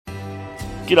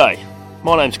G'day,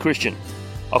 my name's Christian.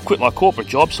 I've quit my corporate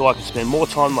job so I can spend more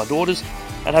time with my daughters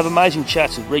and have amazing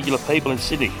chats with regular people in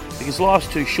Sydney because life's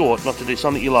too short not to do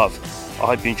something you love. I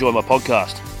hope you enjoy my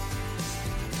podcast.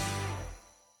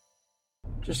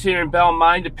 Just here in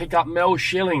Balmain to pick up Mel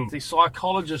Schilling, the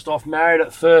psychologist off Married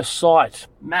at First Sight.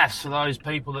 MAFS for those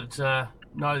people that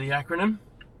know the acronym.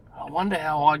 I wonder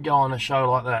how I'd go on a show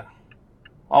like that.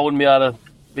 I wouldn't be able to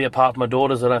be apart from my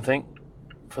daughters, I don't think,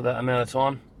 for that amount of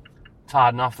time. It's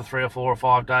hard enough the 3 or 4 or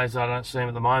 5 days that I don't see him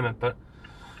at the moment, but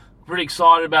pretty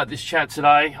excited about this chat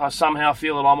today. I somehow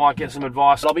feel that I might get some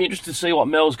advice. I'll be interested to see what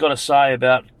Mel's got to say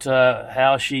about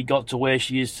how she got to where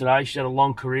she is today. She had a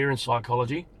long career in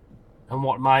psychology and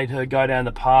what made her go down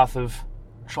the path of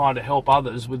trying to help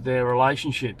others with their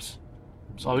relationships.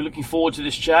 So we're looking forward to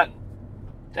this chat.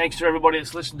 Thanks to everybody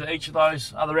that's listened to each of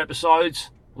those other episodes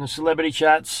and the celebrity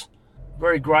chats.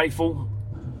 Very grateful.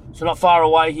 So not far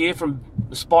away here from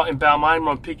the spot in Balmain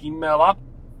where I'm picking Mel up.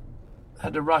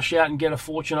 Had to rush out and get A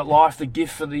Fortunate Life, the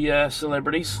gift for the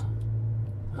celebrities.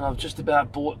 And I've just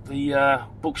about bought the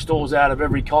bookstores out of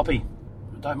every copy.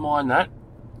 I don't mind that.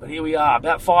 But here we are,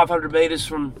 about 500 metres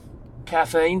from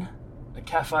Caffeine, a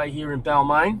cafe here in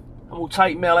Balmain. And we'll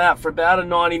take Mel out for about a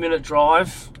 90-minute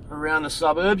drive around the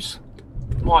suburbs.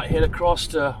 Might head across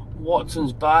to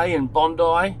Watson's Bay and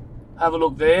Bondi, have a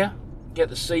look there, get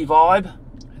the sea vibe,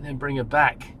 and then bring her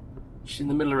back. She's in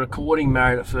the middle of recording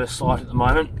Married at First Sight at the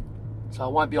moment, so I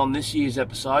won't be on this year's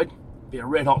episode. Be a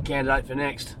red hot candidate for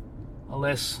next,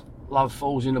 unless love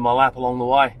falls into my lap along the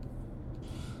way.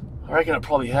 I reckon it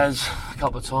probably has a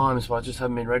couple of times, but I just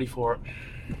haven't been ready for it.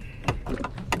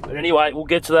 But anyway, we'll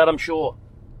get to that, I'm sure.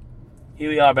 Here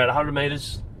we are, about 100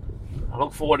 metres. I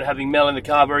look forward to having Mel in the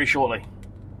car very shortly.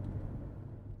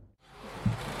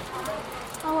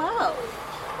 Oh wow.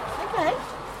 Okay.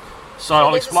 So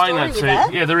I'll explain that to you.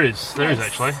 That? Yeah, there is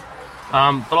actually.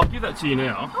 But I'll give that to you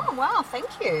now. Oh wow, thank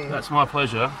you. That's my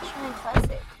pleasure. Australian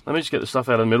classic. Let me just get the stuff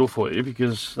out of the middle for you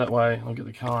because that way I'll get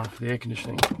the car for the air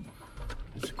conditioning.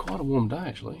 It's quite a warm day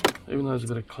actually, even though there's a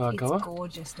bit of cloud cover. It's a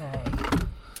gorgeous day.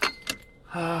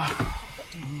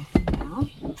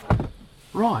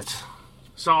 Right.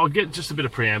 So I'll get just a bit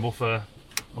of preamble for.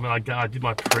 I did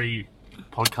my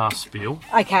pre-podcast spiel.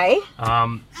 Okay.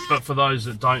 But for those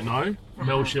that don't know,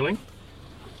 Mel Schilling.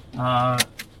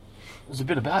 There's a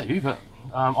bit about you, but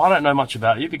I don't know much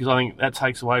about you because I think that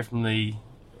takes away from the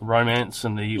romance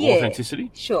and the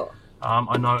authenticity. Sure.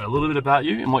 I know a little bit about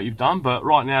you and what you've done, but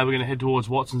right now we're going to head towards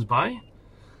Watson's Bay.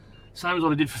 Same as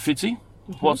what I did for Fitzy.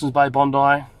 Watson's Bay,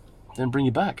 Bondi, then bring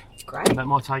you back. Great. That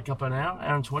might take up an hour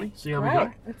and 20. See how we Great.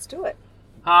 go. Let's do it.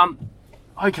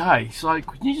 Okay, so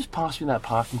could you just pass me that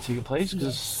parking ticket, please?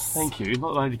 Because thank you.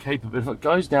 Not that I need to keep it, but if it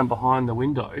goes down behind the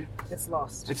window, It's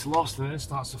lost. it's lost and then it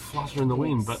starts to flutter in the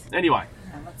wind. But anyway,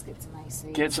 Let's get some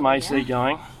AC. get some AC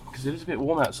going because it is a bit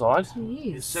warm outside. It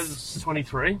It is. says it's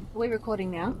 23. Are we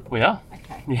recording now? We are.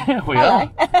 Okay. Yeah, we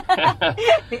Hello. are.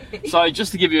 So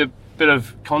just to give you a bit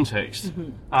of context,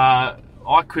 I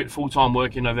quit full-time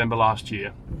work in November last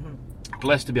year.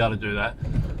 Blessed to be able to do that,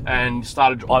 and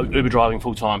started Uber driving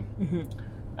full-time.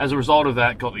 As a result of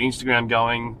that, got the Instagram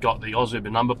going, got the Oz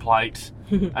Uber number plate,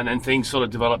 and then things sort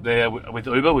of developed there with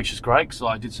Uber, which is great. So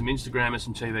I did some Instagram and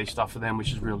some TV stuff for them,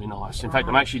 which is really nice. In fact,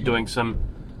 I'm actually doing some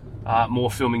more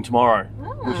filming tomorrow,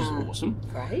 which is awesome.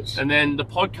 Great. And then the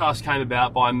podcast came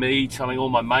about by me telling all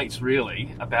my mates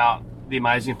really about the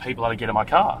amazing people that I get in my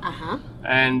car.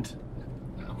 And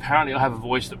apparently I have a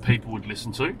voice that people would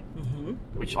listen to,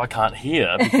 which I can't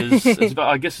hear because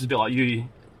I guess it's a bit like you.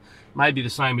 Maybe the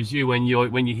same as you when you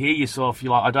hear yourself,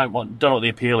 you're like, I don't know what the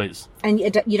appeal is. And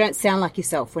you don't sound like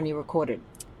yourself when you record it.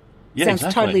 Yeah, Sounds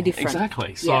exactly. totally different.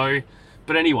 Exactly. So, Yeah.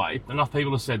 but anyway, enough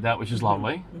people have said that, which is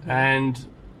lovely. And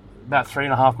about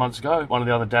 3.5 months ago, one of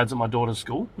the other dads at my daughter's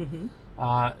school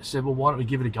said, well, why don't we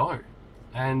give it a go?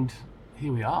 And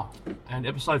here we are. And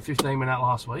episode 15 went out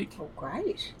last week, Oh,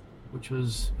 great. which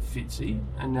was Fitzy.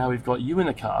 And now we've got you in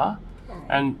the car. Okay.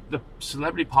 And the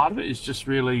celebrity part of it is just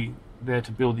really there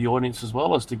to build the audience as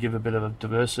well as to give a bit of a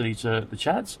diversity to the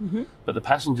chats. But the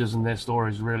passengers and their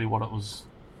story is really what it was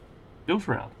built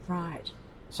around. Right.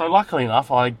 So luckily enough,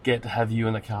 I get to have you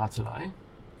in the car today.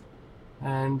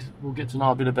 And we'll get to know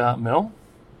a bit about Mel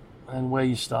and where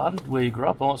you started, where you grew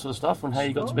up, all that sort of stuff, and how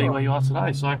you got to be where you are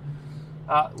today. So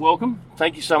welcome.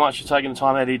 Thank you so much for taking the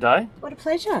time out of your day. What a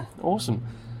pleasure. Awesome.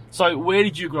 So where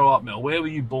did you grow up, Mel? Where were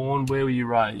you born? Where were you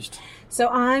raised? So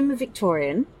I'm a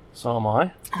Victorian. So am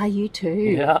I. Are you too?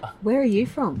 Yeah. Where are you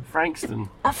from? Frankston.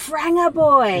 A Franger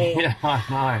boy. Yeah, I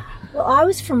know. Well, I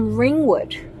was from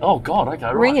Ringwood. Oh, God, okay,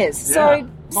 right. Ringers. Yeah. So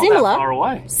Not similar. that far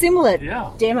away. Similar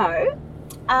Yeah. demo.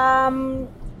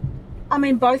 I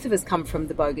mean, both of us come from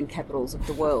the bogan capitals of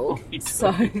the world. We do.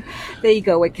 So there you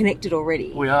go. We're connected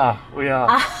already. We are.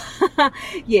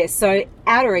 Yeah, so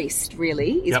outer east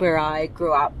really is Yep. where I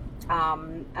grew up.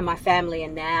 And my family are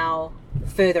now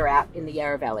further out in the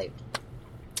Yarra Valley,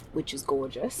 which is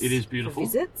gorgeous. It is beautiful. For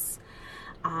visits.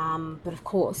 But of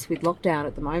course, with lockdown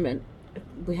at the moment,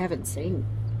 we haven't seen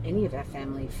any of our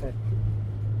family for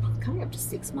coming up to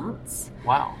 6 months.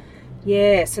 Wow.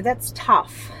 Yeah, so that's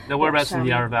tough. Now, whereabouts But, in the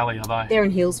Yarra Valley are they? They're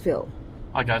in Hillsville.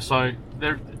 Okay, so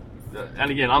they're,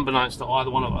 and again, unbeknownst to either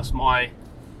one of us, my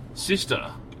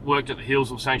sister worked at the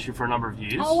Hillsville Sanctuary for a number of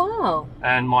years. Oh, wow.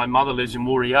 And my mother lives in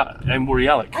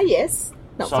Woorialloc. Oh, yes.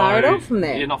 Not far at all from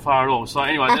there. Yeah, not far at all. So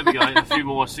anyway, there we go. A few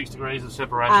more 6 degrees of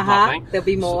separation type thing. There'll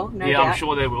be more, no yeah, doubt. I'm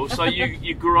sure there will. So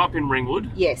you grew up in Ringwood.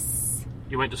 Yes,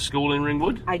 You went to school in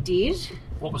Ringwood. I did.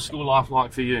 What was school life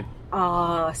like for you?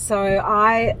 So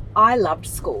I loved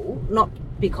school, not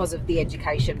because of the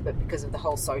education, but because of the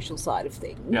whole social side of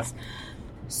things. Yeah.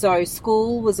 So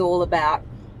school was all about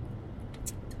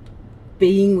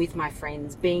being with my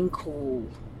friends, being cool,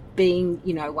 being,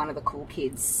 one of the cool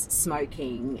kids,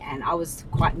 smoking, and I was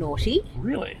quite naughty.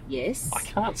 Really? Yes. I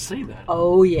can't see that.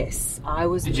 Oh, yes. I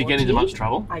was Did you get naughty. into much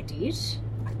trouble? I did.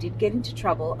 I did get into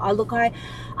trouble.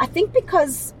 I think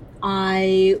because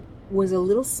I was a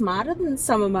little smarter than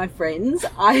some of my friends,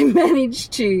 I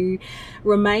managed to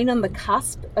remain on the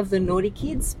cusp of the naughty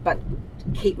kids, but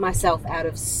keep myself out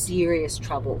of serious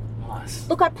trouble. Nice.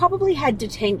 Look, I probably had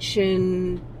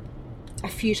detention a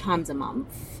few times a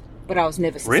month, but I was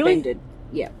never Really? suspended.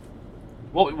 Yeah.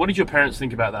 What did your parents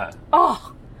think about that?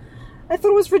 Oh, I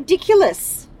thought it was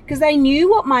ridiculous because they knew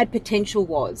what my potential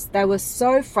was. They were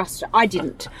so frustrated. I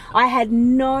didn't. I had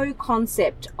no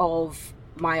concept of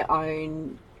my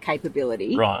own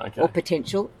capability Right, okay. or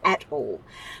potential at all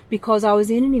because I was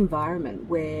in an environment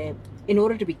where in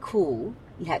order to be cool,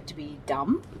 you had to be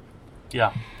dumb.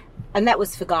 Yeah. And that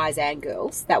was for guys and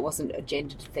girls. That wasn't a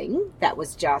gendered thing. That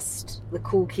was just the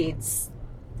cool kids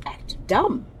acted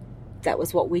dumb. That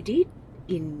was what we did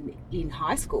in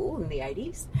high school in the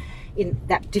 80s. In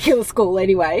that particular school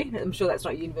anyway. I'm sure that's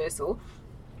not universal.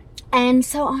 And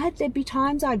so there'd be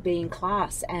times I'd be in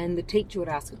class and the teacher would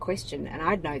ask a question and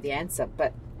I'd know the answer,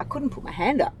 but I couldn't put my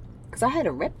hand up because I had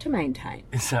a rep to maintain.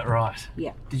 Is that right?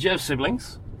 Yeah. Did you have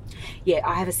siblings? Yeah,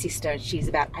 I have a sister and she's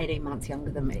about 18 months younger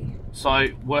than me. So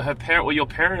were your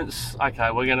parents? Okay,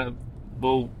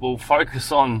 we'll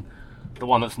focus on the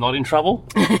one that's not in trouble.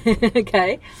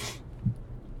 Okay.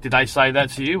 Did they say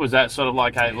that to you? Was that sort of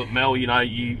like, hey, look, Mel,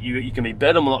 you can be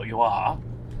better than what you are.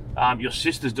 Your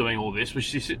sister's doing all this.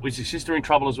 Was your sister in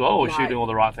trouble as well, or was she No. doing all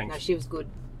the right things? No, she was good.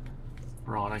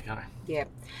 Right, okay. Yeah.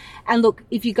 And look,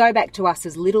 if you go back to us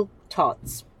as little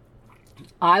tots,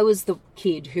 I was the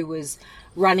kid who was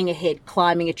running ahead,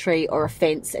 climbing a tree or a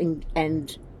fence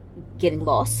and getting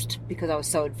lost because I was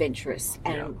so adventurous.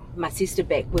 And Yeah. my sister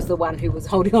Beck was the one who was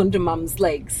holding on to mum's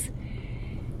legs.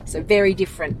 So very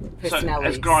different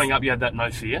personalities. So as growing up, you had that no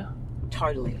fear?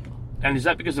 Totally. And is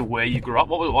that because of where you grew up?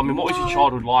 What was your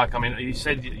childhood like? I mean, you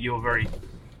said you were very,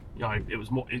 it was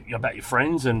more about your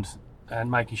friends and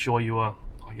making sure you were,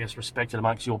 I guess, respected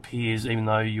amongst your peers, even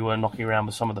though you were knocking around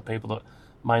with some of the people that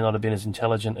may not have been as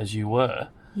intelligent as you were.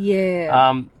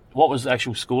 Yeah. What was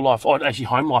actual school life, or actually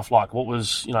home life like? What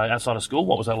was, outside of school,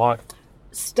 what was that like?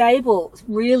 Stable,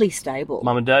 really stable.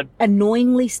 Mum and Dad?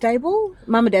 Annoyingly stable.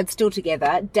 Mum and Dad's still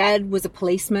together. Dad was a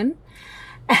policeman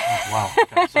Wow.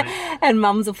 Okay. So and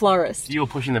Mum's a florist. you were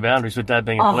pushing the boundaries with Dad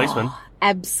being a policeman.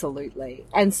 Absolutely.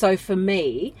 And so for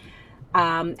me,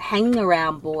 hanging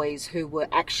around boys who were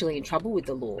actually in trouble with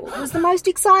the law was the most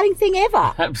exciting thing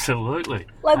ever. Absolutely.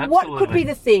 Like, what could Absolutely. be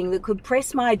the thing that could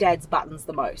press my dad's buttons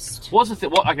the most? What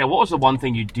was the one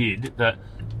thing you did that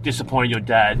disappointed your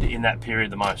dad in that period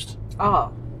the most?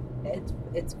 Oh,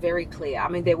 it's very clear. I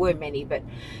mean, there were many, but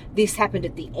this happened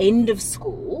at the end of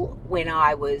school when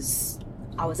I was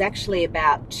actually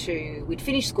we'd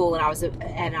finished school and I was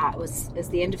as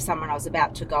the end of summer and I was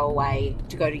about to go away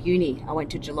to go to uni. I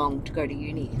went to Geelong to go to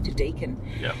uni to Deakin.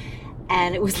 Yeah.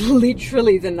 And it was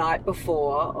literally the night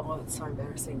before. Oh, it's so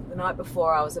embarrassing. The night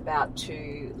before I was about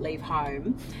to leave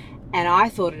home, and I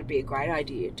thought it'd be a great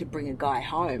idea to bring a guy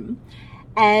home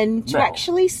and to No.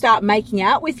 actually start making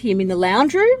out with him in the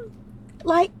lounge room.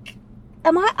 Like,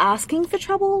 am I asking for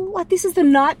trouble? Like, this is the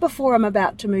night before I'm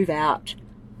about to move out.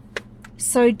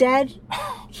 So Dad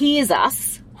hears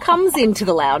us, comes into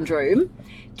the lounge room,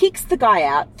 kicks the guy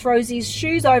out, throws his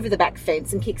shoes over the back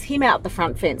fence and kicks him out the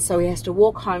front fence so he has to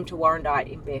walk home to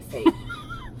Warrandyte in bare feet.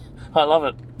 I love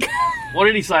it. What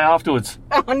did he say afterwards?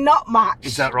 Oh, not much.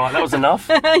 Is that right? That was enough?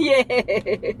 Yeah.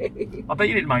 I bet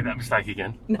you didn't make that mistake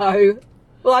again. No.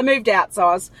 Well, I moved out, so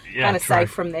I was Yeah, kind of true.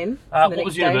 safe from then. What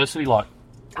was university like?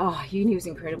 Oh, uni was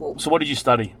incredible. So what did you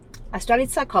study? I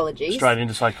studied psychology. Straight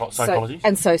into psychology?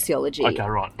 And sociology. Okay,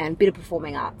 right. And a bit of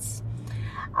performing arts.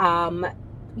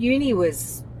 Uni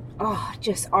was,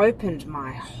 just opened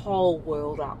my whole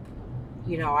world up.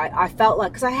 You know, I felt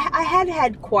like, because I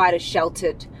had quite a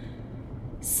sheltered,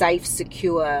 safe,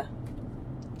 secure,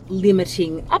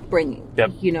 limiting upbringing.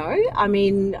 Yep. You know, I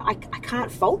mean, I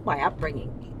can't fault my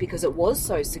upbringing because it was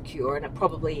so secure, and it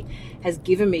probably has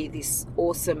given me this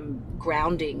awesome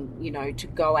grounding, you know, to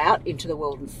go out into the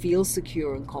world and feel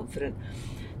secure and confident.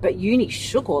 But uni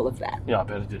shook all of that. Yeah, I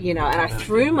bet it did. You know, and I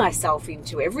threw myself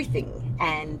into everything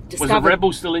and discovered... Was the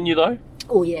rebel still in you, though?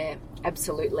 Oh, yeah,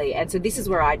 absolutely. And so this is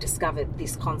where I discovered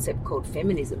this concept called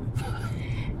feminism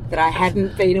that I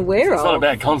hadn't been aware of. It's not a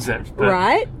bad concept. But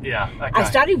right? Yeah, okay. I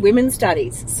studied women's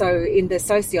studies. So in the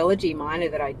sociology minor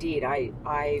that I did,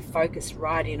 I focused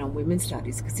right in on women's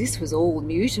studies because this was all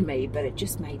new to me, but it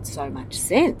just made so much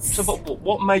sense. So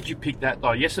what made you pick that,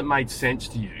 though? Yes, it made sense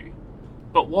to you,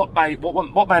 but what made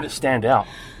it stand out?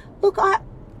 Look,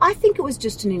 I think it was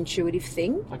just an intuitive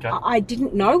thing. Okay. I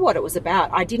didn't know what it was about.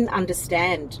 I didn't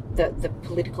understand the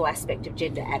political aspect of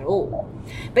gender at all.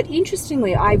 But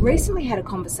interestingly, I recently had a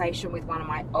conversation with one of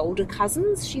my older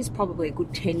cousins. She's probably a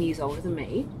good 10 years older than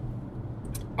me.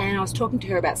 And I was talking to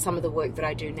her about some of the work that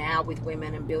I do now with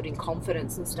women and building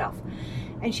confidence and stuff.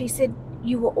 And she said,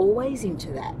 "You were always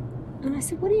into that." And I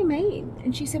said, "What do you mean?"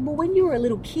 And she said, "Well, when you were a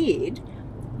little kid,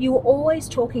 you were always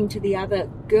talking to the other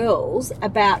girls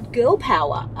about girl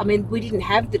power. I mean, we didn't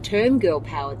have the term girl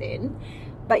power then,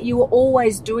 but you were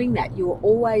always doing that. You were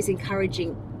always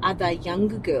encouraging other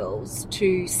younger girls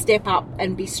to step up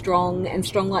and be strong and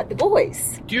strong like the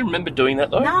boys." Do you remember doing that,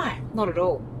 though? No, not at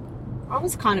all. I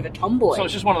was kind of a tomboy. So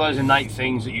it's just one of those innate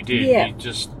things that you did. Yeah. You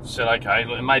just said, okay,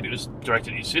 maybe it was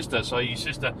directed at your sister. So your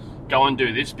sister, go and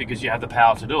do this because you have the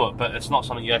power to do it. But it's not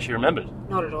something you actually remembered.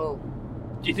 Not at all.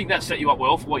 Do you think that set you up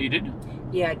well for what you did?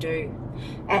 Yeah, I do.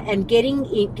 And getting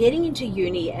into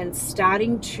uni and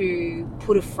starting to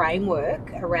put a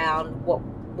framework around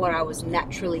what I was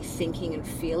naturally thinking and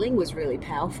feeling was really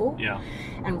powerful. Yeah.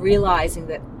 And realising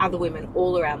that other women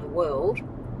all around the world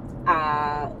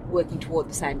are working toward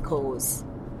the same cause.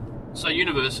 So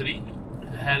university,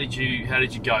 how did you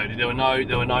go? There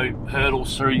were no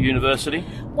hurdles through university?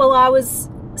 Well, I was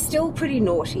still pretty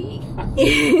naughty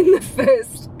in the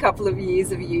first couple of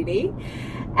years of uni,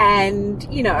 and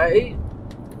you know,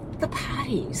 the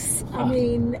parties, I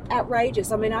mean,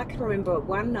 outrageous. I mean, I can remember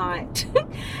one night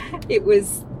it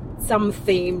was some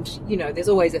themed, you know, there's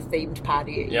always a themed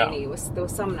party at uni. There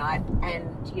was some night,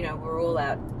 and you know, we're all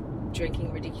out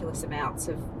drinking ridiculous amounts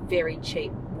of very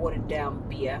cheap watered down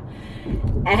beer,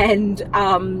 and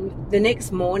the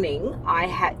next morning I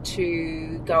had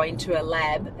to go into a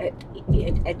lab at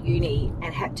uni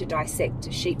and had to dissect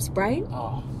a sheep's brain.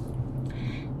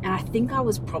 And I think I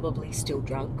was probably still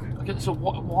drunk. Okay, so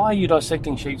why are you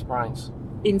dissecting sheep's brains?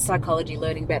 In psychology,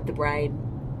 learning about the brain.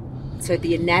 So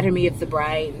the anatomy of the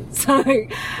brain. So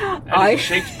Is a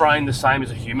sheep's brain the same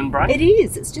as a human brain? It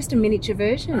is. It's just a miniature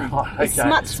version. Oh, okay. It's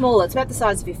much smaller. It's about the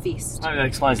size of your fist. Maybe that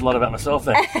explains a lot about myself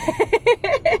then.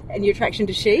 And your attraction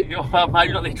to sheep? Well,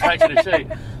 maybe not the attraction to sheep.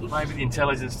 Maybe the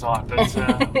intelligence type. But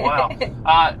wow.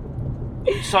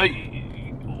 So,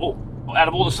 out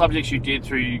of all the subjects you did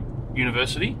through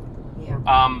university,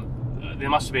 there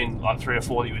must have been like 3 or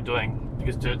 4 that you were doing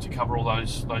because to cover all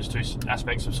those two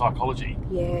aspects of psychology.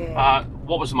 Yeah.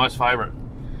 What was the most favourite?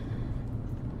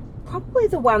 Probably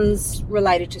the ones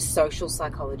related to social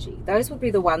psychology. Those would be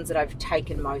the ones that I've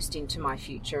taken most into my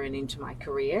future and into my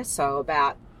career. So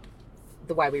about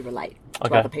the way we relate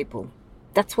to other people.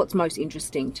 That's what's most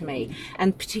interesting to me.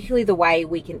 And particularly the way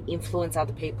we can influence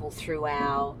other people through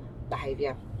our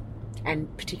behaviour,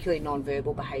 and particularly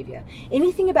non-verbal behaviour.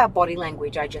 Anything about body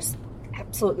language I just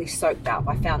absolutely soaked up.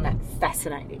 I found that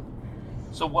fascinating.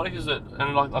 So what is it,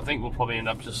 and I think we'll probably end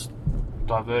up just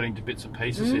diverting to bits and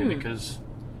pieces here because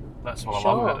that's what I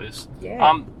love about this.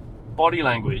 Yeah. Body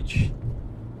language.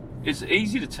 It's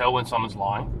easy to tell when someone's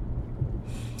lying.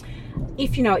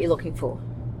 If you know what you're looking for.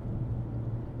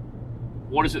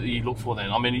 What is it that you look for then?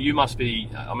 I mean, you must be,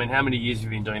 how many years have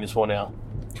you been doing this for now?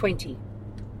 20.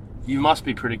 You must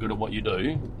be pretty good at what you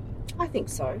do. I think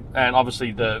so. And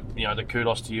obviously the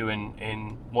kudos to you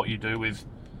in what you do with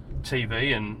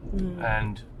TV and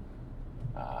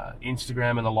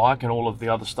Instagram and the like, and all of the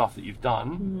other stuff that you've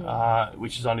done,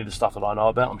 which is only the stuff that I know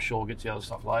about. I'm sure we'll get to the other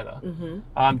stuff later.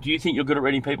 Do you think you're good at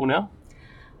reading people now?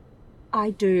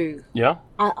 I do. Yeah?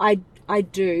 I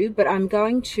do, but I'm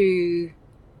going to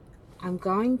I'm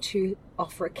going to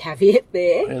offer a caveat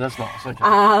there. Yeah, that's nice. Okay.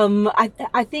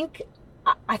 I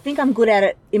think I'm good at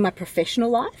it in my professional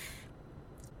life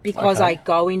because Okay. I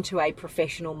go into a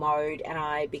professional mode and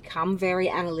I become very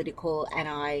analytical and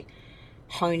I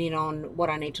hone in on what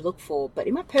I need to look for. But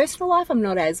in my personal life, I'm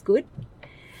not as good.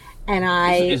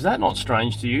 And Is that not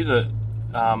strange to you that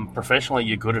professionally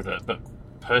you're good at it, but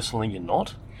personally you're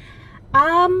not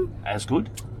as good?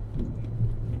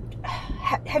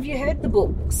 Have you heard the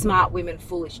book Smart Women,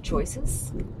 Foolish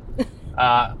Choices?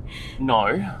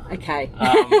 No. Okay.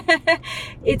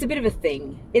 It's a bit of a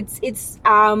thing. It's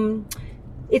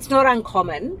not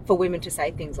uncommon for women to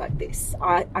say things like this.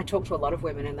 I talk to a lot of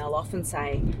women and they'll often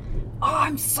say, oh,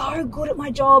 I'm so good at my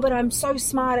job and I'm so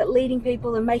smart at leading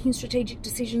people and making strategic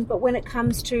decisions, but when it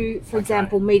comes to, for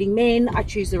example, meeting men, I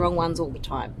choose the wrong ones all the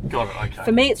time. Got it, okay.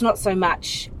 For me, it's not so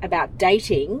much about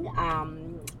dating,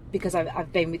 because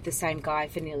I've been with the same guy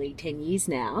for nearly 10 years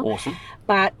now. Awesome.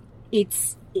 But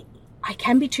I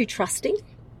can be too trusting.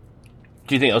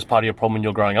 Do you think that was part of your problem when you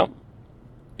were growing up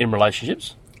in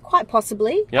relationships? Quite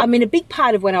possibly. Yep. I mean, a big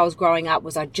part of when I was growing up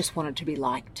was I just wanted to be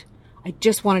liked. I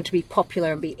just wanted to be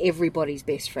popular and be everybody's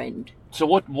best friend. So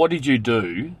what did you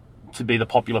do to be the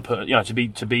popular person? You know,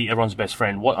 to be everyone's best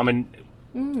friend?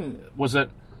 Was it?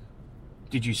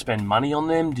 Did you spend money on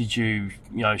them? Did you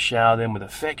shower them with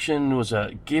affection? Was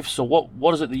it gifts, or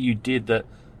what is it that you did that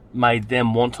made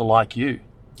them want to like you?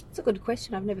 It's a good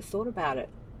question. I've never thought about it.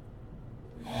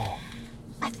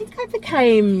 I think I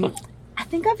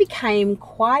became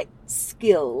quite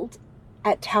skilled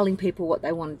at telling people what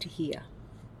they wanted to hear.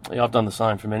 Yeah, I've done the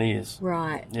same for many years.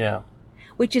 Right. Yeah.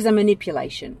 Which is a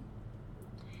manipulation.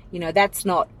 That's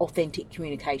not authentic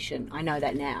communication. I know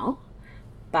that now.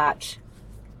 But,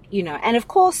 and of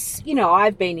course,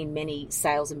 I've been in many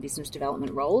sales and business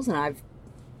development roles and I've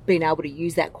been able to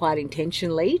use that quite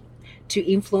intentionally to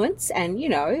influence. And,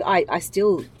 I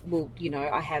still will,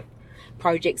 I have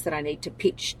projects that I need to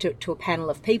pitch to a panel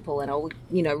of people and I'll,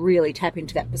 really tap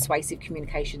into that persuasive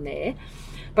communication there.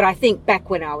 But I think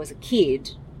back when I was a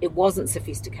kid, it wasn't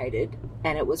sophisticated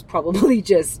and it was probably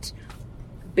just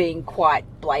being quite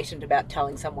blatant about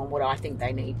telling someone what I think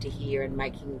they need to hear and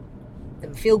making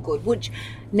them feel good, which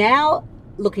now,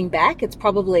 looking back, it's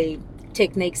probably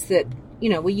techniques that,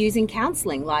 we use in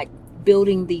counselling, like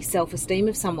building the self-esteem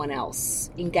of someone else,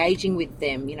 engaging with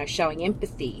them, showing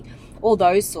empathy, all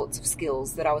those sorts of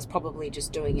skills that I was probably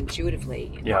just doing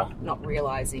intuitively, not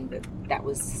realising that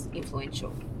was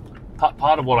influential.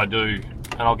 Part of what I do,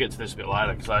 and I'll get to this a bit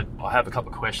later because I have a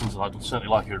couple of questions that I'd certainly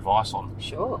like your advice on.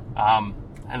 Sure.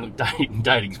 And look,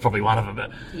 dating's probably one of them.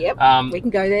 But, yep, we can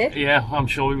go there. Yeah, I'm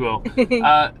sure we will.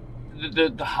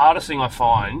 The hardest thing I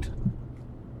find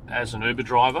as an Uber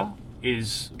driver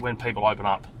is when people open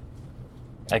up.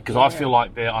 Because I feel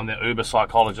like I'm their Uber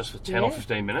psychologist for 10 or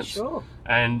 15 minutes. Sure.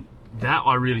 And that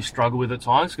I really struggle with at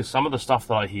times because some of the stuff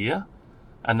that I hear,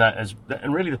 and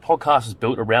really the podcast is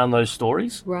built around those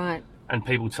stories. Right. And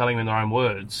people telling them in their own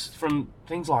words, from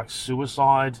things like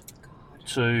suicide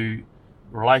to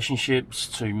relationships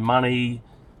to money,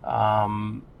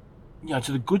 to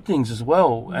the good things as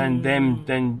well, and them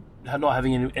then not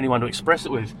having anyone to express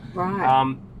it with.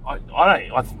 Right.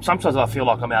 Sometimes I feel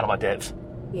like I'm out of my depth.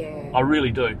 Yeah. I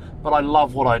really do. But I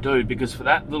love what I do because for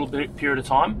that little period of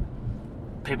time,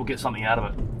 people get something out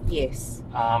of it. Yes.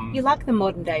 You're like the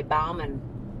modern day barman.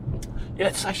 Yeah,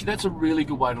 that's a really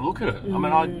good way to look at it. I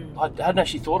mean, I hadn't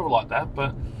actually thought of it like that,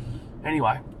 but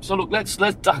anyway. So look, let's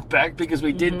duck back because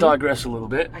we did digress a little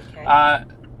bit. Okay.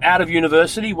 Out of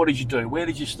university, what did you do? Where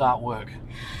did you start work?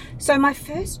 So my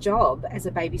first job as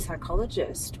a baby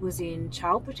psychologist was in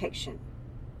child protection.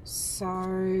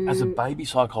 So as a baby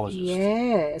psychologist?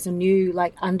 Yeah, as a new,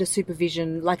 under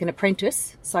supervision, like an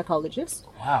apprentice psychologist.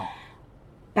 Wow.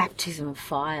 Baptism of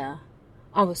fire.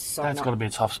 That's got to be a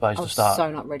tough space to start. I was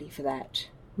so not ready for that.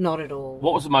 Not at all.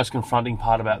 What was the most confronting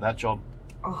part about that job?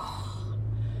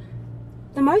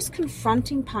 The most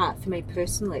confronting part for me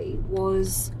personally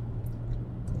was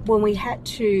when we had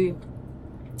to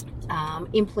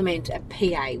implement a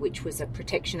PA, which was a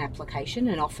protection application,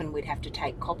 and often we'd have to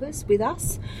take coppers with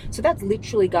us. So that's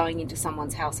literally going into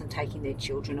someone's house and taking their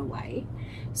children away.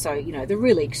 So, the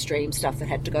really extreme stuff that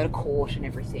had to go to court and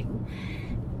everything.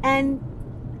 And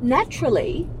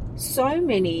naturally, so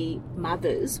many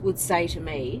mothers would say to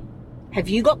me, have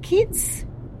you got kids?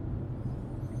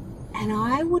 And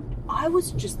I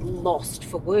was just lost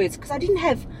for words because I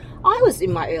was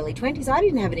in my early 20s. I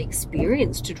didn't have any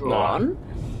experience to draw on.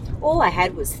 All I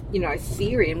had was,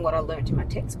 theory and what I learnt in my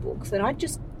textbooks, and I'd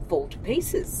just fall to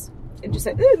pieces. and just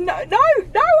say, no,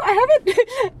 I haven't.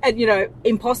 And, you know,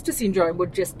 imposter syndrome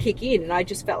would just kick in, and I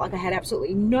just felt like I had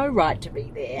absolutely no right to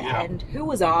be there. Yeah. And who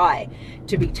was I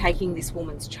to be taking this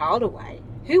woman's child away?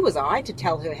 Who was I to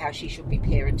tell her how she should be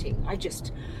parenting?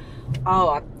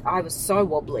 I was so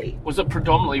wobbly. Was it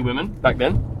predominantly women back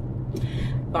then?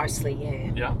 Mostly,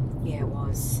 yeah. Yeah. Yeah, it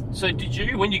was. So did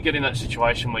you, when you get in that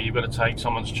situation where you've got to take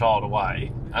someone's child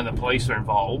away and the police are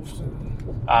involved,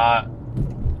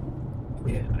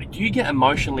 do you get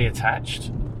emotionally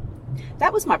attached?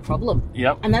 That was my problem.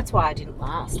 Yep. And that's why I didn't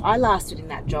last. I lasted in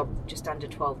that job just under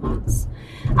 12 months.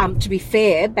 To be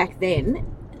fair, back then,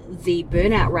 the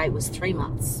burnout rate was 3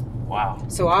 months. Wow.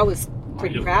 So I was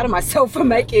pretty proud of myself for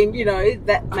making, you know,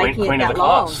 making it that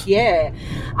long. Class. Yeah.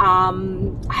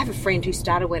 I have a friend who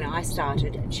started when I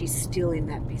started, and she's still in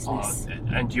that business.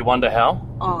 And do you wonder how?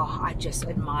 Oh, I just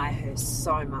admire her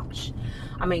so much.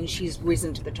 I mean, she's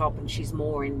risen to the top, and she's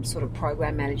more in sort of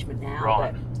program management now.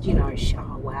 Right. But, you know,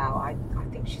 I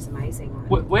think she's amazing.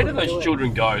 Where do those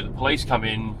children go? The police come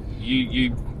in,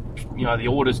 you know, the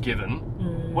order's given.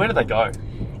 Where do they go?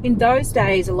 In those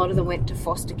days, a lot of them went to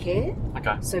foster care.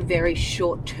 Okay. So very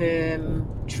short-term,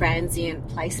 transient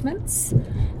placements,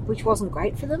 which wasn't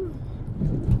great for them.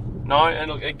 No, and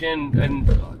look, again, and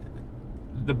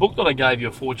the book that I gave you,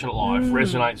 A Fortunate Life,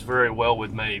 resonates very well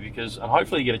with me because, and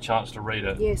hopefully you get a chance to read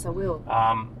it. Yes, I will.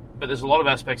 But there's a lot of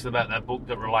aspects about that book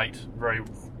that relate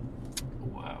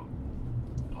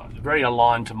very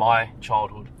aligned to my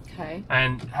childhood. Okay.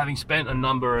 And having spent a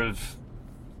number of,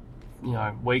 you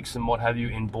know, weeks and what have you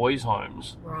in boys'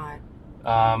 homes. Right.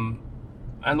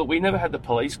 And look, we never had the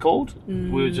police called.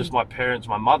 We were just my parents,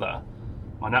 my mother,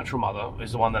 my natural mother,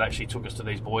 is the one that actually took us to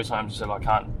these boys' homes and said, I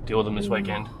can't deal with them this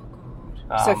weekend.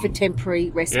 So for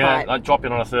temporary respite. Yeah, I'd drop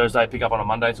in on a Thursday, pick up on a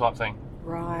Monday type thing.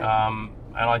 Right.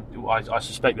 And I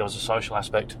suspect there was a social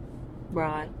aspect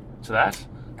Right. to that.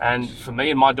 And for me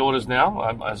and my daughters now,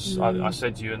 as I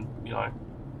said to you, and you know,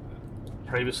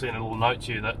 previously in a little note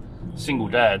to you, that single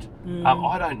dad,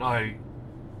 I don't know,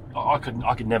 I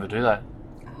could never do that.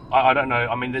 I don't know.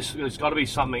 I mean, there's got to be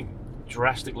something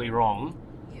drastically wrong,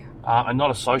 and not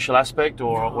a social aspect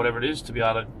or whatever it is to be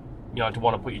able to, you know, to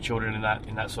want to put your children in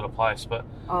that sort of place. But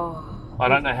I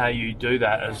don't know how you do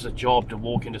that as a job, to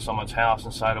walk into someone's house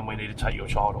and say to them, we need to take your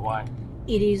child away.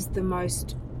 It is the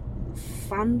most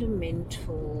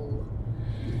fundamental,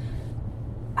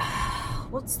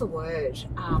 what's the word,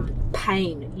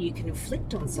 pain you can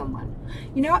inflict on someone.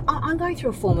 You know, I'm going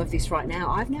through a form of this right now.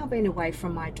 I've now been away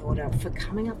from my daughter for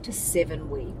coming up to 7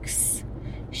 weeks.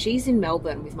 She's in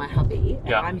Melbourne with my hubby,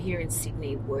 and I'm here in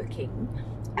Sydney working,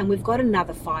 and we've got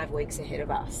another 5 weeks ahead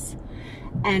of us.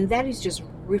 And that is just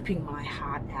ripping my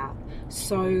heart out.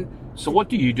 So what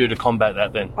do you do to combat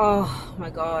that then? Oh my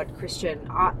God, Christian,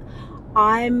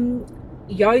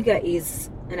 yoga is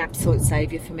an absolute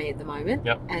saviour for me at the moment.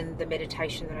 Yep. And the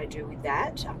meditation that I do with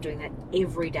that, I'm doing that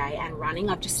every day, and running.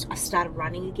 I started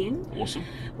running again. Awesome.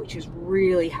 Which is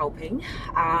really helping.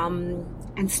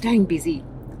 And staying busy.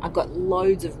 I've got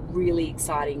loads of really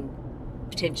exciting,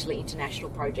 potentially international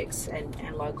projects and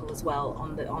local as well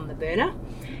on the burner.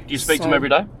 Do you speak to them every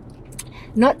day?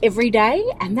 Not every day,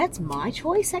 and that's my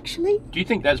choice, actually. Do you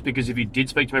think that's because if you did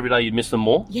speak to them every day, you'd miss them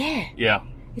more? Yeah. Yeah.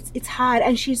 It's hard,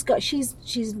 and she's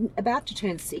about to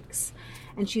turn 6,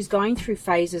 and she's going through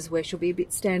phases where she'll be a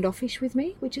bit standoffish with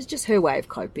me, which is just her way of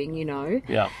coping, you know.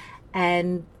 Yeah.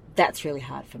 And that's really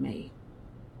hard for me,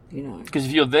 you know. Because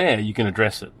if you're there, you can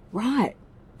address it. Right.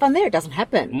 But I'm there, it doesn't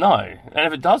happen. No, and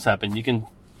if it does happen, you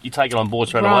take it on board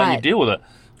straight away and you deal with it.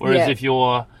 Whereas if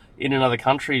you're in another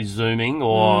country, Zooming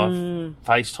or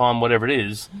FaceTime, whatever it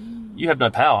is, you have no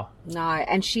power. No,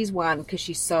 and she's one, because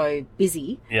she's so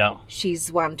busy. Yeah.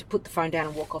 She's one to put the phone down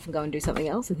and walk off and go and do something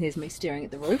else, and here's me staring at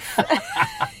the roof.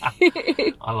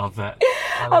 I love that.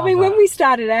 I mean, when we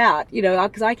started out, you know,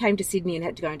 because I came to Sydney and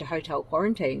had to go into hotel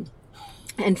quarantine.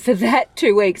 And for that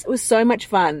 2 weeks, it was so much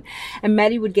fun. And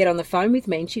Maddie would get on the phone with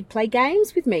me and she'd play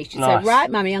games with me. She'd say,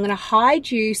 right, Mummy, I'm going to hide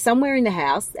you somewhere in the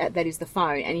house, that is the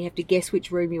phone, and you have to guess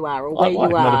which room you are or where you are.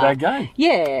 Not a bad game.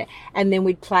 Yeah. And then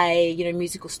we'd play, you know,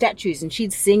 musical statues, and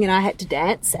she'd sing and I had to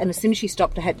dance. And as soon as she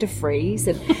stopped, I had to freeze.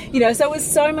 And, you know, so it was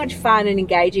so much fun and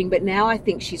engaging. But now I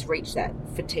think she's reached that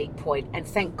fatigue point. And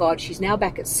thank God she's now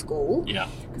back at school. Yeah.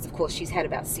 Because, of course, she's had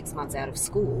about 6 months out of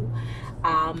school.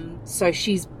 So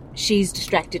she's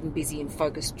distracted and busy and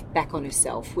focused back on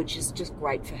herself, which is just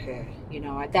great for her. You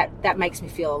know, that makes me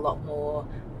feel a lot more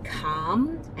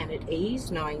calm and at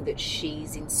ease, knowing that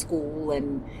she's in school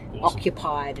and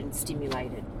occupied and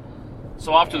stimulated.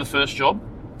 So after the first job,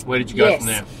 where did you go from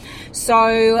there?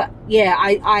 So,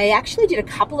 I actually did a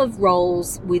couple of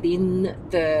roles within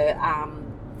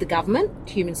the the government,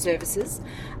 human services.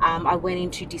 I went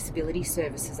into disability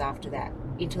services after that,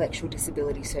 intellectual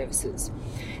disability services.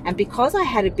 And because I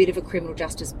had a bit of a criminal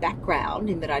justice background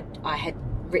in that I had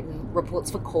written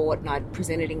reports for court and I'd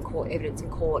presented in court, evidence in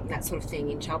court and that sort of thing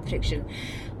in child protection,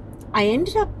 I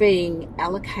ended up being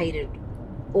allocated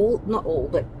not all,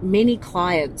 but many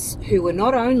clients who were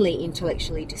not only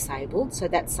intellectually disabled, so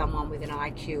that's someone with an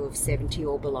IQ of 70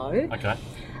 or below, Okay.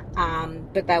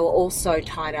 But they were also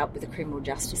tied up with the criminal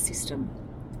justice system.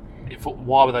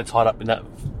 Why were they tied up in that?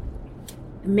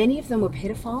 Many of them were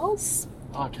pedophiles.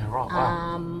 Okay, right.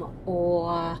 Wow.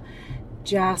 Or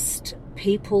just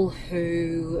people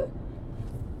who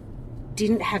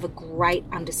didn't have a great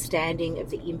understanding of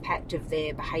the impact of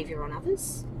their behaviour on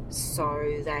others.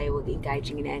 So they were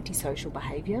engaging in antisocial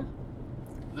behaviour.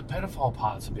 The pedophile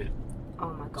part's a bit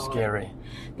scary.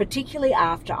 Particularly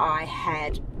after I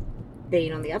had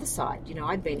been on the other side. You know,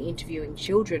 I'd been interviewing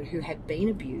children who had been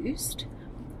abused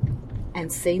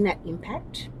and seen that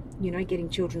impact, you know, getting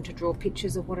children to draw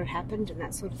pictures of what had happened and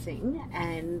that sort of thing.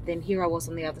 And then here I was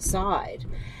on the other side.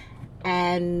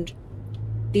 And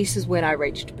this is when I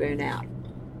reached burnout.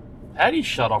 How do you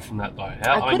shut off from that, though?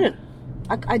 I couldn't.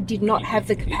 I did not have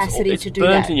the capacity to do that.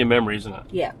 It's burnt in your memory, isn't it?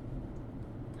 Yeah.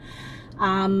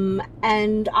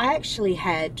 And I actually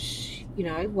had, you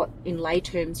know, what in lay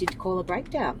terms you'd call a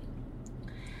breakdown.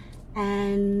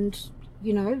 And,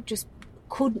 you know, just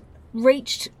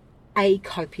reached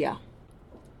acopia.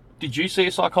 Did you see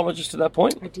a psychologist at that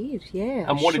point? I did, yeah.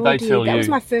 And what did they tell you? That was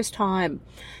my first time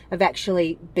of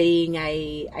actually being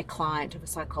a client of a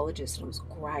psychologist. And it was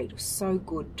great. It was so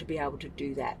good to be able to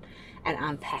do that and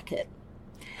unpack it.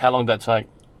 How long did that take?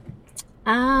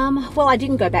 Well, I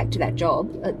didn't go back to that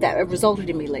job. That resulted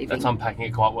in me leaving. That's unpacking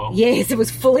it quite well. Yes, it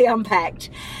was fully unpacked.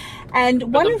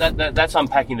 And that's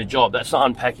unpacking the job. That's not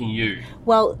unpacking you.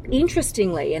 Well,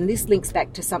 interestingly, and this links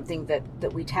back to something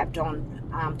that we tapped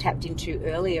into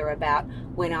earlier about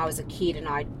when I was a kid and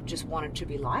I just wanted to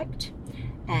be liked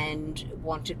and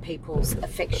wanted people's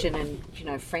affection and, you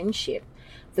know, friendship.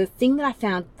 The thing that I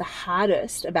found the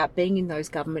hardest about being in those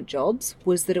government jobs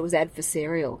was that it was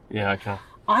adversarial. Yeah, okay.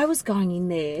 I was going in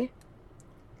there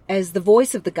as the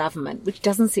voice of the government, which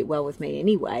doesn't sit well with me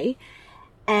anyway,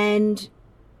 and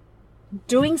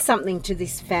doing something to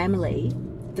this family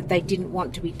that they didn't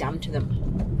want to be done to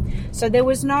them. So there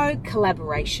was no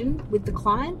collaboration with the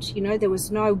client, you know, there was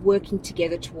no working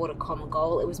together toward a common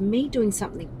goal. It was me doing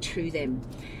something to them.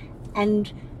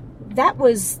 And that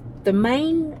was the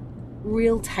main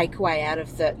real takeaway out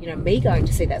of the, you know, me going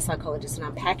to see that psychologist and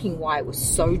unpacking why it was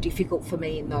so difficult for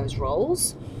me in those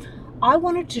roles. I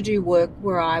wanted to do work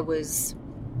where I was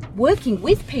working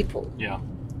with people. Yeah.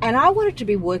 And I wanted to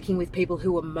be working with people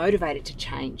who were motivated to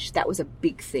change. That was a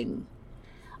big thing.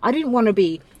 I didn't want to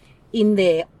be in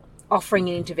there offering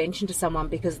an intervention to someone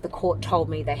because the court told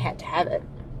me they had to have it.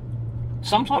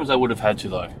 Sometimes they would have had to,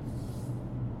 though.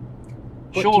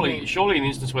 Surely an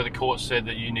instance where the court said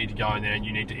that you need to go in there and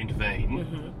you need to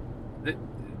intervene,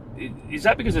 is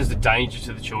that because there's a danger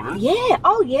to the children? Yeah.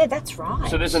 Oh, yeah, that's right.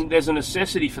 So there's a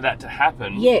necessity for that to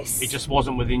happen. Yes. It just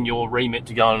wasn't within your remit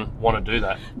to go and want to do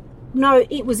that. No,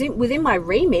 it was within my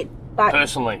remit, but...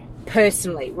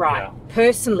 Personally, right. Yeah.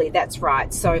 Personally, that's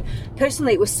right. So,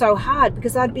 personally, it was so hard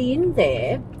because I'd be in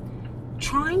there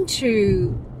trying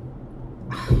to...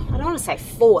 I don't want to say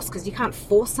force, because you can't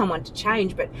force someone to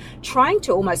change, but trying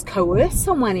to almost coerce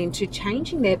someone into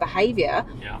changing their behaviour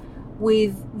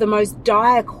with the most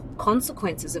dire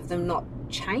consequences of them not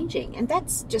changing. And that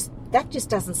just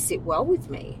doesn't sit well with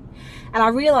me. And I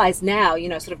realise now, you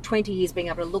know, sort of 20 years being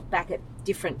able to look back at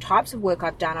different types of work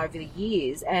I've done over the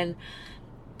years, and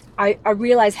I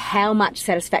realise how much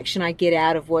satisfaction I get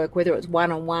out of work, whether it's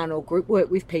one-on-one or group work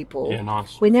with people. Yeah,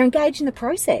 nice. When they're engaged in the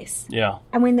process. Yeah.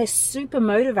 And when they're super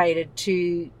motivated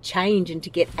to change and to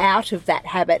get out of that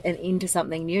habit and into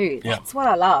something new. Yeah. That's what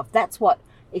I love. That's what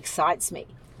excites me.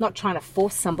 Not trying to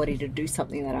force somebody to do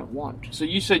something they don't want. So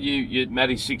you said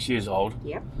Maddie's 6 years old.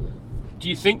 Yep. Do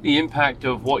you think the impact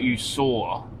of what you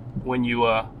saw when you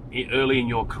were early in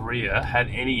your career had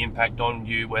any impact on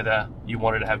you, whether you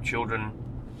wanted to have children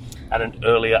at an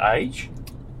earlier age?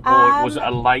 Or was it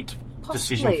a late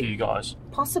decision for you guys?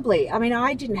 Possibly. I mean,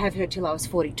 I didn't have her till I was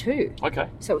 42. Okay.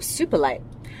 So it was super late.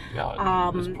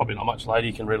 Yeah, there's probably not much later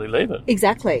you can really leave it.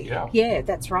 Exactly. Yeah. Yeah,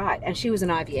 that's right. And she was an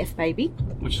IVF baby.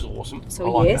 Which is awesome.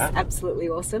 So yes, absolutely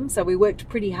awesome. So we worked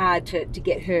pretty hard to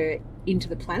get her into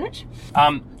the planet.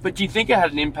 But do you think it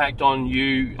had an impact on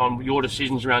you, on your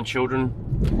decisions around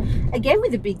children? Again,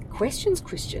 with the big questions,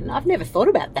 Christian. I've never thought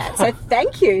about that. So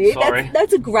thank you. Sorry.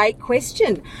 That's a great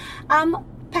question.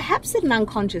 perhaps at an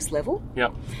unconscious level.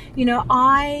 Yep. You know,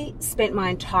 I spent my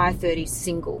entire 30s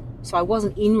single, so I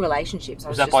wasn't in relationships.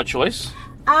 Was that by choice?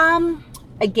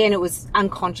 Again, it was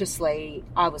unconsciously,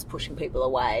 I was pushing people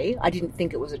away. I didn't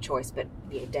think it was a choice, but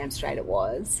yeah, damn straight it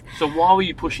was. So why were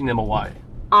you pushing them away?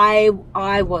 I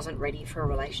wasn't ready for a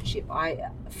relationship.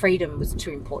 Freedom was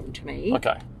too important to me.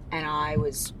 Okay. And I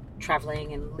was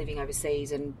travelling and living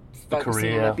overseas and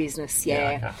focusing on my business.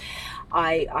 Yeah.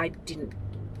 Okay.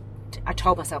 I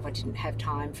told myself I didn't have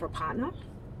time for a partner.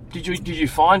 Did you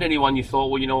find anyone you thought,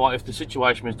 well, you know what, if the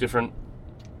situation was different,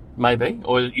 maybe?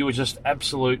 Or you were just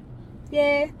absolute...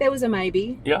 Yeah, there was a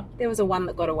maybe. Yeah? There was a one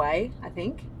that got away, I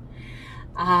think.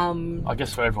 I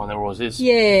guess for everyone there always is.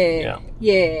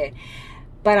 Yeah.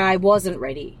 But I wasn't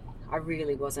ready. I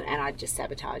really wasn't. And I'd just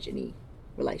sabotage any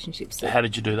relationships. So how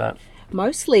did you do that?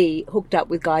 Mostly hooked up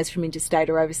with guys from interstate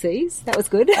or overseas. That was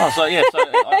good. Oh, so yeah.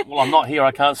 Well, I'm not here.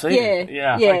 I can't see you.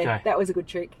 Yeah. Okay. That was a good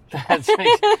trick. That's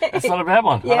not a bad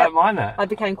one. Yeah. I don't mind that. I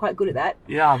became quite good at that.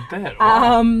 Yeah, I bet.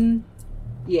 Wow.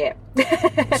 Yeah.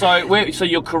 So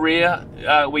your career,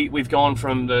 we've gone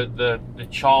from the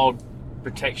child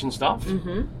protection stuff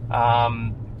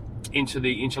into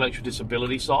the intellectual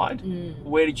disability side.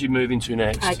 Where did you move into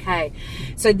next? Okay.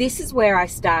 So this is where I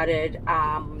started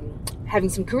having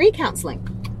some career counselling,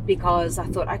 because I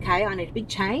thought, okay, I need a big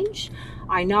change.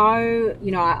 I know,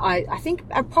 I think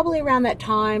probably around that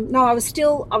time, no, I was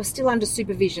still under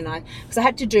supervision. Because I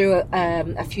had to do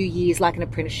a few years like an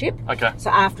apprenticeship. Okay. So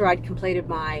after I'd completed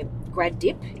my grad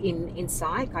dip in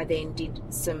psych, I then did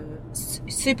some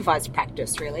supervised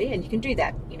practice, really. And you can do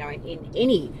that, in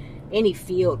any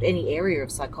field, any area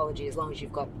of psychology, as long as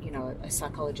you've got, a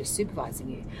psychologist supervising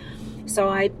you. So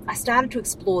I started to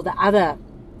explore the other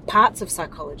parts of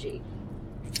psychology,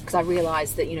 because I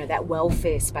realised that, that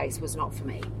welfare space was not for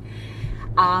me.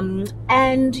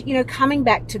 And, coming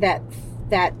back to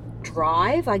that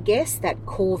drive, I guess, that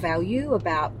core value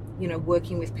about,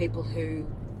 working with people who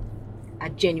are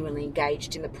genuinely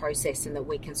engaged in the process and that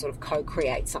we can sort of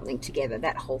co-create something together,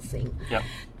 that whole thing. Yep.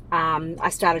 I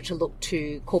started to look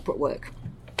to corporate work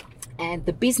and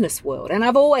the business world. And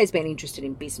I've always been interested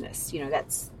in business.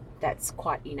 That's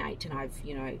quite innate, and I've,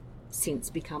 since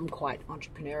become quite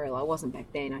entrepreneurial. I wasn't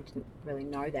back then. I didn't really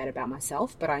know that about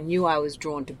myself, but I knew I was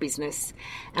drawn to business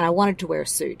and I wanted to wear a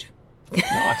suit.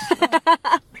 Nice.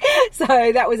 So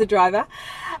that was a driver.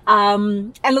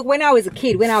 And look, when I was a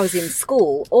kid, when I was in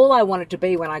school, all I wanted to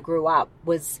be when I grew up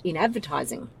was in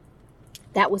advertising.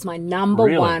 That was my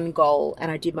number one goal.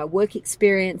 And I did my work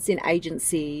experience in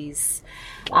agencies.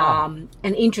 Wow.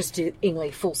 And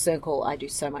interestingly, full circle, I do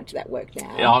so much of that work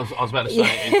now. Yeah, I was about to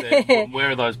say,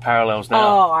 where are those parallels now?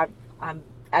 Oh, I'm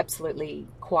absolutely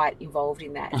quite involved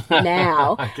in that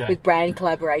now with brand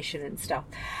collaboration and stuff.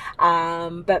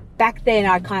 But back then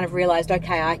I kind of realised,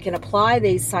 okay, I can apply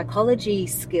these psychology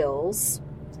skills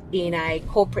in a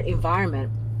corporate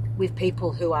environment with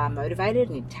people who are motivated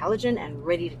and intelligent and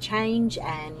ready to change,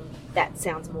 and that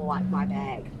sounds more like my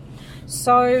bag.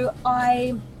 So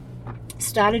I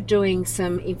started doing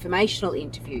some informational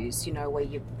interviews, where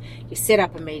you set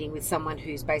up a meeting with someone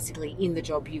who's basically in the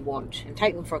job you want, and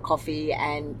take them for a coffee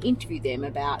and interview them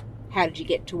about how did you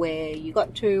get to where you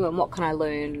got to and what can I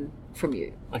learn from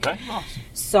you. Okay, nice.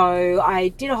 So I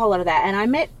did a whole lot of that, and I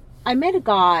met a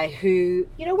guy who,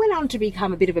 went on to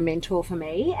become a bit of a mentor for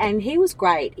me, and he was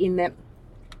great in that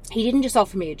he didn't just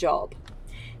offer me a job.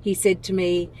 He said to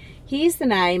me, here's the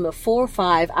name of 4 or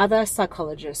 5 other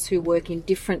psychologists who work in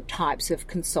different types of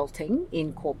consulting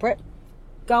in corporate.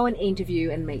 Go and interview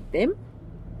and meet them.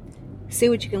 See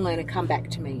what you can learn and come back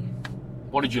to me.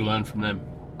 What did you learn from them?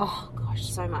 Oh, gosh,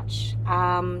 so much.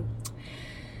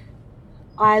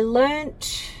 I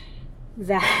learnt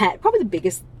that, probably the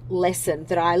biggest lesson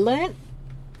that I learnt,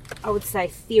 I would say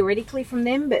theoretically from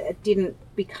them, but it didn't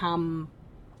become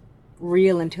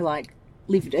real until I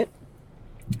lived it,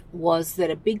 was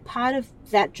that a big part of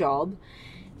that job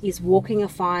is walking a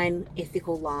fine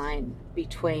ethical line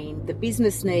between the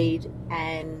business need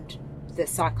and the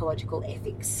psychological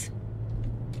ethics.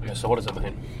 Okay, so what does that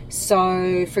mean?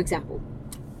 So, for example,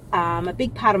 a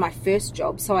big part of my first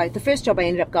job, the first job I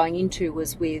ended up going into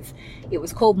was it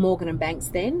was called Morgan & Banks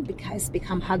then, because it's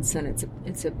become Hudson.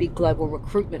 It's a big global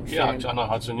recruitment firm. Yeah, I know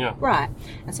Hudson, yeah. Right.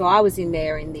 And so I was in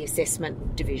there in the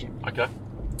assessment division. Okay.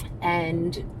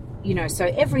 And, so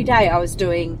every day I was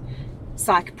doing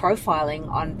psych profiling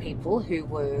on people who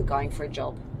were going for a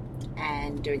job,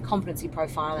 and doing competency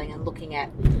profiling and looking at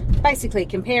basically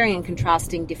comparing and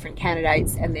contrasting different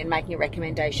candidates, and then making a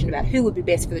recommendation about who would be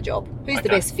best for the job, who's the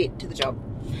best fit to the job.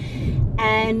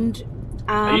 And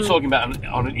are you talking about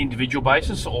on an individual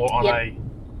basis or on a...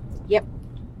 Yep.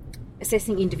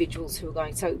 assessing individuals who are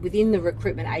going. So within the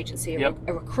recruitment agency, Yep.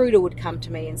 a recruiter would come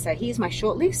to me and say, here's my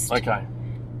shortlist. Okay.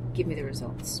 Give me the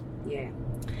results. Yeah.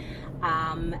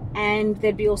 And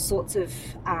there'd be all sorts of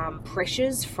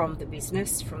pressures from the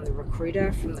business, from the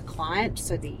recruiter, from the client,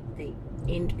 so the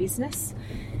end business.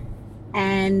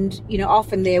 And,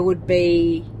 often there would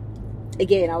be,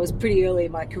 again, I was pretty early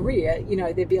in my career,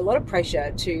 there'd be a lot of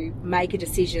pressure to make a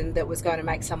decision that was going to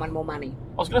make someone more money.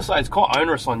 I was going to say, it's quite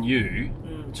onerous on you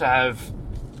to have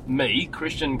me,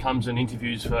 Christian, comes and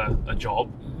interviews for a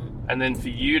job, and then for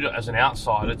you to, as an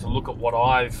outsider, to look at what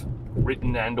I've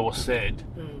written and or said,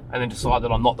 and then decide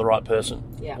that I'm not the right person,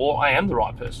 or I am the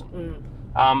right person.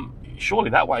 Surely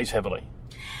that weighs heavily.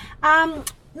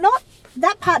 Not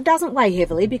that part doesn't weigh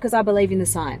heavily because I believe in the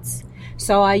science.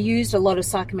 So I used a lot of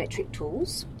psychometric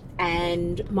tools,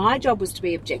 and my job was to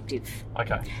be objective.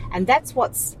 Okay. And that's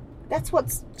what's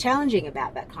challenging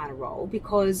about that kind of role,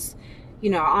 because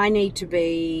I need to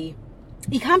be.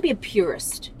 You can't be a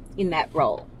purist in that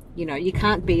role. You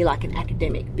can't be like an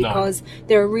academic, because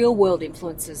there are real world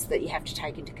influences that you have to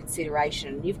take into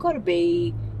consideration. You've got to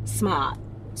be smart,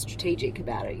 strategic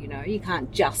about it. You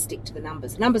can't just stick to the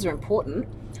numbers. Numbers are important,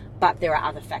 but there are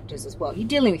other factors as well. You're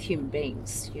dealing with human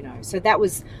beings, So that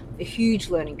was a huge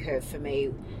learning curve for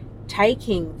me,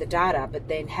 taking the data, but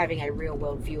then having a real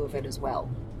world view of it as well.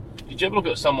 Did you ever look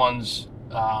at someone's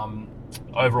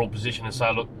overall position and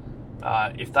say, look,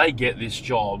 if they get this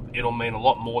job, it'll mean a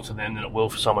lot more to them than it will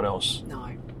for someone else? No.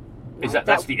 Is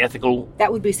that's the ethical?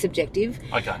 That would be subjective.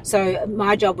 Okay. So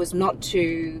my job was not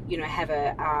to, have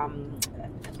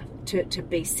to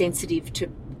be sensitive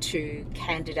to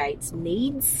candidates'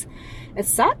 needs as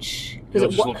such. You're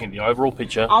just looking at the overall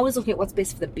picture. I was looking at what's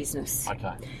best for the business.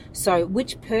 Okay. So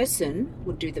which person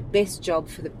would do the best job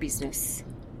for the business?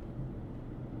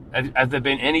 Have there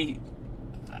been any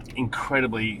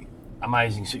incredibly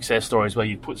amazing success stories where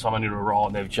you put someone into a role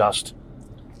and they've just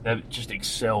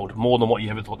excelled more than what you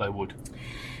ever thought they would?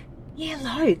 Yeah,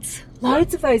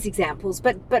 loads of those examples,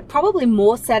 but probably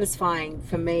more satisfying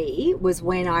for me was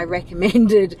when I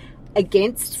recommended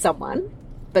against someone,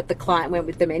 but the client went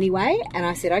with them anyway, and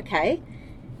I said, okay,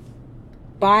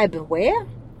 buyer beware,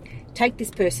 take this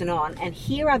person on, and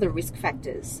here are the risk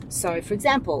factors. So, for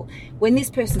example, when this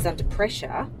person's under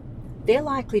pressure, they're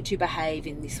likely to behave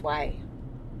in this way,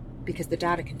 because the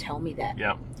data can tell me that.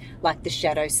 Yeah. Like the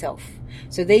shadow self.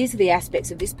 So these are the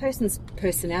aspects of this person's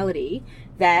personality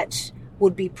that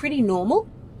would be pretty normal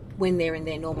when they're in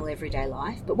their normal everyday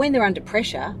life. But when they're under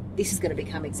pressure, this is going to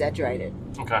become exaggerated.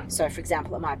 Okay. So, for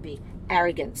example, it might be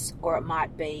arrogance, or it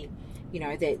might be,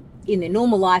 that in their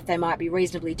normal life they might be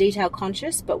reasonably detail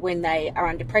conscious, but when they are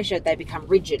under pressure, they become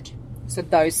rigid. So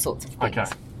those sorts of things.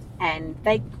 Okay. And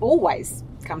they always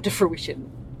come to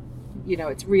fruition.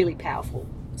 It's really powerful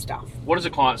stuff. What does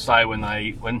a client say when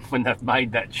they've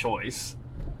made that choice,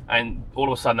 and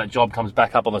all of a sudden that job comes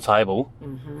back up on the table?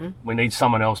 Mm-hmm. We need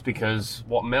someone else because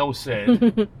what Mel said,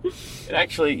 it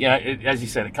actually, as you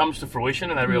said, it comes to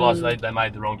fruition, and they realise they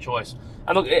made the wrong choice.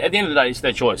 And look, at the end of the day, it's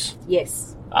their choice.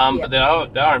 Yes. But they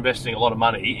are investing a lot of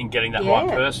money in getting that right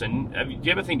person. Do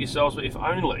you ever think to yourselves, if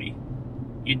only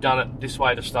you'd done it this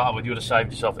way to start with, you would have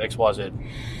saved yourself X, Y, Z?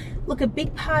 Look, a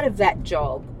big part of that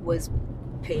job was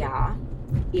PR,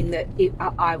 in that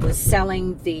I was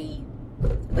selling the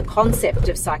concept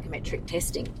of psychometric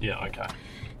testing. Yeah, okay.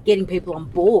 Getting people on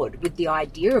board with the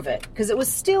idea of it, because it was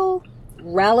still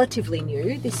relatively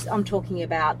new. I'm talking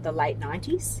about the late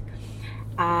 90s.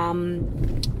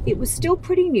 It was still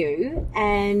pretty new,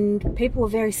 and people were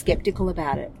very skeptical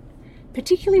about it,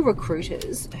 particularly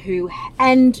recruiters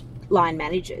and line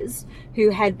managers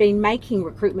who had been making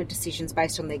recruitment decisions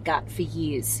based on their gut for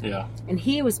years. Yeah. And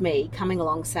here was me coming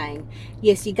along saying,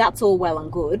 yes, your gut's all well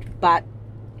and good, but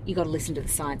you got to listen to the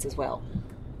science as well.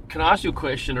 Can I ask you a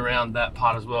question around that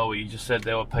part as well, where you just said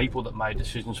there were people that made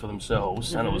decisions for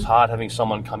themselves, and it was hard having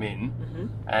someone come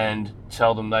in and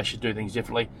tell them they should do things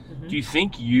differently. Do you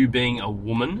think you, being a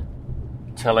woman,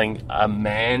 telling a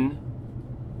man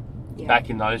back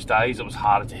in those days, it was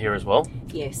harder to hear as well?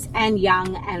 Yes, and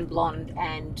young and blonde,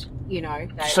 and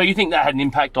So you think that had an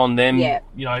impact on them? Yeah.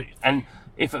 And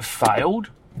if it failed,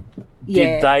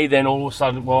 did they then all of a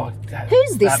sudden,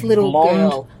 who's this little blonde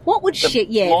girl? What would she?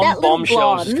 Yeah, that little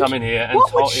bombshells come in here. And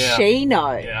what would she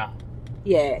know? Yeah.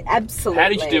 Yeah, absolutely. How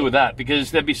did you deal with that?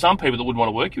 Because there'd be some people that wouldn't want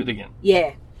to work with again.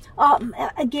 Yeah.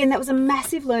 Again, that was a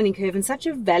massive learning curve and such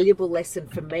a valuable lesson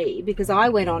for me, because I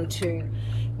went on to,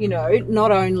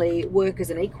 not only work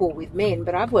as an equal with men,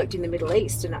 but I've worked in the Middle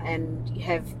East and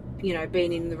have,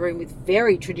 been in the room with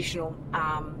very traditional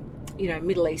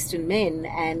Middle Eastern men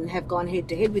and have gone head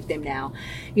to head with them now,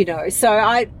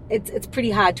 so it's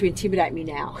pretty hard to intimidate me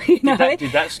now.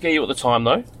 Did that scare you at the time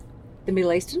though? The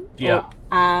Middle Eastern? Yeah.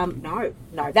 No,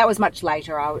 that was much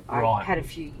later. I Right. had a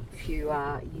few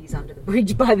years under the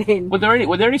bridge by then. Were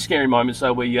there any scary moments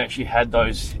though where you actually had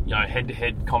those head to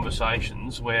head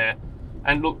conversations where,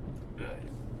 and look,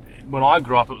 when I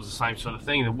grew up it was the same sort of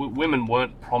thing. The women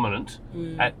weren't prominent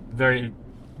at very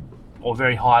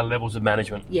high levels of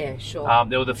management. Yeah, sure.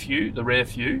 There were the rare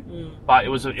few, but it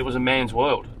was a man's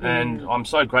world, and I'm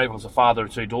so grateful as a father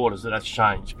of two daughters that's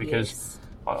changed because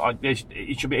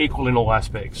it should be equal in all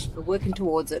aspects. We're working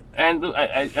towards it, and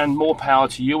more power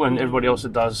to you and everybody else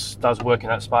that does work in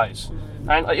that space.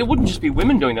 And it wouldn't just be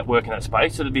women doing that work in that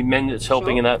space; it'd be men that's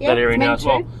helping in that area now as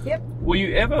well. Yep.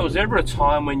 Was there ever a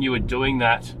time when you were doing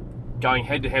that, going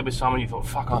head to head with someone, you thought,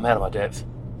 "Fuck, I'm out of my depth"?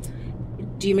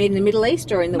 Do you mean in the Middle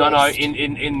East or in the West? No,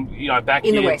 in back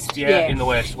in the West. Yeah, in the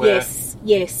West. Where...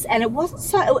 Yes, and it wasn't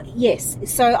so. Yes,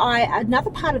 so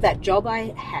another part of that job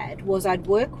I had was I'd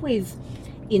work with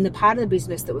in the part of the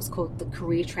business that was called the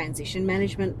career transition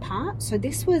management part. So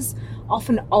this was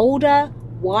often older,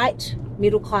 white,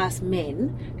 middle-class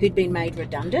men who'd been made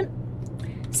redundant,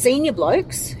 senior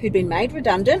blokes who'd been made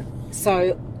redundant,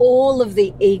 so all of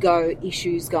the ego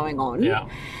issues going on. Yeah.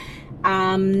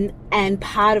 And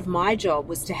part of my job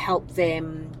was to help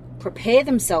them prepare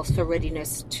themselves for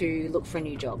readiness to look for a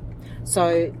new job.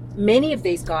 So many of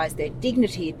these guys, their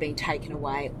dignity had been taken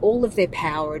away, all of their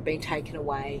power had been taken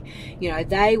away.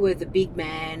 They were the big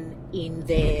man in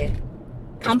their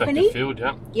company. Field,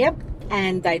 yeah. Yep,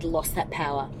 and they'd lost that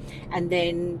power. And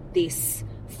then this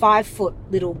 5-foot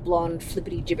little blonde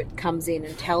flippity gibbet comes in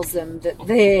and tells them that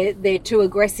they're too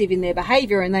aggressive in their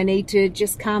behaviour and they need to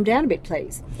just calm down a bit,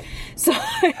 please. So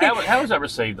how was that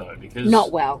received though? Because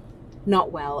not well.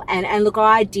 And look,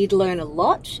 I did learn a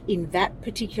lot in that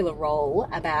particular role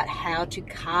about how to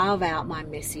carve out my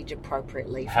message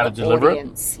appropriately for how to the deliver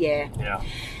audience. Yeah.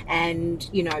 And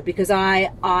because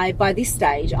I by this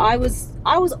stage I was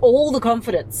all the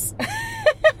confidence.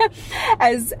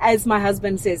 As my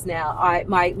husband says now,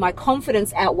 my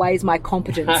confidence outweighs my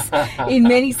competence in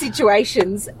many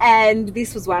situations, and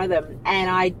this was one of them.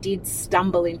 And I did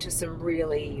stumble into some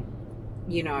really,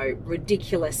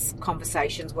 ridiculous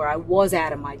conversations where I was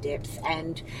out of my depth,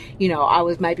 and I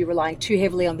was maybe relying too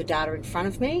heavily on the data in front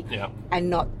of me, and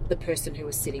not the person who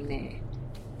was sitting there.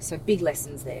 So big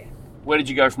lessons there. Where did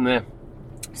you go from there?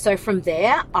 So from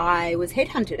there, I was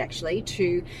headhunted actually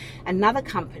to another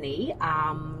company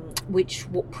which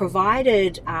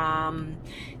provided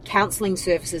counselling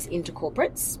services into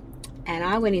corporates, and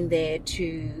I went in there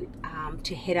to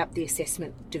head up the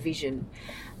assessment division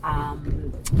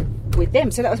with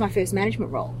them. So that was my first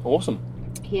management role. Awesome.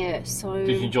 Yeah. So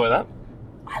did you enjoy that?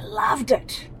 I loved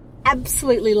it.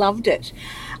 Absolutely loved it.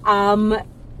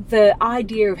 The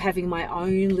idea of having my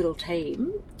own little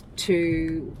team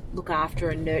to look after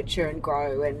and nurture and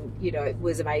grow, and it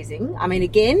was amazing. I mean,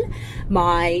 again,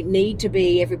 my need to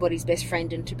be everybody's best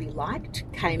friend and to be liked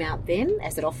came out then,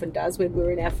 as it often does when we're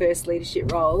in our first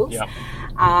leadership roles.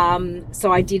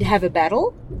 So I did have a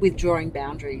battle with drawing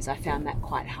boundaries. I found that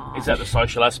quite hard. Is that the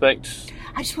social aspect?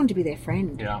 I just wanted to be their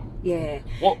friend. Yeah.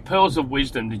 What pearls of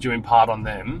wisdom did you impart on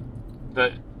them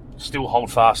that still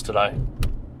hold fast today?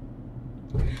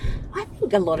 I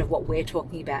think a lot of what we're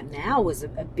talking about now was a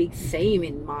big theme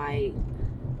in my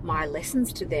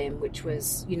lessons to them, which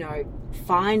was,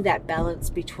 find that balance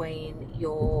between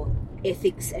your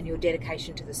ethics and your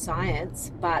dedication to the science,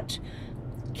 but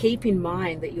keep in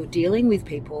mind that you're dealing with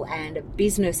people and a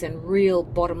business and real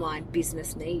bottom line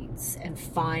business needs, and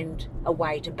find a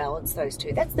way to balance those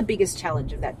two. That's the biggest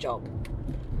challenge of that job.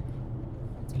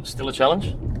 Still a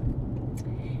challenge?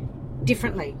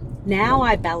 Differently. Now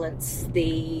I balance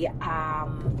the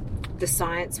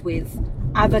science with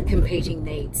other competing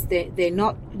needs. They're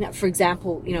not, for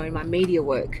example, in my media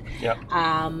work,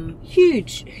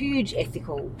 huge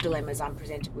ethical dilemmas I'm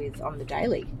presented with on the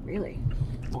daily, really.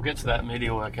 We'll get to that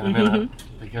media work in a minute,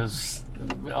 because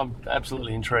I'm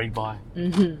absolutely intrigued by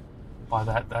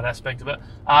that aspect of it.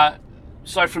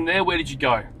 So from there, where did you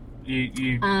go?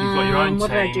 You've got your own team.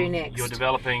 What did I do next? You're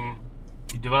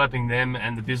developing them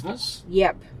and the business.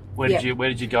 Yep. Where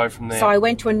did you go from there? So I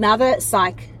went to another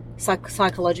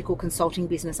psychological consulting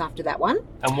business after that one.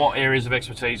 And what areas of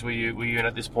expertise were you in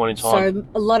at this point in time? So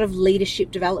a lot of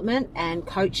leadership development and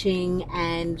coaching,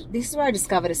 and this is where I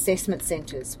discovered assessment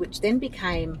centres, which then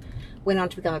went on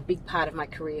to become a big part of my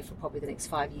career for probably the next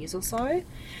 5 years or so.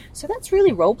 So that's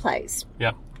really role plays.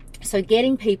 Yeah. So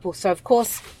getting people, so of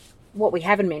course what we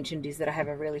haven't mentioned is that I have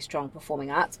a really strong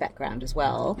performing arts background as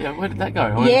well. Yeah, where did that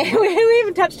go? Yeah, we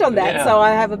haven't touched on that. Yeah. So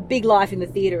I have a big life in the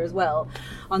theatre as well,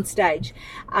 on stage.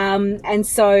 And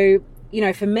so, you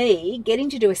know, for me, getting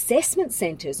to do assessment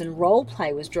centres and role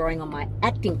play was drawing on my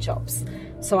acting chops.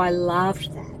 So I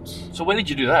loved that. So where did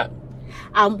you do that?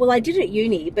 Well, I did it at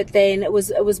uni, but then it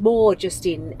was more just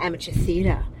in amateur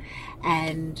theatre.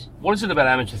 And What is it about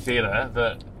amateur theatre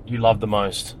that you love the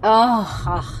most?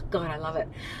 oh God, I love it.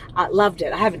 I loved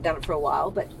it. I haven't done it for a while,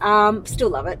 but still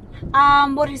love it.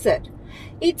 What is it?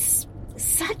 There's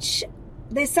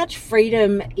such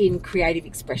freedom in creative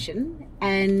expression.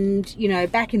 And, you know,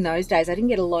 back in those days, I didn't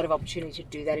get a lot of opportunity to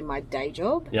do that in my day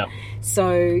job. Yeah.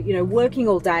 So, you know, working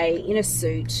all day in a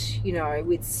suit, you know,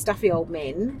 with stuffy old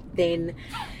men, then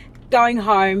going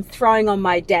home, throwing on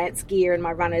my dance gear and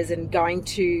my runners and going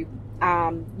to, you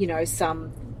know,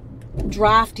 some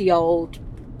drafty old,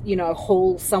 you know,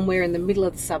 hall somewhere in the middle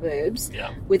of the suburbs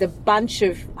with a bunch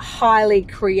of highly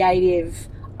creative,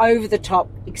 over-the-top,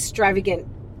 extravagant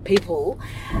people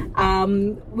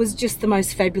was just the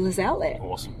most fabulous outlet.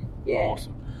 Awesome. Yeah.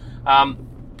 Awesome.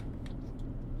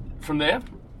 From there?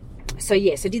 So,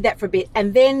 yes, I did that for a bit.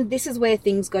 And then this is where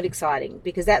things got exciting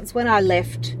because that's when I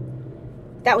left.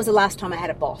 That was the last time I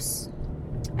had a boss.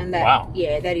 And that, wow.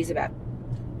 Yeah, that is about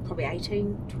probably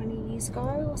 18, 20 years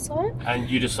ago or so. And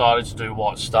you decided to do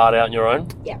what? Start out on your own?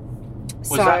 Yeah.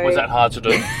 Was that hard to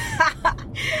do?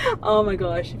 Oh my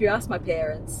gosh, if you ask my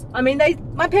parents. I mean,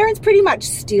 my parents pretty much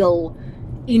still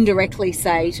indirectly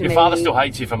say to me... Your father still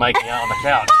hates you for making out on the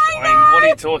couch. I mean, what are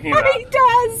you talking about? He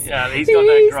does. Yeah, he's got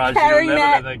that grudge. You'll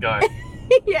never let that go.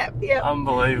 Yeah.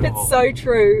 Unbelievable. It's so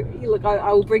true. Look,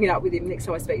 I will bring it up with him next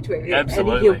time I speak to him.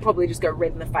 Absolutely. And he'll probably just go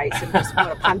red in the face and just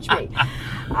want to punch me.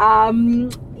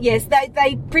 Yes,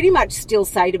 they pretty much still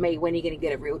say to me, when are you going to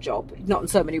get a real job? Not in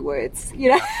so many words, you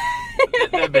know.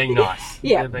 They're being nice.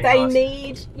 Yeah, they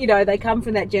need, you know, they come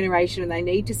from that generation and they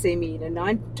need to see me in a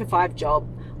 9-to-5 job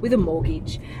with a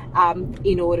mortgage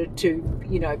in order to,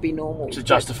 you know, be normal. To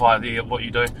justify what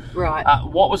you do. Right.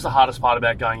 What was the hardest part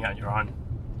about going out on your own?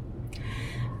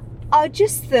 Oh,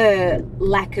 just the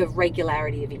lack of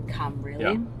regularity of income, really.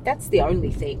 Yeah. That's the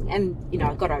only thing. And, you know,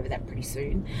 I got over that pretty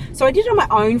soon. So I did it on my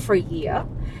own for a year,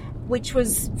 which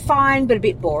was fine but a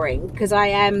bit boring because I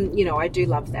am, you know, I do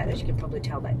love that. As you can probably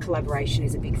tell, that collaboration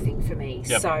is a big thing for me.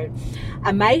 Yep. So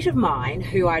a mate of mine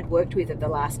who I'd worked with at the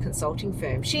last consulting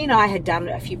firm, she and I had done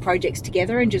a few projects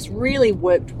together and just really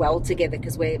worked well together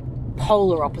because we're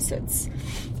polar opposites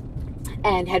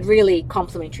and had really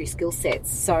complementary skill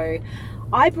sets. So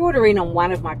I brought her in on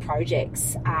one of my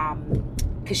projects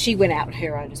because she went out on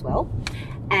her own as well.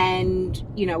 And,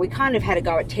 you know, we kind of had a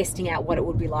go at testing out what it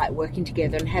would be like working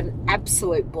together and had an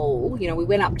absolute ball. You know, we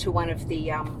went up to one of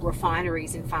the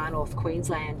refineries in far north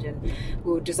Queensland and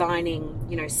we were designing,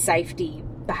 you know, safety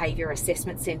behaviour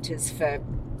assessment centres for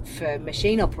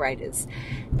machine operators.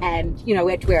 And, you know,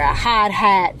 we had to wear our hard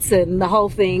hats and the whole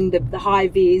thing, the high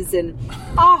vis, and,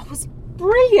 it was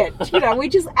brilliant. You know, we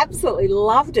just absolutely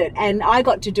loved it. And I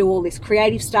got to do all this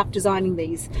creative stuff, designing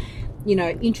these, you know,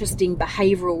 interesting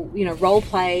behavioural, you know, role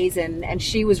plays, and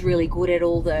she was really good at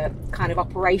all the kind of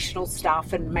operational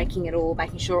stuff and making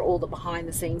sure all the behind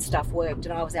the scenes stuff worked,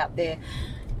 and I was out there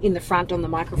in the front on the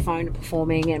microphone and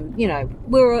performing, and, you know,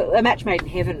 we were a match made in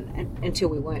heaven until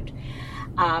we weren't.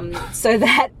 So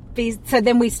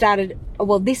then we started,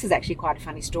 well, this is actually quite a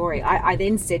funny story. I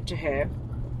then said to her,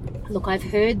 look, I've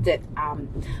heard that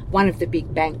one of the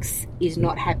big banks is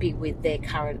not happy with their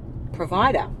current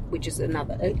provider, which is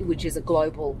a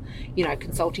global, you know,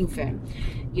 consulting firm,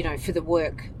 you know, for the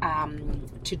work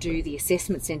to do the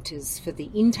assessment centres for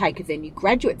the intake of their new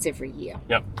graduates every year.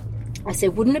 Yep. I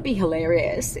said, wouldn't it be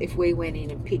hilarious if we went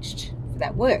in and pitched for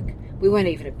that work? We weren't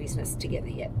even a business together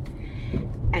yet.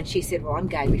 And she said, well, I'm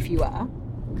game if you are.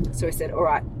 So I said, all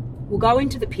right, we'll go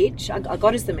into the pitch. I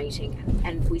got us the meeting,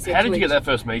 and we said, how did you get that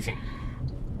first meeting?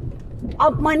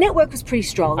 My network was pretty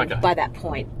strong Okay. by that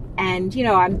point. And, you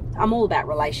know, I'm all about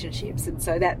relationships, and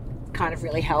so that kind of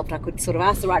really helped. I could sort of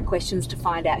ask the right questions to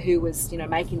find out who was, you know,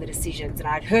 making the decisions. And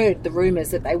I'd heard the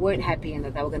rumours that they weren't happy and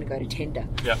that they were going to go to tender.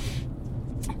 Yeah.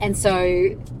 And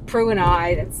so Prue and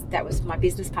I, that was my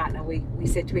business partner, we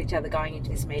said to each other going into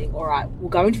this meeting, all right, we'll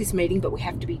go into this meeting, but we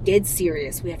have to be dead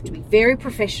serious. We have to be very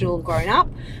professional and grown up.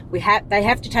 They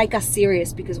have to take us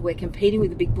serious because we're competing with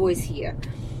the big boys here.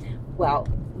 Well,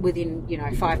 within, you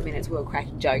know, 5 minutes we were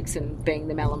cracking jokes and being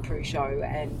the Mel and Prue show,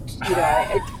 and, you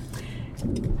know,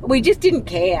 we just didn't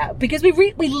care because we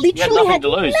literally had nothing to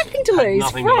lose. Nothing to lose,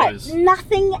 Nothing to right? lose.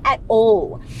 Nothing at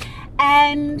all.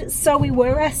 And so we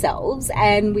were ourselves,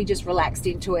 and we just relaxed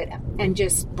into it and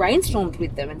just brainstormed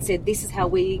with them and said, this is how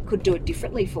we could do it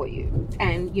differently for you.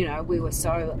 And, you know, we were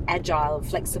so agile and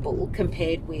flexible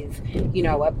compared with, you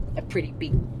know, a pretty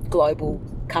big global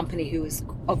company who was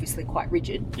obviously quite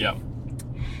rigid. Yeah.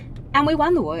 And we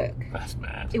won the work. That's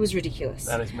mad. It was ridiculous.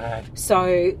 That is mad.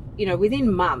 So, you know,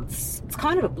 within months, it's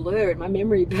kind of a blur in my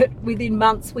memory, but within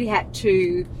months we had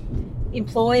to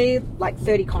employ like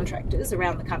 30 contractors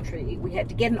around the country. We had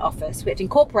to get an office. We had to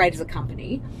incorporate as a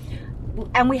company.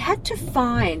 And we had to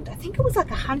find, I think it was like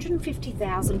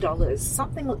 $150,000,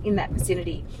 something in that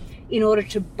vicinity, in order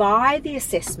to buy the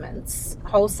assessments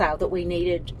wholesale that we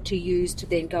needed to use to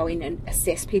then go in and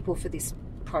assess people for this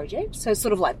project. So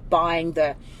sort of like buying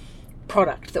the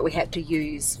product that we had to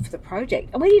use for the project.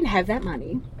 And we didn't have that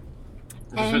money.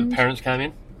 Is this when parents came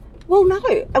in? Well, no.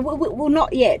 Well,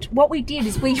 not yet. What we did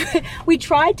is we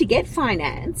tried to get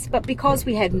finance, but because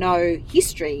we had no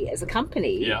history as a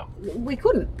company, we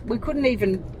couldn't. We couldn't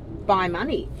even buy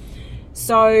money.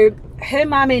 So her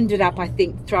mum ended up, I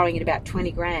think, throwing in about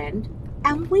 20 grand,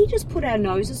 and we just put our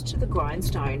noses to the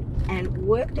grindstone and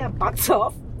worked our butts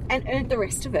off and earned the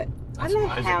rest of it. That's I don't know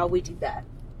amazing. how we did that.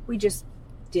 We just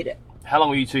did it. How long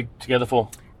were you two together for?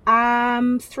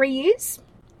 3 years.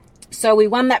 So we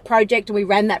won that project and we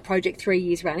ran that project 3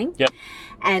 years running. Yep.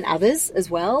 And others as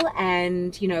well.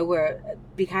 And, you know,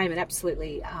 became an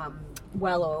absolutely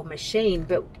well-oiled machine.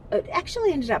 But it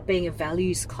actually ended up being a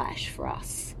values clash for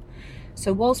us.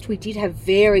 So whilst we did have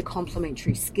very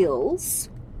complementary skills,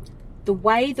 the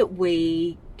way that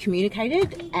we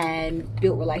communicated and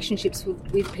built relationships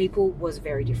with people was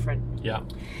very different. Yeah.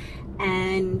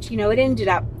 And, you know, it ended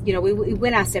up, you know, we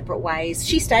went our separate ways.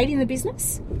 She stayed in the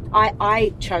business.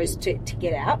 I chose to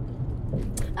get out.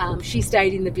 She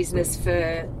stayed in the business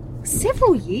for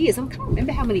several years. I can't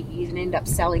remember how many years, and ended up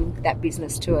selling that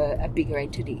business to a bigger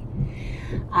entity.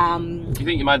 Do you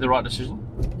think you made the right decision?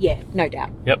 Yeah, no doubt.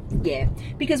 Yep. Yeah,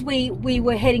 because we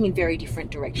were heading in very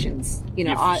different directions. You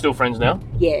know, You're still friends now?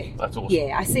 Yeah. That's awesome.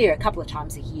 Yeah, I see her a couple of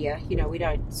times a year. You know, we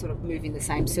don't sort of move in the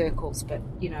same circles, but,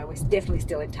 you know, we're definitely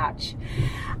still in touch.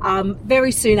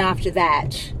 Very soon after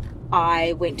that,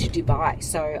 I went to Dubai.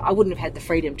 So I wouldn't have had the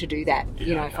freedom to do that,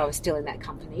 you know, if I was still in that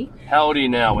company. How old are you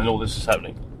now when all this is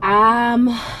happening?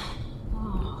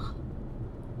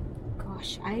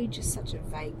 Gosh, age is such a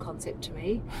vague concept to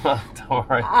me. Don't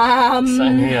worry.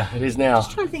 Same here. It is now.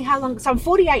 Just trying to think how long. So I'm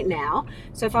 48 now.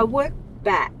 So if I work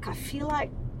back, I feel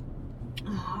like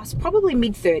it's probably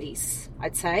mid-30s,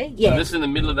 I'd say. Yeah. So this is in the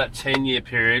middle of that 10-year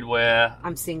period where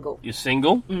I'm single. you're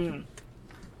single.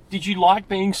 Did you like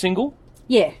being single?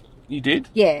 Yeah. You did?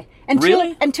 Yeah.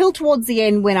 Until towards the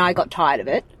end when I got tired of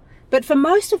it. But for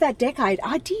most of that decade,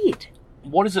 I did.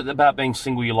 What is it about being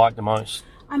single you like the most?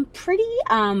 I'm pretty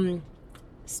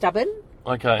stubborn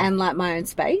Okay. and like my own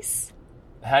space.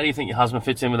 How do you think your husband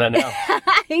fits in with that now?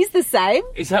 He's the same.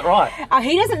 Is that right?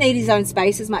 He doesn't need his own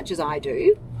space as much as I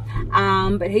do.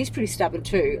 But he's pretty stubborn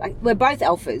too. Like, we're both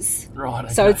alphas. Right,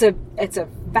 okay. So it's a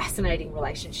fascinating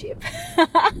relationship.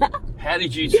 How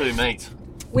did you two meet?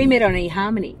 We met on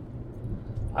eHarmony.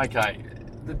 Okay.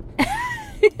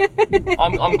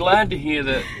 I'm glad to hear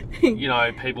that, you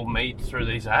know, people meet through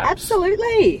these apps.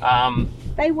 Absolutely.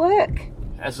 They work.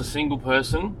 As a single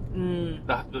person,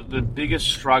 the biggest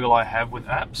struggle I have with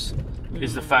apps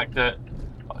is the fact that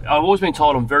I've always been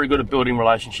told I'm very good at building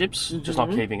relationships, just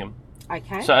not keeping them.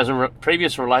 Okay. So as a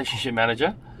previous relationship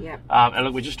manager, yeah. And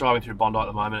look, we're just driving through Bondi at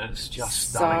the moment, and it's just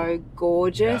stunning. So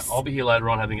gorgeous. I'll be here later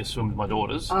on having a swim with my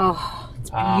daughters. Oh, it's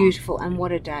beautiful, and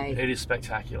what a day. It is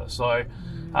spectacular. So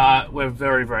we're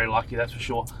very, very lucky, that's for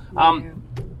sure.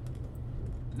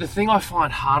 The thing I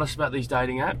find hardest about these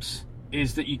dating apps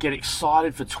is that you get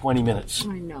excited for 20 minutes.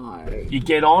 I know. You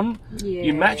get on, Yeah.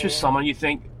 you match with someone, you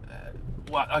think,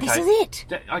 well, okay, This is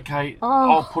it.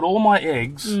 I'll put all my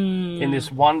eggs in this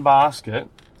one basket,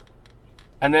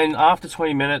 and then after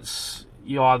 20 minutes,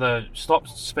 you either stop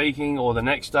speaking, or the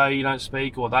next day you don't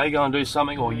speak, or they go and do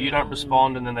something, or you don't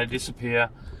respond, and then they disappear.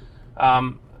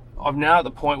 I'm now at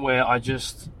the point where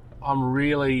I'm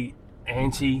really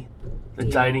anti the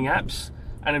dating apps.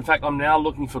 And in fact, I'm now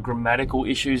looking for grammatical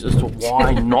issues as to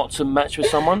why not to match with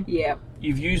someone. Yeah.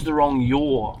 You've used the wrong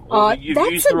 "your," or you've that's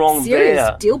used the wrong a serious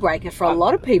 "their." deal breaker for a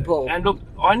lot of people. And look,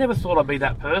 I never thought I'd be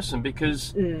that person,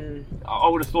 because I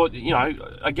would have thought, you know,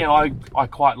 again, I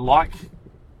quite like,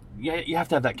 you have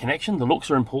to have that connection. The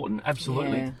looks are important,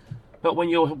 absolutely. Yeah. But when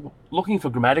you're looking for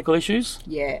grammatical issues,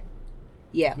 Yeah.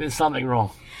 there's something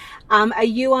wrong. Are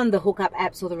you on the hookup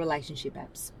apps or the relationship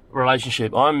apps?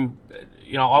 Relationship.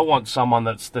 I want someone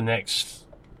that's the next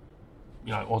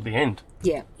or the end.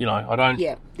 Yeah. I don't.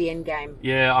 Yeah, the end game.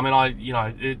 Yeah, I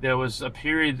mean, there was a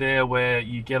period there where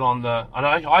you get on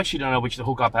I actually don't know which the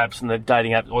hookup apps and the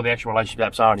dating apps or the actual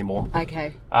relationship apps are anymore.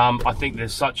 Okay. I think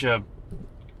there's such a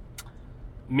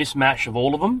mismatch of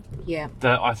all of them. Yeah.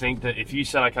 That I think that if you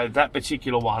said, okay, that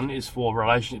particular one is for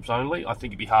relationships only, I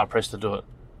think you'd be hard pressed to do it.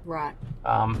 Right.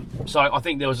 So I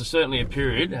think there was certainly a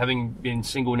period, having been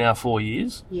single now 4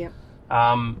 years. Yeah.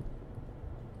 And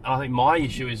I think my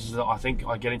issue is that I think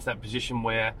I get into that position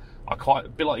where a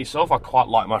bit like yourself, I quite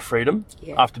like my freedom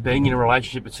after being in a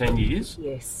relationship for 10 years.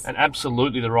 Yes. And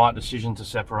absolutely the right decision to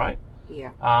separate.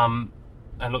 Yeah.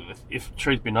 And look, if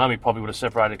truth be known, we probably would have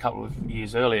separated a couple of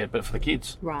years earlier, but for the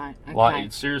kids. Right. Okay. Like,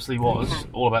 it seriously was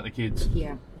all about the kids.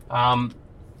 Yeah.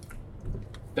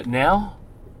 But now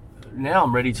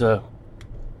I'm ready to,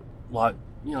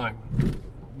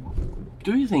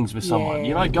 do things with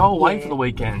someone. Go away for the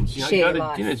weekends. Share go to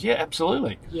life. dinners. Yeah,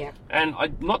 absolutely. Yeah. And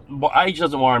age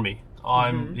doesn't worry me.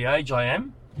 I'm the age I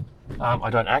am.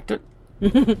 I don't act it.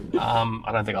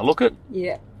 I don't think I look it.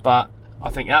 Yeah. But I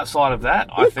think outside of that,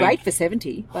 I think great for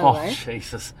 70. By the way. Oh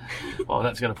Jesus! Well,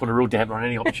 that's going to put a real damper on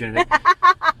any opportunity.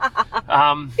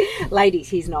 Ladies,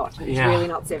 he's not. He's really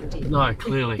not 70. No,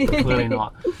 clearly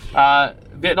not.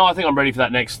 But no, I think I'm ready for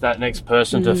that next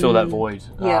person to fill that void.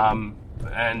 Yeah.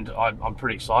 And I'm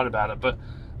pretty excited about it. But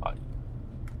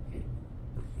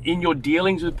in your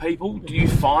dealings with people, do you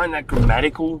find that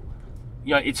grammatical,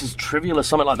 it's as trivial as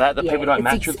something like that people don't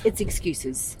match with? It's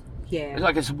excuses. Yeah.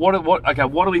 I guess what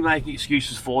are we making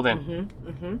excuses for then?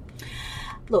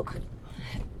 Look,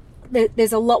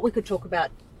 there's a lot we could talk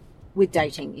about with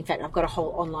dating. In fact, I've got a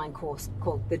whole online course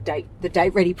called the Date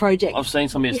Ready Project. I've seen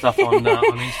some of your stuff on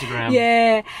Instagram.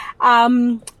 Yeah.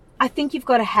 I think you've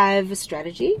got to have a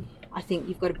strategy. I think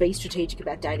you've got to be strategic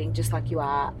about dating just like you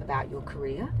are about your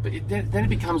career. But then it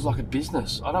becomes like a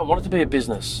business. I don't want it to be a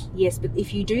business. Yes, but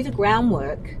if you do the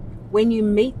groundwork, when you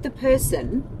meet the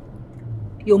person,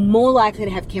 you're more likely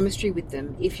to have chemistry with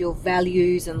them if your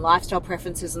values and lifestyle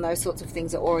preferences and those sorts of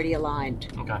things are already aligned.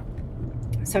 Okay.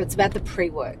 So it's about the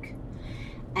pre-work.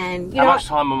 And how much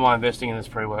time am I investing in this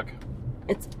pre-work?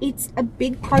 It's a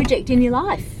big project in your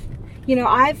life.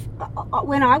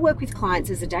 When I work with clients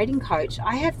as a dating coach,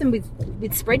 I have them with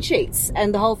spreadsheets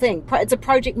and the whole thing. It's a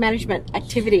project management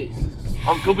activity.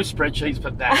 I'm good with spreadsheets,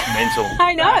 but that's mental.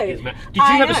 I know.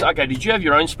 Did you have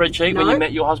your own spreadsheet when you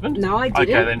met your husband? No, I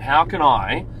didn't. Okay, then how can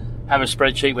I have a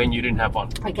spreadsheet when you didn't have one?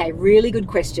 Okay, really good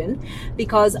question.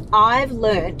 Because I've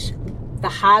learnt the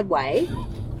hard way.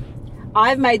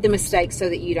 I've made the mistake so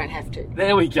that you don't have to.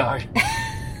 There we go.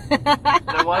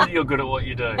 No wonder you're good at what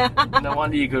you do. All right,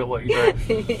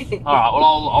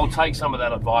 well, I'll take some of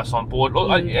that advice on board. Look,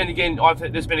 and again,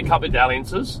 there's been a couple of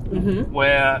dalliances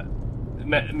where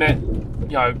met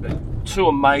two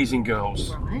amazing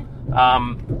girls. Right.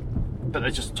 But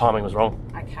it's timing was wrong.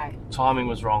 Okay. Timing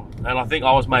was wrong, and I think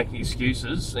I was making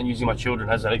excuses and using my children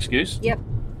as that excuse. Yep.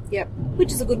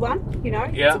 Which is a good one,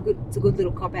 Yeah. It's a good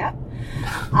little cop out.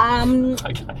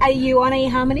 Okay. Are you on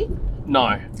eHarmony?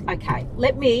 No. Okay.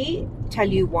 Let me tell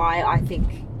you why I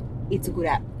think it's a good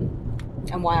app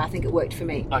and why I think it worked for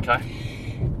me. Okay.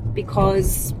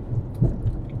 Because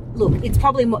look, it's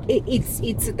probably more,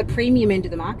 it's at the premium end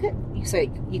of the market. So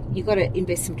you've got to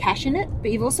invest some cash in it,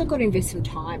 but you've also got to invest some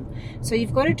time. So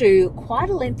you've got to do quite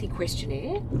a lengthy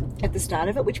questionnaire at the start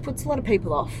of it, which puts a lot of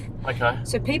people off. Okay.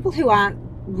 So people who aren't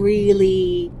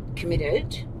really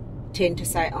committed tend to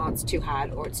say, oh, it's too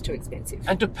hard or it's too expensive.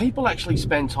 And do people actually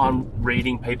spend time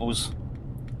reading people's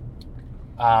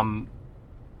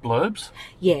blurbs?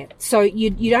 Yeah, so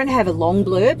you don't have a long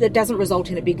blurb. That doesn't result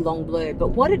in a big long blurb. But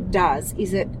what it does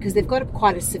is because they've got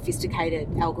quite a sophisticated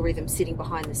algorithm sitting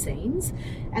behind the scenes,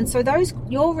 and so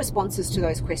your responses to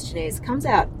those questionnaires comes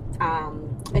out.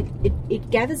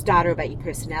 It gathers data about your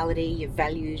personality, your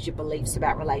values, your beliefs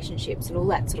about relationships, and all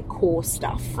that sort of core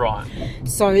stuff. Right.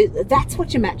 So that's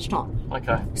what you're matched on.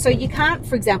 Okay. So you can't,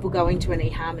 for example, go into the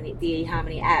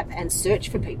eHarmony app and search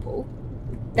for people.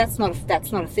 That's not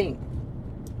a thing.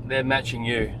 They're matching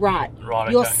you. Right.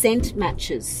 Okay. Your scent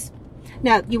matches.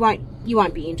 Now, you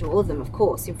won't be into all of them, of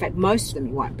course. In fact, most of them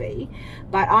you won't be.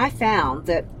 But I found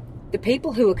that the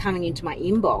people who were coming into my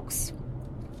inbox,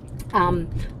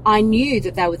 I knew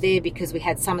that they were there because we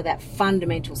had some of that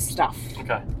fundamental stuff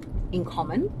in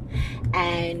common.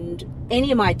 And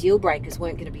any of my deal breakers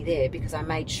weren't going to be there because I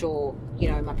made sure,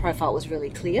 my profile was really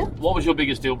clear. What was your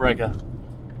biggest deal breaker?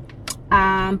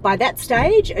 By that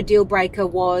stage, a deal breaker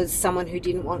was someone who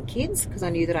didn't want kids, because I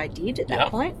knew that I did at that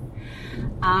point.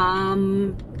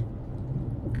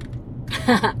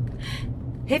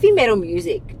 Heavy metal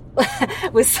music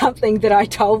was something that I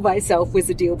told myself was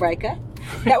a deal breaker.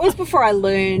 That was before I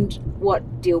learned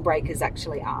what deal breakers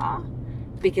actually are.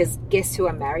 Because guess who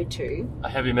I'm married to? A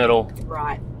heavy metal.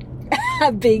 Right.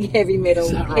 A big heavy metal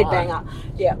Is that right? headbanger.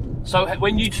 Yeah. So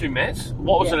when you two met,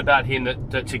 what was Yeah. it about him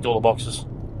that ticked all the boxes?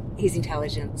 His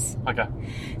intelligence. Okay.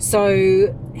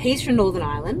 So he's from Northern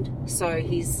Ireland, so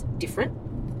he's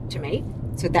different to me.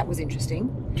 So that was interesting.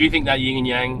 Do you think that yin and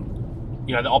yang,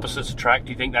 the opposites attract,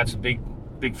 do you think that's a big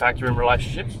factor in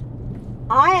relationships?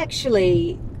 I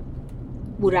actually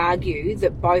would argue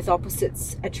that both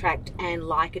opposites attract and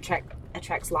like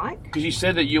attracts like. Because you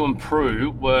said that you and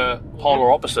Prue were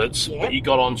polar opposites, Yep. but you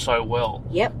got on so well.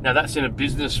 Yep. Now that's in a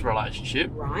business relationship.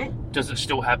 Right. Does it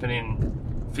still happen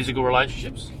in physical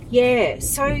relationships? Yeah.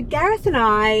 So Gareth and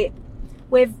I,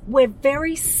 we're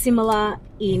very similar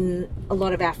in a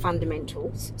lot of our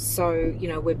fundamentals. So,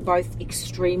 we're both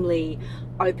extremely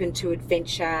open to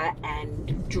adventure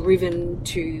and driven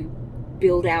to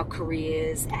build our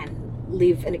careers and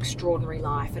live an extraordinary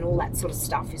life, and all that sort of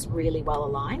stuff is really well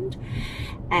aligned,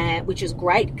 which is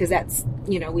great because that's,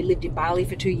 we lived in Bali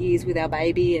for 2 years with our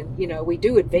baby, and, we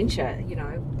do adventure.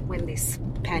 When this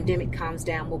pandemic calms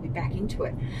down, we'll be back into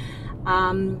it.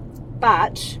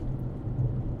 But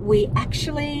we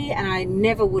actually, and I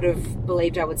never would have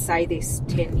believed I would say this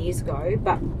 10 years ago,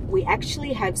 but we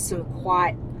actually have some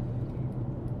quite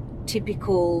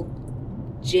typical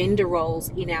gender roles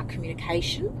in our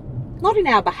communication. Not in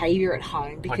our behaviour at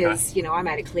home, because, I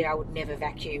made it clear I would never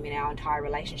vacuum in our entire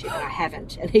relationship, and I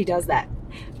haven't. And he does that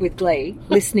with glee,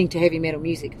 listening to heavy metal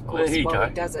music, of course, There you while go.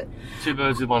 he does it. Two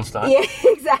birds with one stone. Yeah,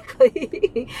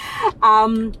 exactly.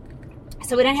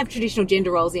 So we don't have traditional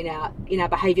gender roles in our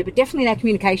behaviour, but definitely in our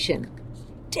communication.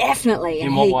 Definitely.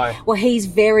 In what way? Well, he's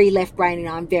very left-brained and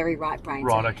I'm very right-brained.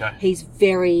 Right, So okay. He's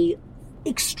very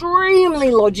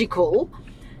extremely logical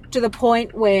to the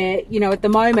point where, at the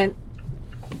moment,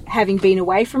 having been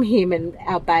away from him and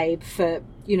our babe for,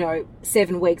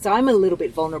 7 weeks, I'm a little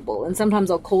bit vulnerable. And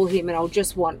sometimes I'll call him and I'll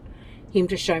just want him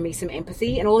to show me some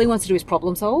empathy. And all he wants to do is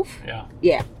problem solve. Yeah.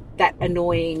 Yeah, that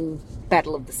annoying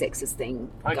battle of the sexes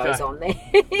thing goes on there.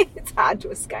 It's hard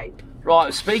to escape.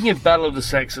 Right, speaking of battle of the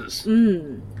sexes,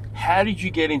 how did you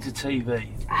get into TV?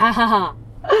 Ha ha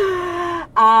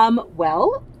ha.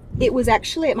 Well, it was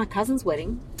actually at my cousin's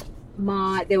wedding.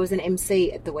 There was an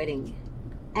MC at the wedding.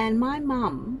 And my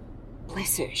mum,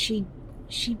 bless her, she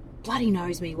bloody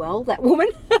knows me well, that woman.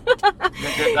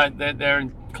 They're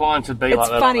inclined to be It's like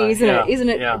that. funny, aren't they? isn't Yeah. it? Isn't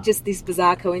it Yeah. just this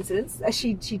bizarre coincidence?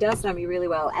 She does know me really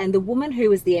well. And the woman who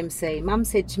was the MC, Mum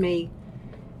said to me,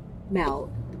 Mel,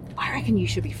 I reckon you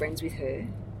should be friends with her.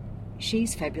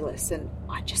 She's fabulous, and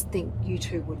I just think you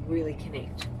two would really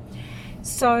connect.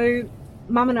 So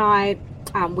Mum and I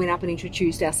went up and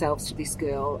introduced ourselves to this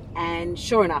girl, and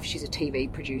sure enough, she's a TV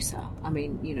producer. I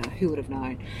mean, who would have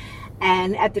known?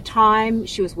 And at the time,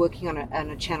 she was working on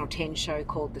a Channel 10 show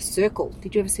called The Circle.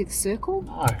 Did you ever see The Circle?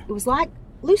 No. It was like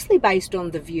loosely based on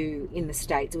The View in the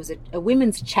States. It was a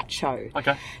women's chat show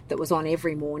Okay. that was on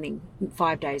every morning,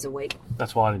 5 days a week.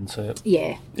 That's why I didn't see it.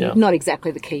 Yeah, Yeah. not exactly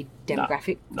the key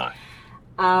demographic. No.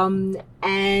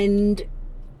 And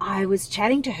I was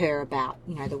chatting to her about,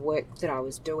 the work that I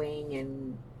was doing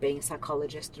and being a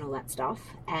psychologist and all that stuff.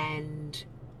 And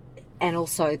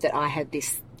also that I had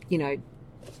this,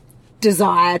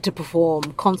 desire to perform,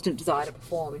 constant desire to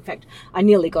perform. In fact, I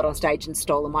nearly got on stage and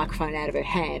stole a microphone out of her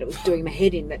hand. It was doing my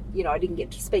head in that, I didn't get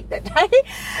to speak that day.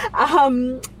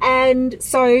 And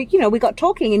so, we got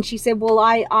talking, and she said, well,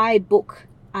 I book,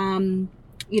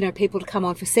 people to come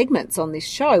on for segments on this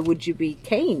show. Would you be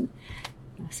keen?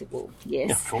 And I said, well, yes.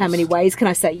 Yeah, of course. How many ways can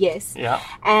I say yes? Yeah.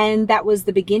 And that was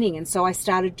the beginning. And so I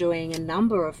started doing a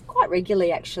number of, quite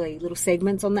regularly actually, little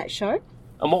segments on that show.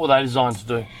 And what were they designed to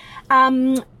do?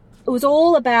 It was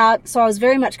all about, so I was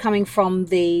very much coming from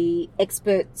the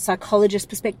expert psychologist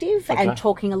perspective and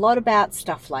talking a lot about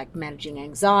stuff like managing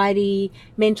anxiety,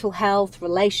 mental health,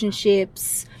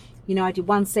 relationships. I did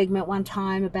one segment one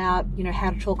time about,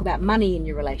 how to talk about money in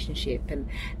your relationship and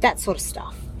that sort of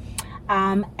stuff.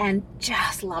 And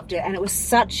just loved it. And it was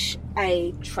such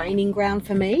a training ground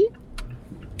for me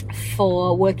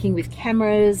for working with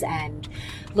cameras and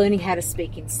learning how to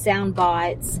speak in sound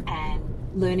bites and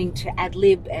learning to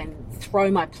ad-lib and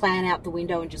throw my plan out the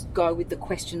window and just go with the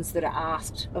questions that are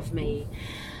asked of me.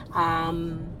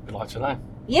 We'd like to know.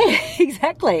 Yeah,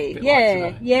 exactly. Bit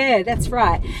like today. Yeah, that's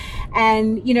right.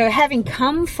 And, having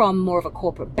come from more of a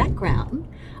corporate background,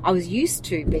 I was used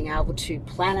to being able to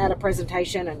plan out a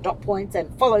presentation and dot points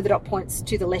and follow the dot points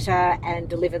to the letter and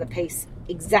deliver the piece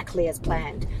exactly as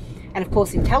planned. And, of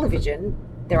course, in television,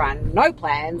 there are no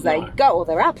plans.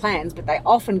 There are plans, but they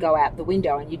often go out the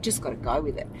window and you just got to go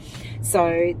with it.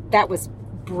 So that was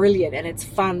brilliant, and it's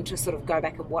fun to sort of go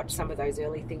back and watch some of those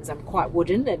early things. I'm quite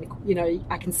wooden, and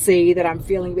I can see that I'm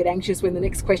feeling a bit anxious when the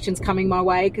next question's coming my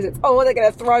way, because it's they're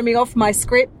going to throw me off my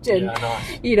script, and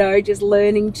nice. Just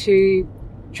learning to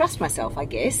trust myself, I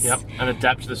guess. Yep, and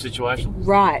adapt to the situation.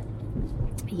 Right.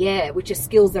 Yeah, which are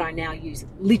skills that I now use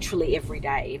literally every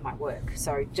day in my work.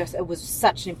 So it was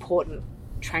such an important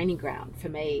training ground for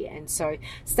me, and so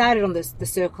started on the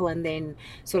circle, and then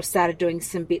sort of started doing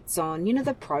some bits on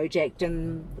the project,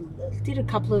 and did a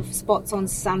couple of spots on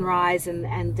Sunrise,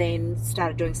 and then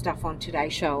started doing stuff on Today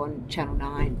Show on Channel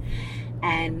 9,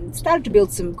 and started to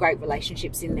build some great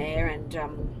relationships in there. And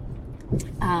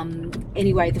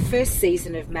anyway, the first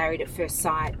season of Married at First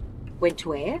Sight went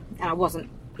to air, and I wasn't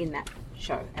in that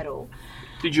show at all.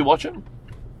 Did you watch it?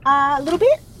 A little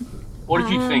bit. What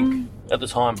did you think at the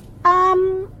time?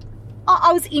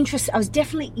 I was interested. I was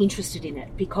definitely interested in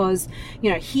it because,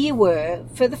 here were,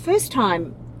 for the first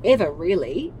time ever,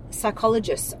 really,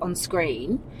 psychologists on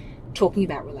screen talking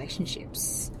about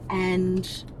relationships,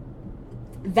 and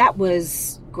that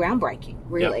was groundbreaking,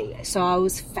 really. Yep. So I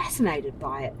was fascinated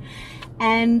by it,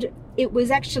 and it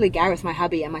was actually Gareth, my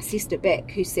hubby, and my sister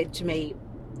Beck who said to me,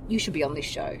 "You should be on this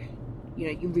show.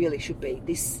 You really should be.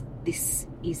 This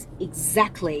is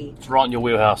exactly..." It's right in your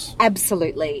wheelhouse.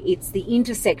 Absolutely. It's the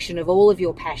intersection of all of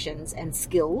your passions and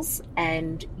skills,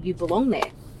 and you belong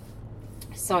there.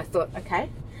 So I thought, okay,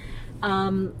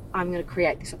 I'm going to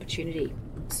create this opportunity.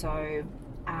 So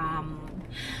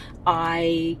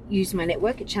I used my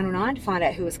network at Channel 9 to find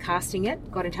out who was casting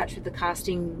it, got in touch with the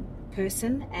casting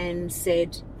person and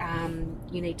said,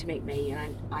 you need to meet me,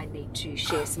 and I need to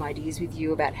share some ideas with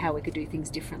you about how we could do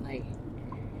things differently.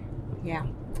 Yeah.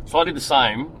 So I did the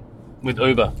same with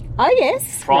Uber. Oh,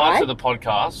 yes. Prior to the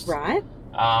podcast. Right.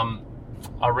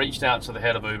 I reached out to the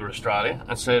head of Uber Australia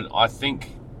and said, his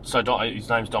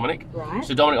name's Dominic. Right.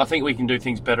 So, Dominic, I think we can do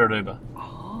things better at Uber.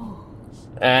 Oh.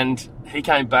 And he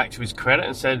came back to his credit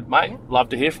and said, mate, love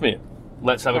to hear from you.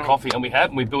 Let's have a coffee. And we have,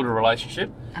 and we built a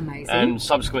relationship. Amazing. And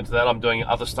subsequent to that, I'm doing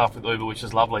other stuff with Uber, which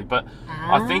is lovely. But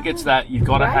I think it's that you've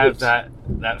got to have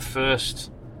that first...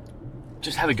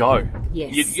 Just have a go.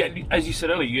 Yes. As you said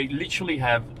earlier, you literally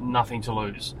have nothing to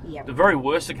lose. Yep. The very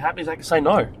worst that can happen is they can say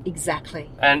no. Exactly.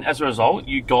 And as a result,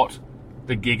 you got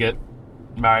the gig at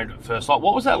Married at First Sight.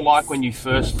 What was that like when you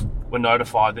first were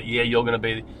notified that, you're going to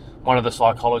be one of the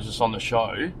psychologists on the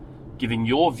show, giving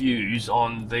your views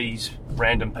on these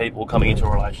random people coming into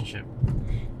a relationship?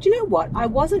 Do you know what? I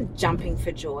wasn't jumping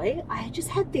for joy. I just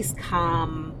had this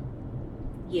calm,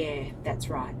 that's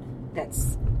right.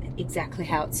 That's exactly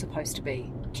how it's supposed to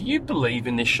be. Do you believe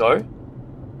in this show?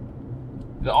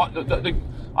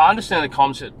 I understand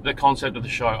the concept of the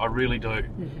show. I really do.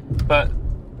 Mm-hmm. But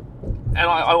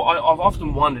I've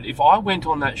often wondered, if I went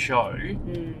on that show,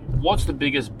 what's the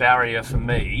biggest barrier for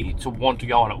me to want to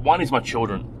go on it? One is my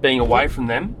children, being away from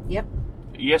them. Yep.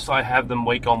 Yes, I have them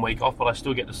week on, week off, but I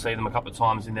still get to see them a couple of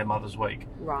times in their mother's week.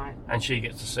 Right. And she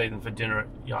gets to see them for dinner,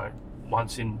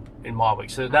 once in my week.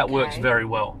 So that works very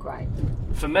well. Great.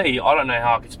 For me, I don't know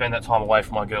how I could spend that time away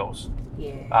from my girls.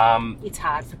 Yeah. It's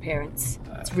hard for parents.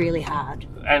 It's really hard.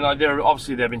 And there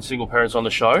have been single parents on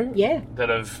the show. Yeah. That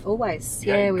have... Always.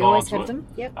 Yeah, we always have them.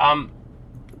 Yep.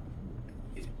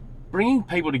 Bringing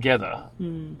people together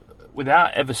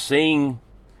without ever seeing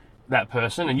that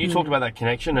person, and you talked about that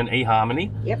connection and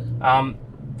eHarmony. Yep.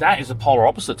 That is a polar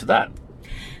opposite to that.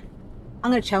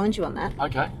 I'm going to challenge you on that.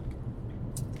 Okay.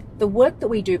 The work that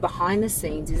we do behind the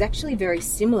scenes is actually very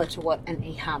similar to what an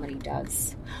eHarmony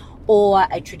does, or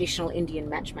a traditional Indian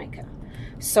matchmaker.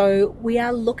 So we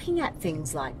are looking at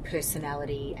things like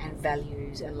personality and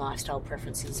values and lifestyle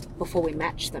preferences before we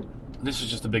match them. This is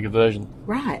just a bigger version.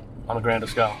 Right. On a grander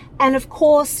scale. And of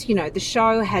course, the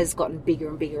show has gotten bigger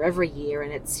and bigger every year,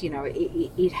 and it's,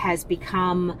 it has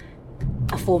become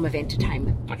a form of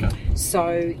entertainment. Okay.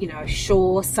 So,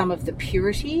 sure, some of the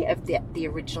purity of the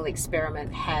original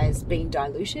experiment has been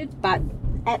diluted, but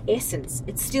at essence,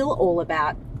 it's still all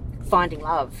about finding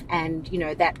love and,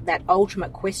 that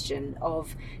ultimate question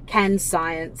of, can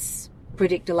science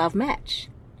predict a love match?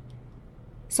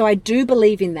 So I do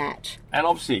believe in that. And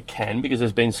obviously it can, because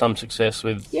there's been some success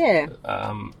with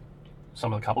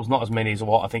some of the couples, not as many as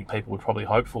what I think people would probably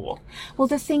hope for. Well,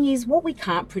 the thing is, what we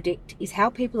can't predict is how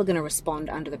people are going to respond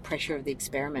under the pressure of the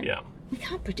experiment. Yeah. We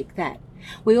can't predict that.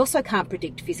 We also can't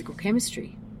predict physical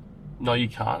chemistry. No, you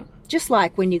can't. Just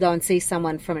like when you go and see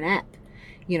someone from an app.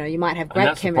 You might have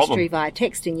great chemistry via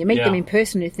texting. You meet them in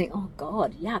person and you think, oh,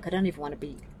 God, yuck, I don't even want to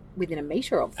be within a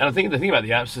metre of them. And I think the thing about the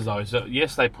apps is, though, is that,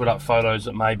 yes, they put up photos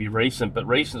that may be recent, but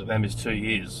recent to them is 2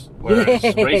 years, whereas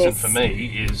recent for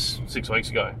me is 6 weeks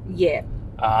ago. Yeah.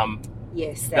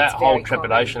 Yes, that that's whole very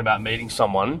trepidation common. about meeting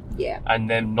someone Yeah. and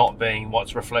them not being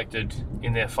what's reflected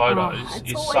in their photos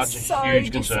It's is always such a so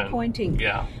huge concern. disappointing.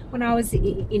 Yeah. When I was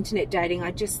internet dating,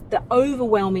 the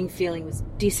overwhelming feeling was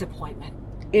disappointment.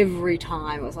 Every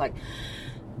time it was like,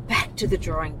 back to the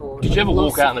drawing board. Did you ever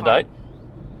walk out on a date?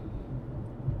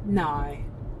 No.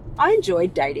 I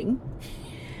enjoyed dating.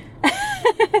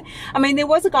 I mean, there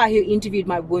was a guy who interviewed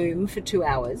my womb for 2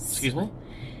 hours. Excuse me?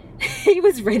 He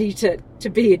was ready to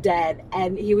be a dad,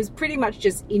 and he was pretty much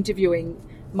just interviewing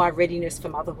my readiness for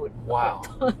motherhood. Wow.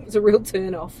 It was a real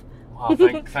turn-off. Wow,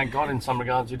 thank God in some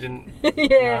regards you didn't, Yeah. you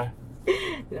know,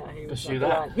 No, he was pursue not the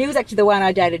that. one. He was actually the one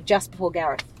I dated just before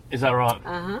Gareth. Is that right?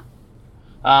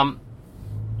 Uh-huh.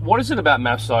 What is it about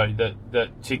maths though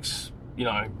that ticks, you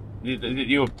know,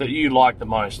 that you like the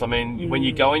most? I mean, when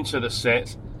you go into the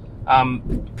set,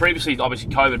 previously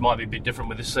obviously COVID might be a bit different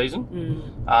with this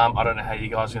season. I don't know how you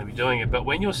guys are going to be doing it, but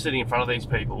when you're sitting in front of these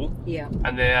people, Yeah.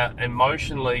 and they're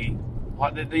emotionally,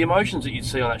 like the emotions that you'd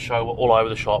see on that show were all over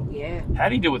the shop. Yeah. How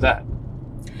do you deal with that?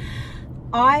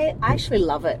 I actually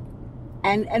love it.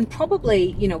 And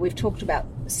probably, you know, we've talked about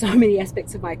so many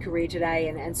aspects of my career today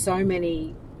and so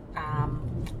many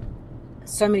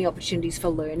opportunities for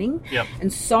learning. Yep.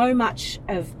 And so much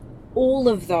of all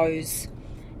of those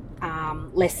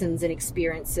lessons and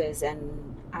experiences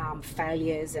and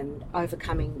failures and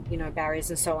overcoming, you know, barriers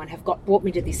and so on have brought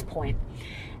me to this point.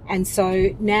 And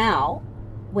so now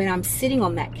when I'm sitting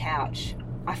on that couch,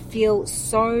 I feel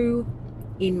so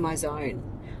in my zone.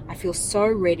 I feel so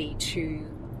ready to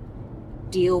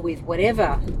deal with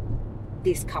whatever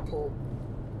this couple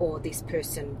or this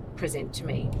person present to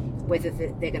me, whether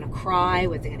they're going to cry,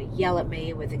 whether they're going to yell at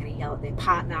me, whether they're going to yell at their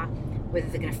partner, whether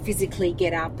they're going to physically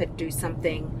get up and do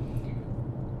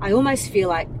something. I almost feel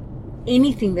like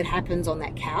anything that happens on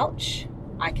that couch,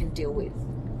 I can deal with.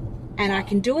 And I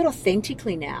can do it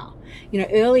authentically now. You know,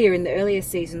 in the earlier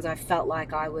seasons, I felt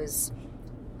like I was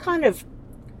kind of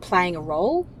playing a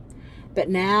role. But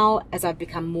now, as I've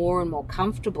become more and more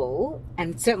comfortable,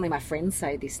 and certainly my friends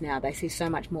say this now, they see so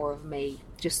much more of me,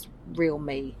 just real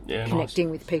me, connecting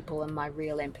with people, and my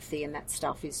real empathy and that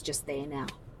stuff is just there now.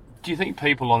 Do you think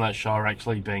people on that show are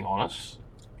actually being honest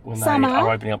when Some they are.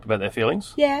 are opening up about their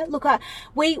feelings? Yeah, look,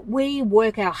 we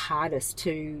work our hardest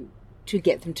to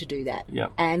get them to do that. Yeah.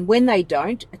 And when they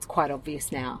don't, it's quite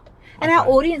obvious now. And our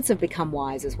audience have become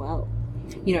wise as well.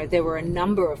 You know, there were a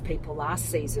number of people last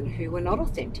season who were not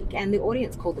authentic, and the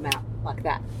audience called them out like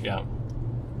that. Yeah.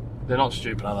 They're not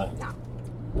stupid, are they?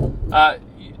 No.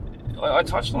 I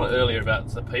touched on it earlier about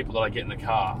the people that I get in the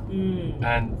car,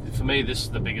 and for me, this is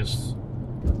the biggest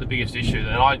issue. And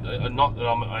I not that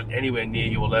I'm anywhere near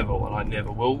your level, and I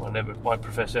never will. I won't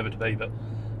profess ever to be. But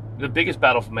the biggest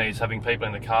battle for me is having people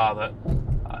in the car that,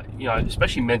 you know,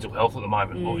 especially mental health at the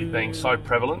moment, being so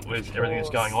prevalent with everything that's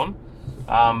going on.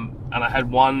 And I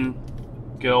had one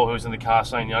girl who was in the car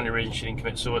saying the only reason she didn't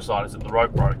commit suicide is that the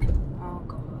rope broke. Oh,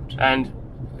 God. And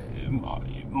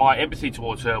my empathy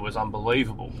towards her was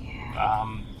unbelievable. Yeah.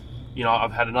 You know, I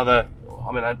had a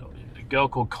girl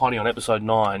called Connie on episode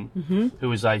 9, who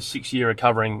was a 6-year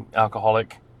recovering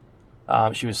alcoholic.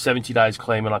 She was 70 days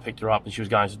clean when I picked her up, and she was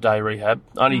going to day rehab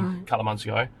only a couple of months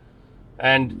ago.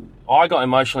 And I got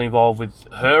emotionally involved with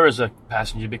her as a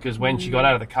passenger because when she got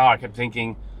out of the car, I kept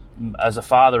thinking, as a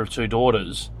father of 2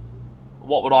 daughters,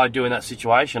 what would I do in that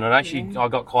situation? And actually, I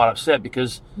got quite upset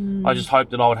because I just hoped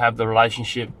that I would have the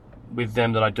relationship with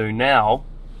them that I do now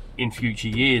in future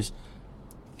years,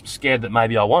 scared that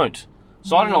maybe I won't.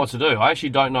 So I don't know what to do. I actually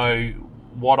don't know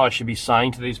what I should be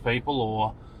saying to these people,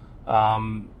 or,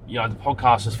 you know, the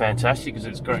podcast is fantastic because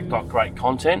it's got great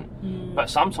content, but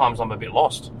sometimes I'm a bit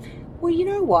lost. Well, you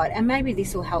know what? And maybe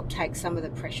this will help take some of the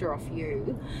pressure off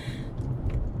you.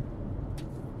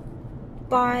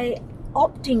 By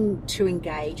opting to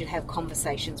engage and have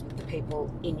conversations with the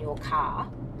people in your car,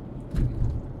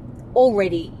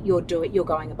 already you're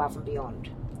going above and beyond.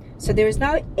 So there is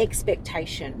no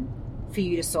expectation for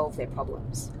you to solve their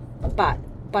problems. But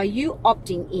by you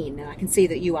opting in, and I can see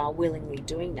that you are willingly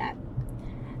doing that,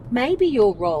 maybe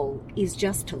your role is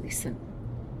just to listen.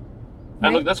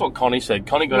 And look, that's what Connie said.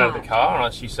 Connie got out of the Right. car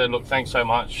and she said, look, thanks so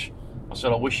much. I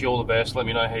said, I wish you all the best. Let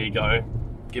me know how you go.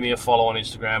 Give me a follow on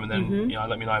Instagram, and then you know,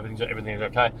 let me know everything is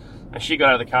okay. And she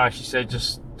got out of the car and she said,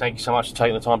 just thank you so much for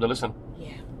taking the time to listen.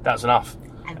 Yeah. That's enough.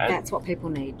 And that's what people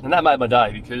need. And that made my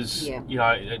day because, Yeah. you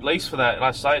know, at least for that, and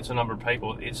I say it to a number of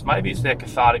people, maybe it's their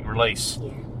cathartic release Yeah.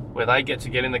 where they get to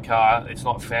get in the car. It's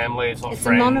not family, it's not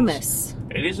friends. Anonymous.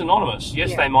 It is anonymous.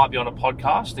 Yes, they might be on a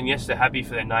podcast, and yes, they're happy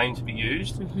for their name to be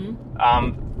used.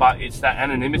 But it's that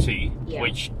anonymity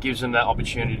which gives them that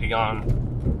opportunity to go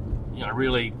and, you know,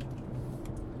 really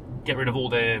get rid of all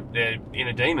their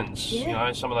inner demons, Yeah. you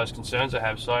know, some of those concerns they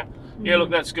have. So, yeah, look,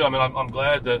 that's good. I mean, I'm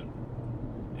glad that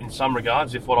in some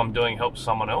regards, if what I'm doing helps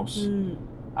someone else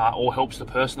or helps the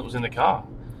person that was in the car.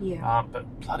 Yeah.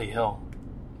 But bloody hell.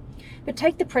 But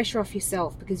take the pressure off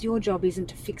yourself, because your job isn't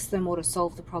to fix them or to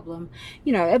solve the problem.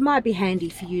 You know, it might be handy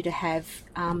for you to have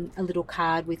a little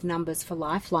card with numbers for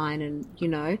Lifeline and, you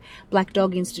know, Black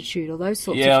Dog Institute or those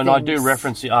sorts of things. Yeah, and I do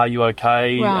reference the Are You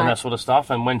OK Right. and that sort of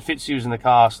stuff. And when Fitzy was in the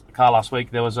car last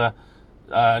week, there was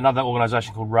another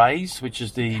organisation called RAISE, which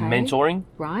is the Okay. mentoring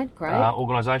Right, great.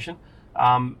 organisation.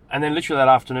 And then literally that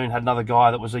afternoon had another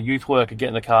guy that was a youth worker get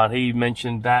in the car, and he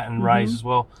mentioned that and RAISE as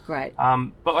well. Great.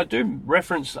 But I do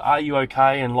reference Are You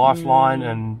OK and Lifeline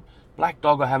and Black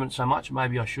Dog I haven't so much.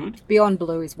 Maybe I should. Beyond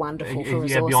Blue is wonderful for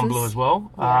resources. Yeah, Beyond Blue as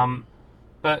well. Yeah.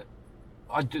 But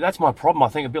that's my problem. I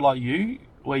think a bit like you,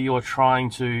 where you're trying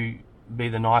to be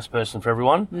the nice person for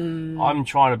everyone. I'm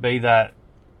trying to be that,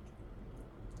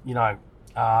 you know,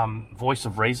 voice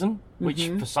of reason, which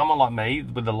for someone like me,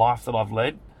 with the life that I've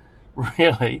led,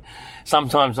 really,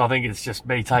 sometimes I think it's just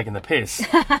me taking the piss.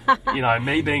 You know,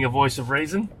 me being a voice of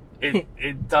reason,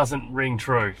 it doesn't ring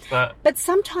true. But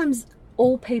sometimes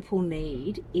all people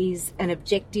need is an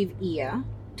objective ear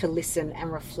to listen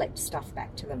and reflect stuff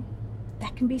back to them.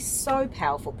 That can be so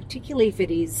powerful, particularly if it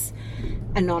is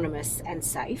anonymous and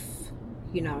safe,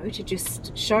 you know, to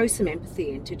just show some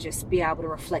empathy and to just be able to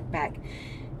reflect back.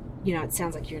 You know, it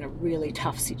sounds like you're in a really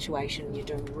tough situation and you're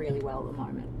doing really well at the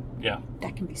moment. Yeah.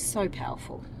 That can be so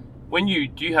powerful. Do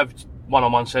you have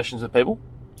one-on-one sessions with people?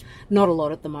 Not a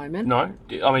lot at the moment. No?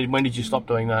 I mean, when did you stop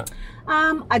doing that?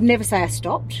 I'd never say I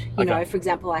stopped. You Okay. know, for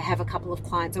example, I have a couple of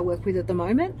clients I work with at the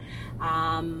moment.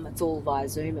 It's all via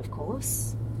Zoom, of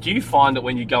course. Do you find that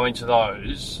when you go into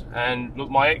those, and look,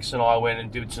 my ex and I went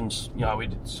and did some, you know,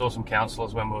 saw some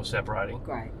counsellors when we were separating.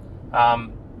 Great.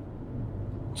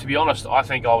 To be honest, I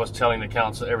think I was telling the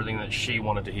counsellor everything that she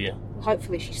wanted to hear.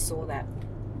 Hopefully she saw that.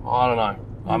 I don't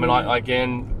know. I mean,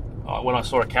 when I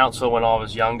saw a counsellor when I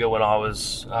was younger, when I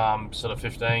was sort of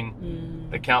 15,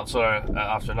 the counsellor,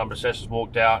 after a number of sessions,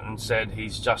 walked out and said,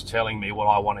 he's just telling me what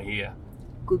I want to hear.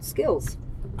 Good skills.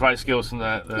 Great skills from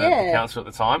the Yeah. counsellor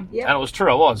at the time. Yep. And it was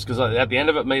true, I was, because at the end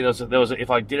of it, there was if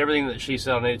I did everything that she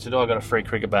said I needed to do, I got a free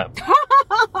cricket bat.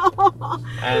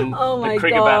 And Oh my the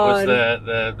cricket bat was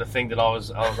God. the thing that I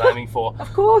was aiming for.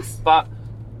 Of course. But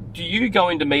do you go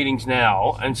into meetings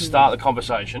now and start the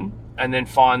conversation and then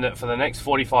find that for the next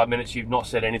 45 minutes you've not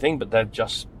said anything, but they've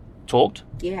just talked?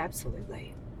 Yeah,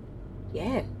 absolutely.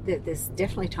 Yeah, there's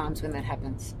definitely times when that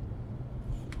happens.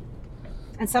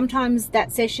 And sometimes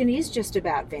that session is just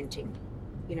about venting.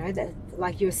 You know, that,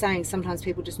 like you were saying, sometimes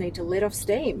people just need to let off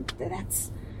steam.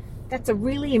 That's a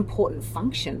really important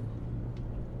function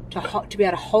to be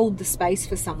able to hold the space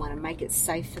for someone and make it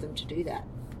safe for them to do that.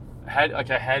 How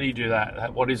do you do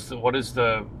that? What's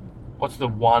the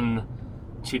one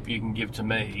tip you can give to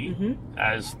me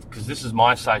because this is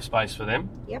my safe space for them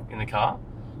in the car?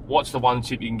 What's the one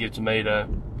tip you can give to me to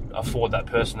afford that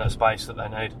person that space that they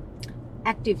need?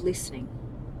 Active listening.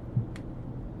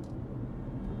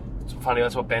 It's funny,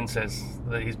 that's what Ben says.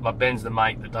 Ben's the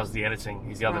mate that does the editing.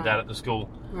 He's the other Right. dad at the school.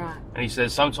 Right. And he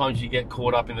says sometimes you get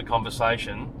caught up in the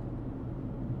conversation,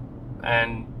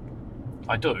 and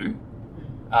I do.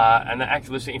 And the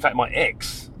active listening, in fact, my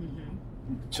ex,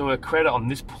 to her credit on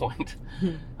this point,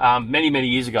 many, many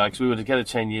years ago, because we were together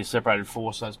 10 years, separated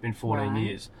 4, so it's been 14 Right.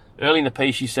 years. Early in the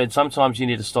piece, she said, sometimes you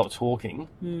need to stop talking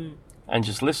and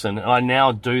just listen. And I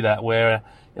now do that, where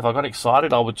if I got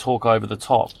excited, I would talk over the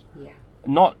top. Yeah.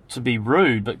 Not to be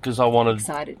rude, but because I wanted...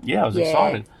 Excited. Yeah, I was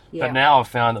excited. Yeah. But now I've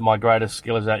found that my greatest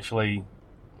skill is actually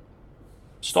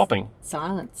stopping.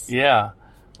 Silence. Yeah,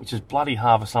 which is bloody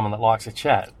hard for someone that likes to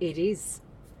chat. It is.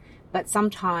 But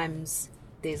sometimes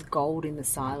there's gold in the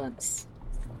silence.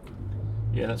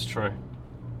 Yeah, that's true.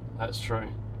 That's true.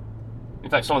 In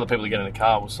fact, some of the people that get in the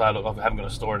car will say, look, I haven't got a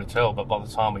story to tell, but by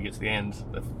the time we get to the end,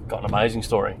 they've got an amazing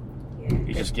story. Yeah.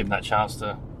 You just give them that chance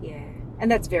to... Yeah. And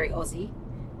that's very Aussie,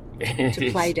 It to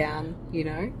is. play down, you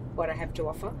know, what I have to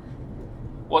offer.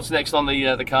 What's next on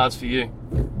the cards for you?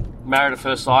 Married at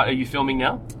First Sight, are you filming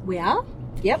now? We are.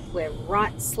 Yep, we're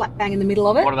right slap bang in the middle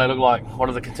of it. What do they look like? What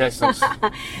are the contestants?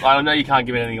 I know you can't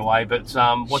give anything away, but what's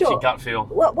Sure. your gut feel?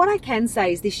 Well, what I can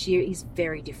say is this year is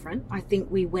very different. I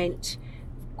think we went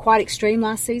quite extreme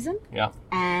last season, Yeah.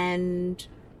 and,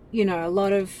 you know, a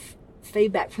lot of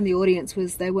feedback from the audience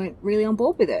was they weren't really on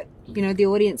board with it. You know, the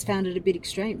audience found it a bit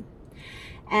extreme.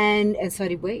 And so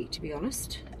did we, to be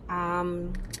honest.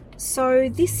 So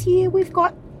this year we've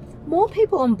got more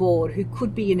people on board who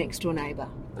could be your next door neighbour.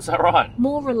 Is that right?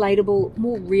 More relatable,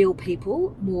 more real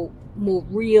people, more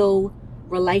real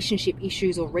relationship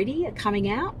issues already are coming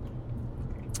out.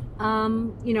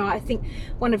 I think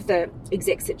one of the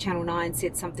execs at Channel 9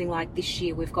 said something like, this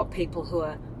year we've got people who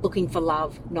are looking for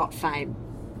love, not fame.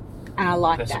 And I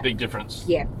like that. That's a big difference.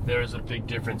 Yeah. There is a big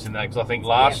difference in that, because I think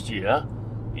last year,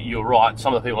 you're right,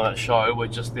 some of the people on that show were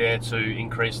just there to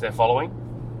increase their following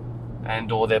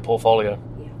and or their portfolio.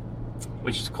 Yeah.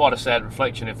 Which is quite a sad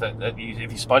reflection. If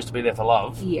you're supposed to be there for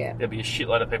love, there'd be a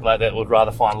shitload of people out there that would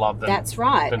rather find love than That's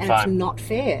right. than and fame. It's not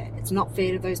fair. It's not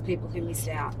fair to those people who missed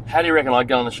out. How do you reckon I'd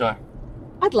go on the show?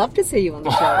 I'd love to see you on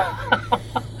the show.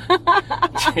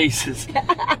 Jesus.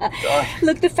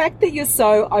 Look, the fact that you're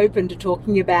so open to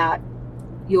talking about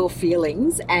your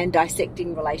feelings and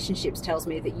dissecting relationships tells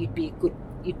me that you'd be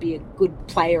a good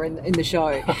player in the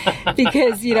show.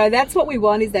 Because, that's what we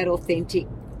want, is that authentic,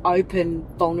 open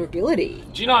vulnerability.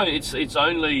 Do you know, it's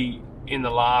only in the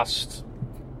last,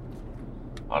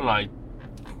 I don't know,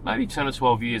 maybe 10 or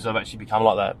 12 years I've actually become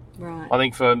like that. Right. I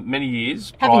think for many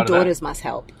years Having prior to daughters that, must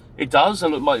help. it does,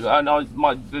 and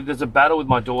there's a battle with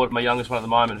my daughter, my youngest one at the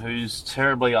moment, who's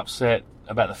terribly upset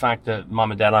about the fact that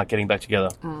mum and dad aren't getting back together.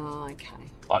 Oh, okay.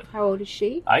 Like, how old is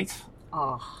she? 8.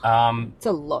 Oh, it's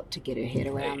a lot to get her head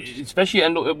around. Especially,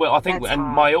 and I think, That's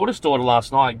hard. my oldest daughter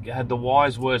last night had the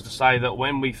wise words to say that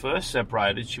when we first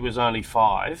separated, she was only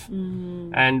 5,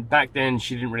 and back then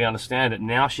she didn't really understand it.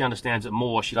 Now she understands it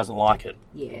more. She doesn't like it.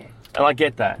 Yeah. And I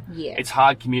get that. Yeah. It's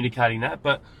hard communicating that,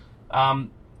 but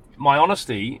my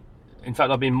honesty, in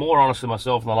fact, I've been more honest with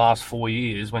myself in the last 4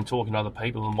 years when talking to other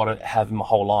people than what I have in my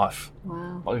whole life.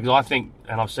 Wow. Because I think,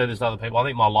 and I've said this to other people, I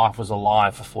think my life was a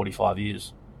lie for 45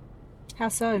 years. How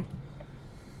so?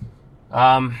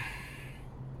 A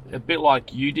bit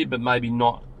like you did, but maybe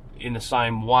not in the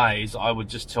same ways. I would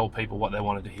just tell people what they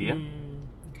wanted to hear.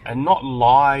 Okay. And not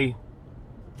lie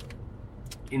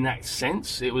in that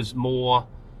sense. It was more,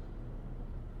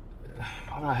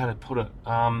 I don't know how to put it.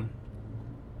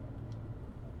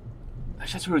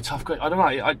 That's a really tough question. I don't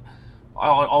know.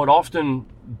 I would often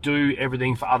do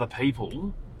everything for other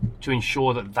people to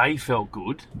ensure that they felt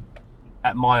good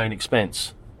at my own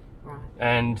expense. Right.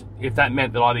 And if that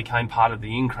meant that I became part of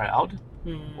the in crowd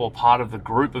or part of the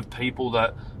group of people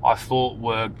that I thought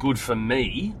were good for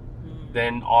me,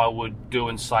 then I would do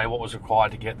and say what was required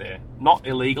to get there. Not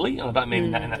illegally, and I don't mean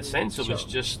that in that sense. It was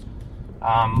just,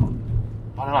 I don't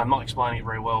know, I'm not explaining it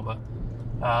very well, but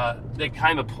there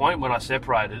came a point when I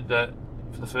separated that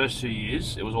for the first 2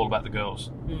 years, it was all about the girls.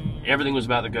 Everything was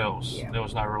about the girls. Yeah. There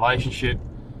was no relationship.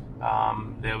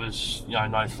 There was,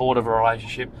 no thought of a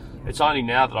relationship. It's only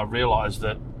now that I realised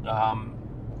that,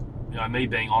 me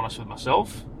being honest with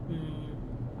myself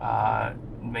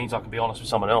means I can be honest with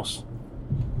someone else.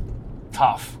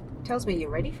 Tough. Tells me you're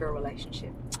ready for a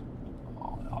relationship.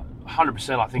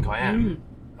 100% I think I am.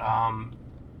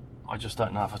 I just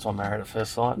don't know if it's on Married at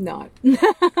First Sight. No.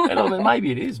 And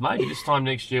maybe it is. Maybe this time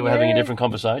next year we're having a different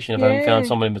conversation if I haven't found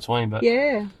someone in between. But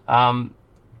yeah. I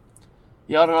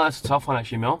don't know. It's a tough one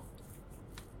actually, Mel.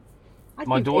 I'd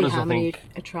My give daughters, eHarmony I think.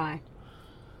 a try.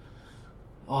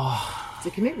 Oh, It's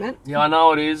a commitment. yeah, I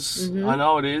know it is. I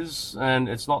know it is. And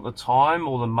it's not the time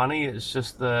or the money. It's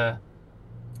just the...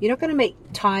 You're not going to meet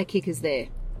tyre kickers there.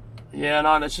 Yeah,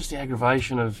 no, and it's just the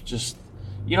aggravation of just...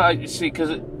 see, because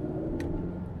I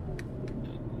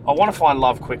want to find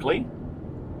love quickly.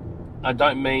 I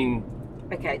don't mean...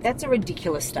 Okay, that's a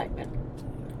ridiculous statement.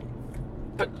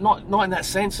 But not in that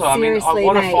sense. Though. Seriously, I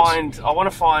want mate. to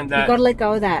find that... You've got to let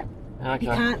go of that. Okay.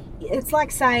 You can't... It's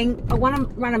like saying, I want to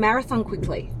run a marathon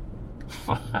quickly.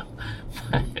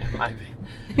 Maybe.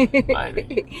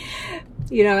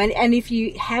 And if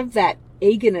you have that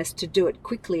eagerness to do it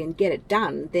quickly and get it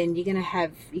done, then you're going to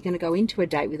go into a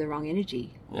date with the wrong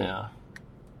energy, Yeah.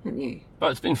 aren't you?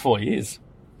 But it's been 4 years.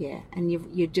 Yeah, and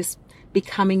you're just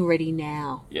becoming ready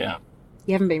now. Yeah.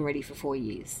 You haven't been ready for 4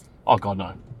 years. Oh, God,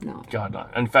 no. No. God, no.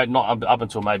 In fact, not up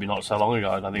until maybe not so long ago,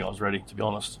 I don't think I was ready, to be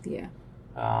honest. Yeah.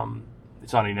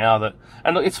 It's only now that...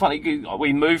 And look, it's funny,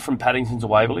 we moved from Paddington to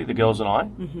Waverley, the girls and I,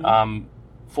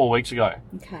 4 weeks ago.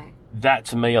 Okay. That,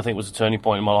 to me, I think was a turning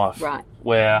point in my life. Right.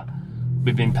 Where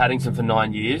we've been in Paddington for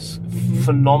 9 years.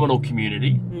 Phenomenal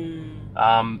community.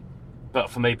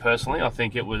 But for me personally, I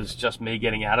think it was just me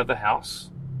getting out of the house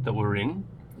that we're in.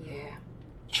 Yeah.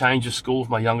 Change of school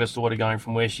for my youngest daughter, going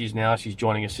from where she's now. She's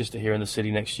joining her sister here in the city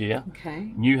next year.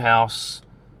 Okay. New house,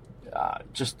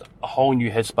 just a whole new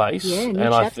headspace. Yeah, new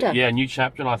and chapter. New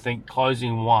chapter. And I think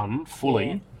closing one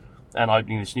fully and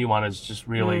opening this new one has just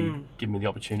really given me the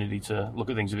opportunity to look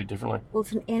at things a bit differently. Well,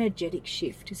 it's an energetic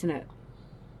shift, isn't it?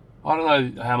 I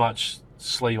don't know how much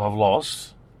sleep I've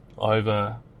lost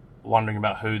over wondering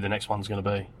about who the next one's going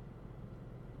to be,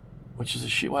 which is a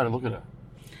shit way to look at it.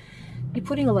 You're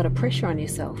putting a lot of pressure on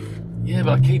yourself. Yeah,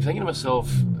 but I keep thinking to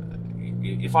myself,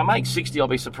 if I make 60, I'll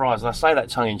be surprised. And I say that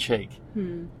tongue in cheek.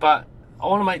 But I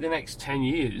want to make the next 10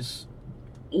 years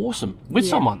awesome with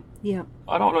someone. Yeah.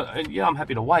 I don't want to, I'm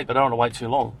happy to wait, but I don't want to wait too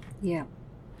long. Yeah.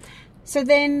 So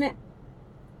then,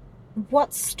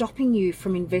 what's stopping you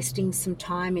from investing some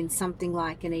time in something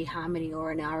like an eHarmony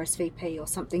or an RSVP or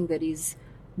something that is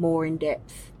more in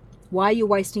depth? Why are you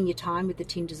wasting your time with the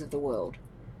Tinders of the world?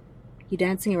 You're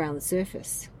dancing around the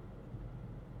surface.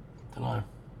 Don't know.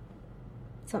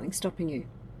 Something's stopping you.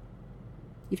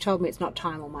 You've told me it's not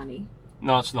time or money.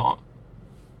 No, it's not.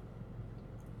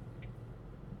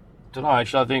 Don't know,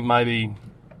 actually, I think maybe...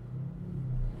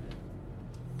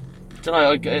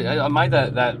 Don't know, I made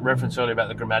that reference earlier about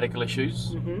the grammatical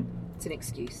issues. It's an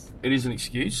excuse. It is an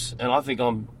excuse, and I think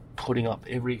I'm putting up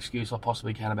every excuse I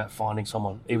possibly can about finding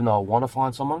someone, even though I want to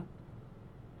find someone.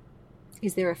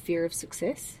 Is there a fear of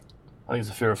success? I think it's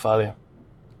a fear of failure,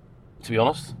 to be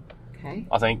honest. Okay.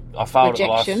 I think I failed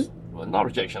Rejection? at the last... Well, not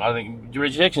rejection. I think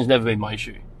rejection's never been my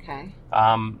issue. Okay.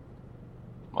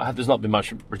 There's not been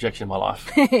much rejection in my life.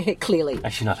 Clearly.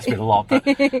 Actually, no, there's been a lot. But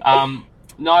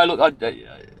no, look,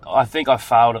 I think I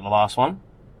failed at the last one.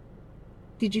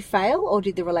 Did you fail or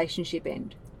did the relationship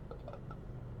end?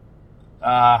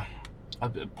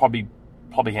 Probably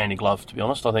hand in glove, to be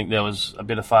honest. I think there was a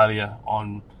bit of failure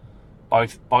on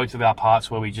both of our parts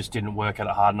where we just didn't work at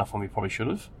it hard enough when we probably should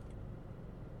have.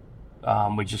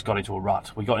 We just got into a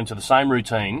rut. We got into the same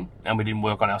routine and we didn't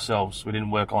work on ourselves. We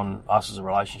didn't work on us as a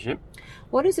relationship.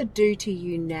 What does it do to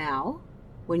you now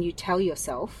when you tell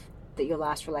yourself that your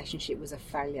last relationship was a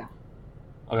failure?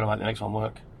 I've got to make the next one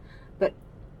work. But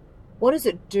what does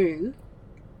it do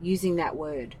using that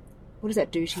word? What does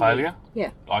that do to Failure? you?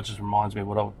 Yeah. It just reminds me of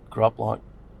what I grew up like,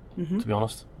 to be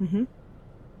honest.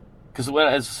 Because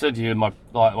as I said to you, when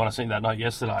I sent that note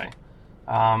yesterday,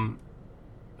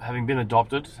 having been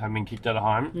adopted, having been kicked out of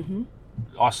home,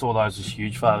 I saw those as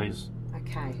huge failures.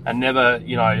 Okay. And never,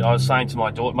 I was saying to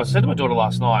my daughter, I said to my daughter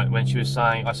last night when she was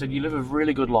saying, I said, you live a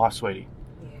really good life, sweetie.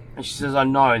 Yeah. And she says, I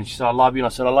know. And she said, I love you. And I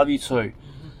said, I love you too.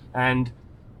 And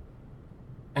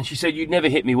she said, you'd never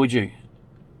hit me, would you?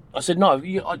 I said, no,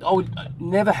 I would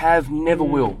never have, never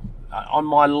will. On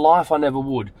my life, I never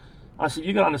would. And I said,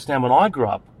 you got to understand, when I grew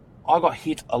up, I got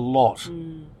hit a lot.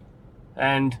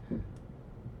 And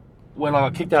when I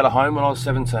got kicked out of home when I was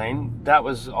 17, that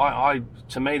was,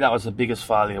 to me, that was the biggest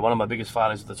failure, one of my biggest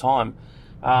failures at the time.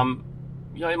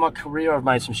 In my career, I've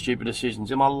made some stupid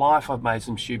decisions. In my life, I've made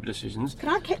some stupid decisions. Can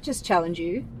I just challenge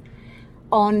you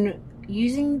on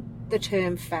using the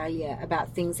term failure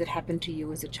about things that happened to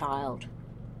you as a child?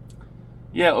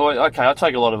 Yeah, okay, I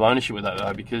take a lot of ownership with that,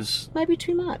 though, because... Maybe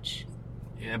too much.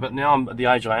 Yeah, but now I'm at the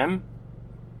age I am,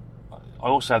 I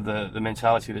also have the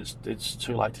mentality that it's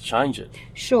too late to change it.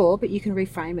 Sure, but you can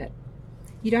reframe it.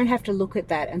 You don't have to look at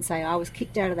that and say, I was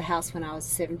kicked out of the house when I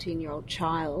was a 17-year-old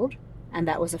child, and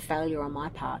that was a failure on my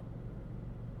part.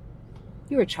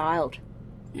 You're a child.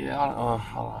 Yeah, I don't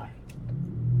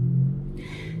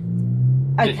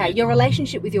know. Okay, your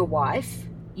relationship with your wife,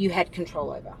 you had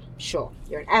control over. Sure,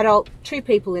 you're an adult, two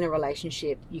people in a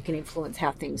relationship, you can influence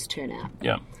how things turn out.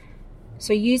 Yeah.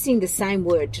 So using the same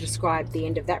word to describe the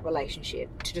end of that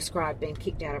relationship, to describe being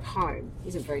kicked out of home,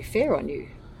 isn't very fair on you.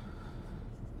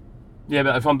 Yeah,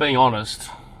 but if I'm being honest,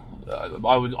 I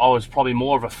was probably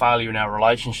more of a failure in our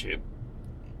relationship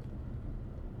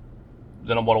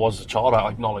than what I was as a child. I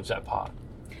acknowledge that part.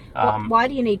 Why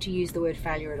do you need to use the word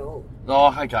failure at all?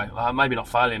 Oh, okay. Maybe not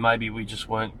failure. Maybe we just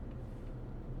weren't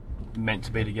meant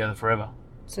to be together forever.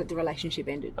 So the relationship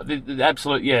ended?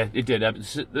 Absolutely, yeah, it did.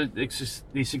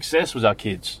 The success was our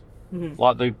kids.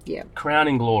 Like the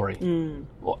crowning glory.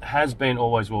 What has been,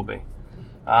 always will be.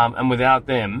 And without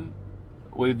them,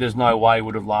 there's no way it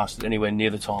would have lasted anywhere near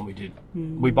the time we did.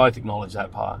 We both acknowledge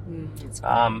that part.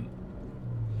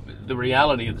 The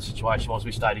reality of the situation was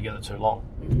we stayed together too long.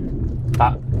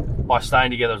 But by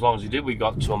staying together as long as we did, we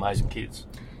got two amazing kids.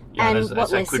 And what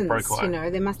lessons,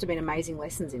 there must have been amazing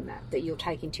lessons in that you'll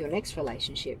take into your next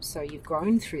relationship. So you've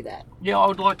grown through that. Yeah, I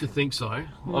would like to think so. I'd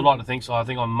like to think so. I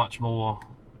think I'm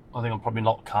probably a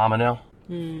lot calmer now.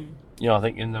 I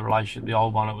think in the relationship, the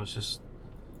old one, it was just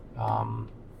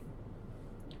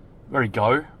very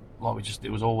go. It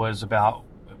was always about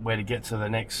where to get to the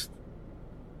next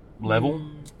level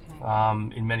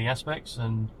in many aspects.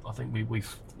 And I think there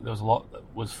was a lot that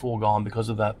was foregone because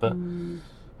of that. But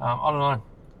I don't know.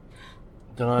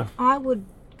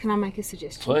 Can I make a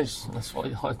suggestion? Please, that's what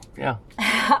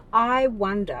I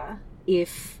wonder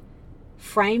if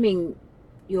framing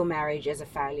your marriage as a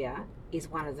failure is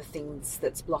one of the things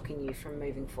that's blocking you from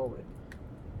moving forward.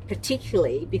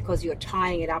 particularly because you're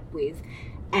tying it up with,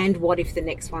 and what if the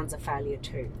next one's a failure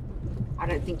too? I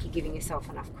don't think you're giving yourself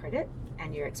enough credit,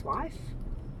 and your ex-wife.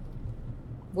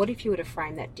 What if you were to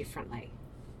frame that differently?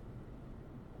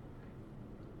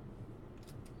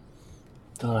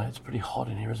 Don't know, it's pretty hot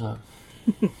in here, isn't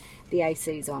it? The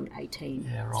AC's on 18.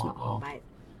 Yeah, right. It's not hot, mate.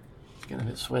 It's getting a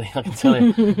bit sweaty, I can tell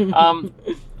you. I don't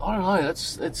know,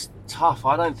 it's tough.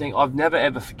 I don't think, I've never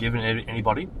ever forgiven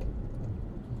anybody.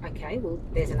 Okay, well,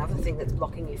 there's another thing that's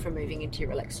blocking you from moving into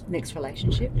your next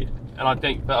relationship. Yeah. And I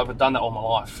think, but I've done that all my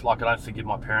life. Like, I don't forgive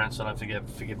my parents, I don't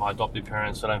forgive my adoptive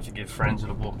parents, I don't forgive friends that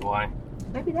have walked away.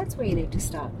 Maybe that's where you need to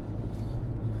start.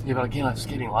 Yeah, but again, it's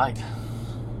getting late.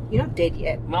 You're not dead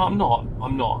yet. No, I'm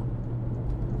not.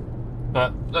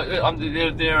 But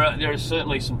there are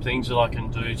certainly some things that I can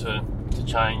do to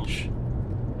change.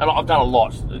 And I've done a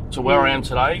lot to where I am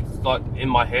today, like in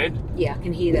my head. Yeah, I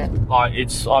can hear that. Like,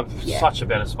 I'm such a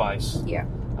better space. Yeah.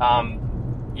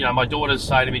 You know, my daughters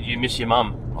say to me, "Do you miss your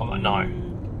mum?" I'm like, "No."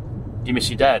 "Do you miss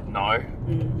your dad?" "No."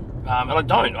 And I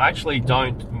don't. I actually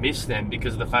don't miss them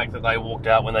because of the fact that they walked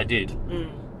out when they did.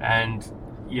 And,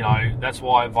 you know, that's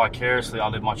why vicariously I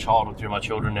live my childhood through my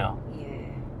children now. Yeah.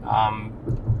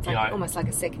 It's you like, know, almost like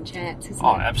a second chance, isn't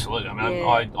oh, it? absolutely. I mean,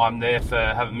 Yeah. I'm there for,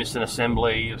 haven't missed an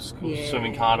assembly,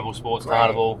 swimming carnival, sports Great.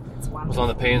 carnival. It's Was on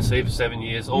the PNC for 7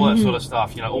 years, all that sort of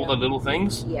stuff. You know, all Yeah. the little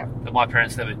things Yeah. that my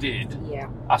parents never did Yeah.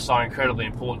 are so incredibly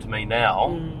important to me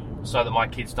now, so that my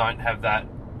kids don't have that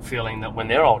feeling that when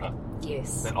they're older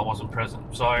Yes. that I wasn't present.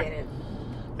 So Get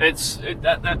it.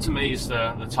 that to me is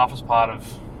the toughest part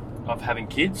of having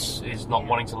kids, is not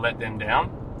wanting to let them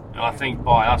down. And I think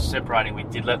by us separating, we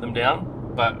did let them down.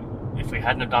 But if we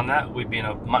hadn't have done that, we'd be in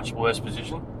a much worse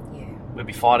position. Yeah. We'd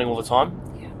be fighting all the time.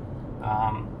 Yeah.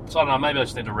 So I don't know, maybe I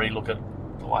just need to relook at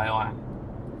the way I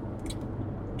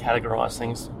categorise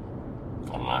things.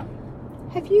 I don't know.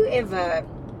 Have you ever,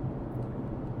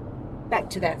 back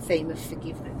to that theme of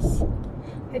forgiveness,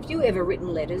 have you ever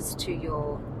written letters to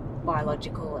your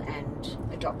biological and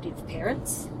adoptive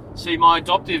parents? See, my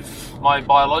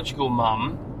biological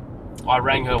mum, I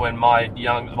rang her when my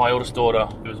oldest daughter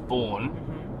was born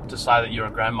to say that you're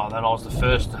a grandmother, and I was the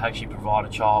first to actually provide a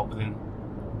child within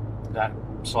that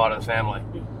side of the family.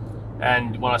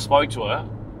 And when I spoke to her,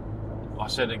 I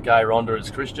said that Gay Rhonda is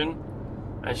Christian,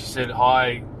 and she said,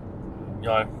 "Hi, you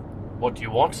know, what do you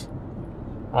want?"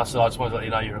 And I said, "I just wanted to let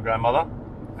you know you're a grandmother."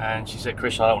 And she said,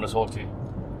 "Christian, I don't want to talk to you."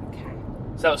 Okay.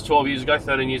 So that was 12 years ago,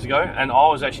 13 years ago, and I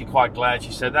was actually quite glad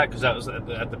she said that, because that was at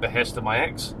the behest of my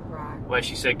ex, Right. where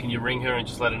she said, "Can you ring her and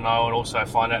just let her know, and also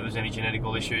find out if there's any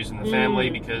genetical issues in the family,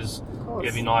 because Of course.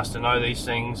 it'd be nice to know these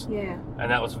things." Yeah.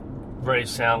 And that was very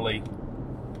soundly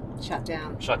Shut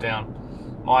down. shut down.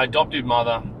 My adoptive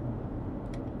mother,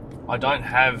 I don't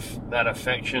have that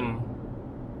affection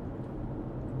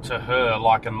to her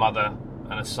like a mother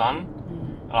and a son.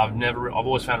 And I've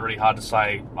always found it really hard to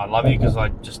say I love you, because I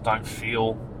just don't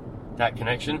feel that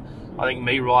connection. I think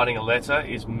me writing a letter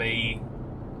is me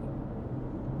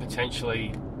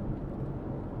potentially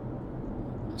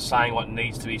saying what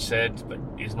needs to be said but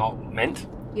is not meant.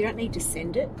 You don't need to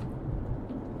send it.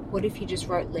 What if you just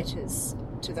wrote letters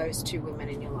to those two women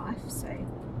in your life, say,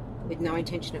 with no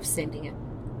intention of sending it?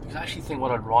 Because I actually think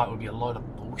what I'd write would be a load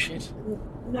of bullshit.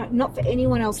 No, not for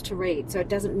anyone else to read, so it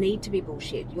doesn't need to be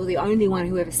bullshit. You're the only one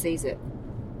who ever sees it.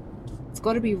 It's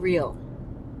got to be real.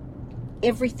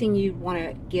 Everything you want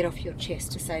to get off your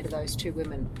chest to say to those two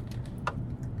women.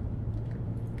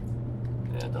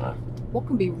 Yeah, I don't know. What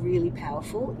can be really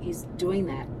powerful is doing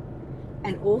that,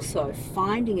 and also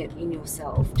finding it in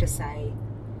yourself to say,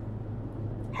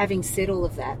 having said all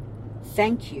of that,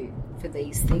 thank you for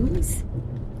these things,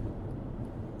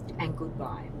 and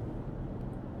goodbye.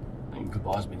 I think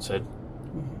goodbye's been said.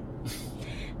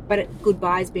 But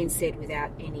goodbye's been said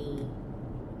without any...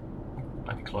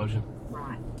 Maybe closure.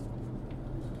 Right.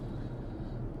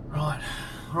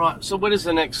 Right. So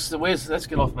let's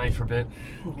get off me for a bit.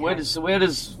 Okay.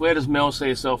 Where does Mel see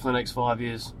herself in the next 5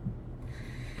 years?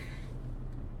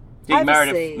 Do you think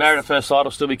Overseas. Married at First Sight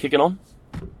will still be kicking on?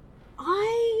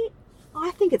 I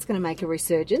think it's going to make a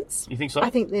resurgence. You think so? I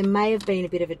think there may have been a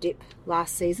bit of a dip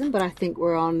last season, but I think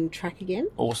we're on track again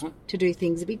Awesome. to do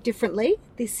things a bit differently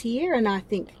this year, and I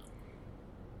think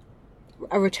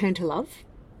a return to love.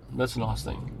 That's a nice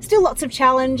thing. Still lots of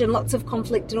challenge and lots of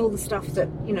conflict and all the stuff that,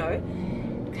 you know,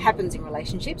 happens in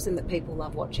relationships and that people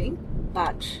love watching,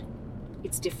 but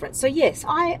it's different. So yes,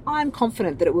 I'm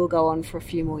confident that it will go on for a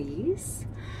few more years.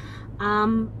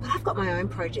 But I've got my own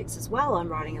projects as well. I'm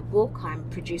writing a book. I'm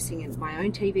producing my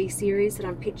own TV series that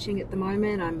I'm pitching at the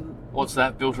moment. What's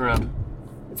that built around?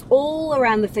 It's all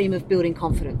around the theme of building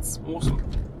confidence. Awesome.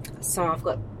 So I've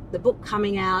got the book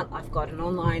coming out. I've got an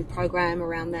online program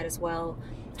around that as well.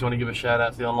 Do you want to give a shout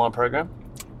out to the online program?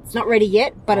 It's not ready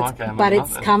yet, but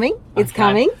it's coming. It's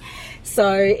coming.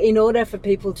 So in order for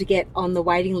people to get on the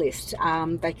waiting list,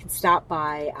 they can start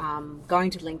by going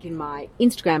to the link in my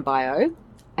Instagram bio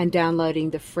and downloading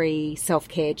the free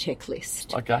self-care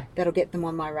checklist. Okay. That'll get them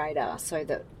on my radar so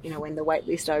that, when the wait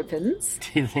list opens.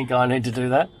 Do you think I need to do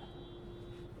that?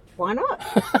 Why not?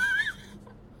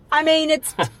 I mean,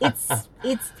 it's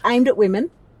aimed at women.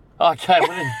 Okay, you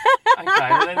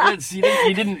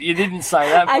didn't say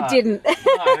that part. I didn't. No,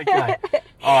 okay.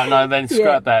 All right, no, then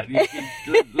scrap that.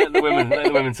 Let the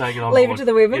women take it on Leave board. it to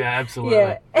the women? Yeah, absolutely.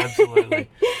 Yeah. Absolutely.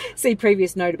 See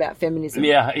previous note about feminism.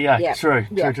 Yeah. True.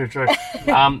 Yeah. True.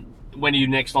 When are you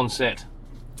next on set?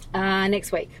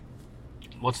 Next week.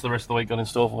 What's the rest of the week got in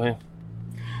store for you?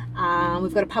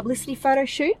 We've got a publicity photo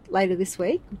shoot later this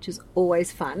week, which is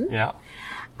always fun. Yeah.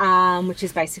 Which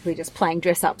is basically just playing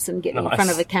dress-ups and getting in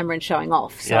front of the camera and showing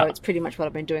off. So it's pretty much what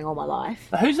I've been doing all my life.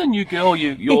 Now, who's the new girl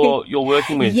you're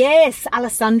working with? Yes,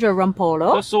 Alessandra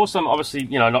Rompolo. I saw some, obviously,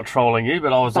 not trolling you,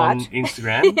 but I was on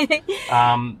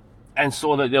Instagram and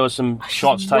saw that there were some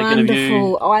shots taken of you.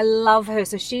 Wonderful. Oh, I love her.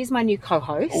 So she's my new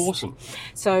co-host. Awesome.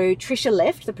 So Trisha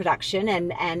left the production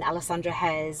and Alessandra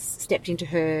has stepped into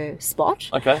her spot.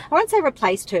 Okay. I won't say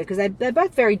replaced her because they're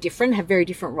both very different, have very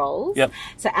different roles. Yep.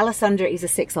 So Alessandra is a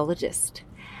sexologist.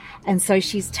 And so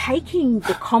she's taking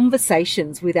the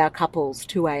conversations with our couples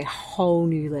to a whole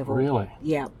new level. Really?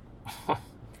 Yeah.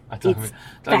 It's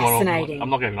fascinating. I'm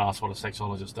not going to ask what a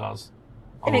sexologist does.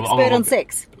 An expert on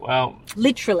sex. Well,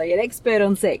 literally, an expert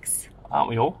on sex. aren't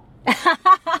we all?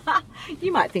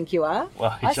 You might think you are.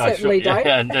 Well, I certainly don't.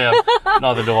 Yeah,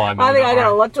 neither do I. I think I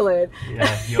got a lot to learn.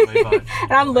 Yeah, you and me both.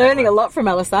 And I'm learning a lot from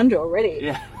Alessandra already.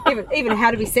 Yeah. even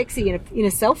how to be sexy in a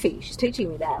selfie. She's teaching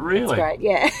me that. Really? That's great,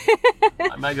 yeah.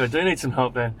 Maybe I do need some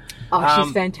help then. Oh,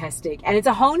 she's fantastic. And it's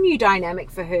a whole new dynamic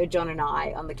for her, John and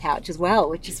I, on the couch as well,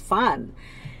 which is fun.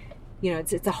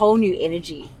 It's a whole new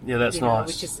energy. Yeah, that's nice.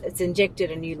 Which is, it's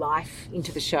injected a new life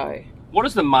into the show. What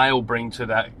does the male bring to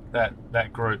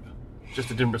that group? Just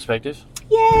a different perspective?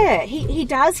 Yeah, he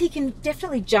does. He can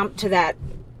definitely jump to that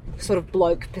sort of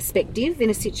bloke perspective in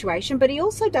a situation, but he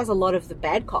also does a lot of the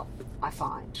bad cop, I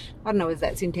find. I don't know if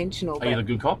that's intentional. Are you the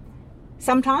good cop?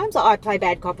 Sometimes I play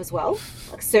bad cop as well,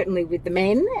 like certainly with the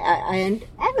men and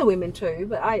the women too,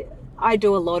 but I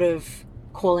do a lot of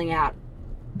calling out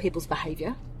people's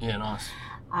behaviour. Yeah, nice.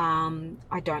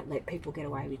 I don't let people get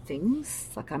away with things.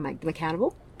 Like I make them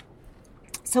accountable.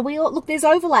 So there's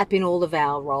overlap in all of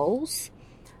our roles,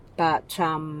 but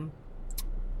we're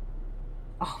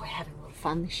having a lot of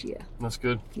fun this year. That's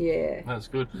good. Yeah. That's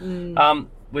good.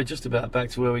 We're just about back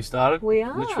to where we started. We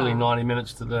are. Literally 90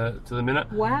 minutes to the minute.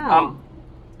 Wow.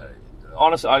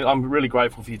 Honestly, I'm really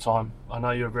grateful for your time. I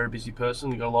know you're a very busy person.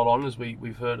 You've got a lot on, as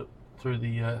we've heard through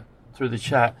the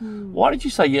chat. Why did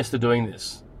you say yes to doing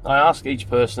this? I ask each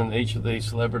person, each of these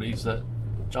celebrities that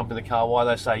jump in the car, why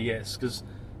they say yes, because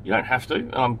you don't have to,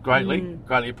 and I'm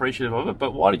greatly appreciative of it,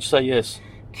 but why did you say yes?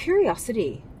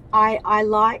 Curiosity. I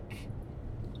like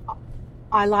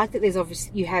that there's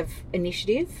obviously, you have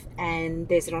initiative and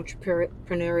there's an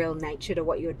entrepreneurial nature to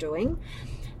what you're doing.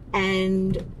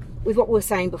 And with what we were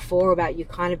saying before about you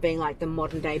kind of being like the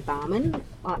modern day barman,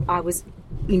 I was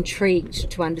intrigued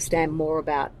to understand more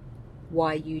about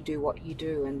why you do what you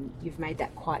do, and you've made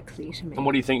that quite clear to me. And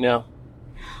what do you think now?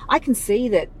 I can see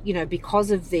that,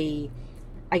 because of the,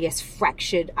 I guess,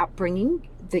 fractured upbringing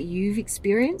that you've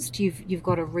experienced, you've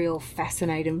got a real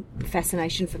fascination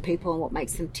for people and what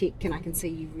makes them tick, and I can see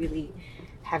you really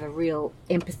have a real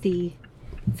empathy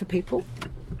for people.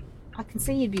 I can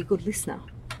see you'd be a good listener.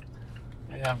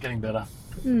 Yeah, I'm getting better.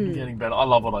 I'm getting better. I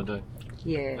love what I do.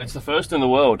 Yeah. It's the first in the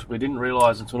world. We didn't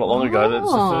realise until not long ago that it's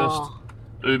the first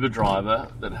Uber driver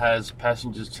that has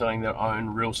passengers telling their own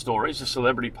real stories. The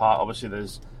celebrity part, obviously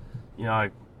there's,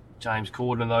 James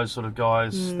Corden and those sort of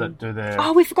guys that do their...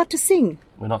 Oh, we forgot to sing.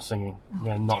 We're not singing.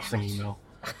 We're not singing, Mel.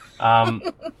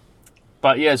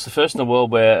 But yeah, it's the first in the world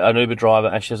where an Uber driver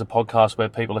actually has a podcast where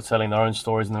people are telling their own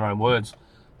stories in their own words.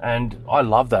 And I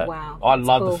love that. Wow. I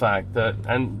love cool. the fact that,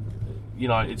 and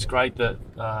it's great that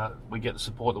we get the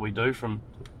support that we do from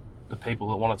the people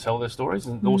that want to tell their stories,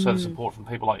 and also the support from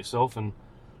people like yourself and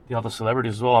the other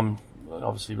celebrities as well. I'm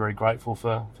obviously very grateful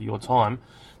for your time.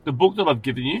 The book that I've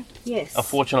given you, yes, A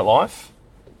Fortunate Life,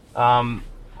 I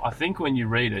think when you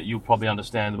read it, you'll probably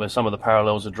understand where some of the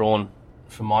parallels are drawn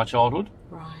from my childhood.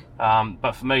 Right.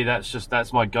 But for me,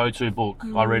 that's my go-to book.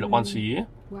 I read it once a year.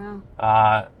 Wow.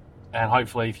 And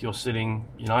hopefully if you're sitting,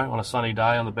 on a sunny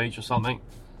day on the beach or something,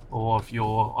 or if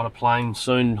you're on a plane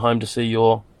soon home to see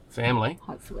your family.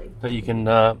 hopefully. But you can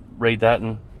read that.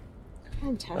 And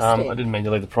Fantastic. I didn't mean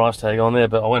to leave the price tag on there,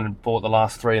 but I went and bought the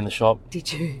last 3 in the shop.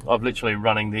 Did you? I'm literally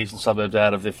running the Eastern Suburbs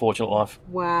out of their Fortunate Life.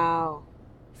 Wow.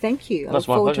 Thank you. I That's look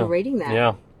my forward pleasure. to reading that.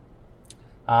 Yeah.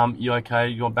 You okay?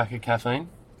 You want back at caffeine?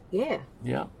 Yeah.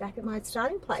 Yeah. Back at my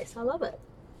starting place. I love it.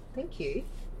 Thank you.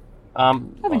 I've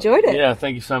enjoyed it. Yeah,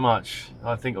 thank you so much.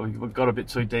 I think we got a bit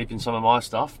too deep in some of my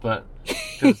stuff, but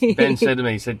 'cause Ben said to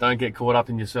me, he said, don't get caught up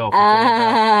in yourself.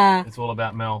 It's all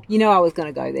about Mel. You know I was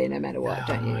going to go there no matter what, Yeah,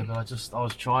 don't I know, you? but I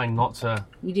was trying not to.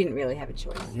 You didn't really have a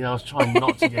choice. Yeah, I was trying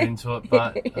not to get into it,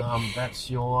 but that's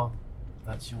your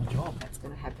job. That's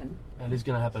going to happen. That is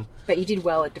going to happen. But you did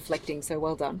well at deflecting, so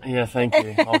well done. Yeah, thank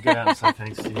you. I'll get out and say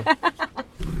thanks to you.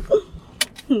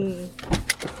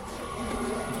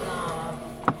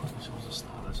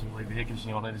 Leave the air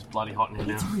conditioning on. It is bloody hot in here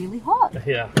now. It's really hot.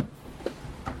 Yeah.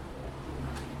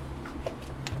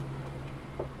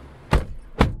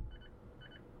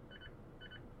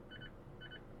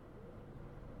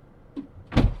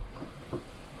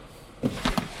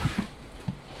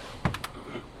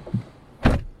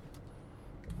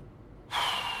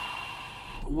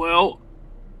 Well,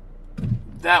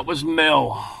 that was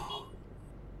Mel,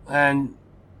 and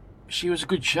she was a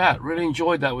good chat. Really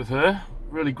enjoyed that with her.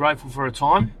 Really grateful for her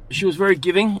time. She was very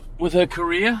giving with her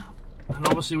career, and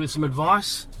obviously with some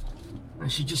advice.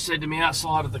 And she just said to me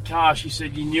outside of the car, she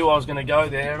said, you knew I was going to go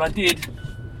there, and I did.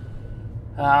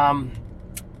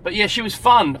 But yeah, she was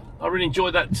fun. I really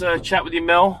enjoyed that chat with you,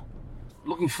 Mel.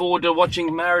 Looking forward to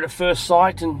watching Married at First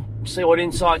Sight and see what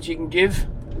insights you can give.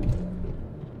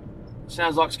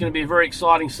 Sounds like it's going to be a very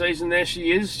exciting season. There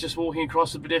she is, just walking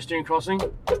across the pedestrian crossing.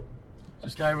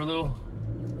 Just gave her a little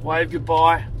wave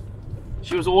goodbye.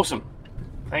 She was awesome.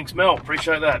 Thanks, Mel.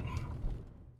 Appreciate that.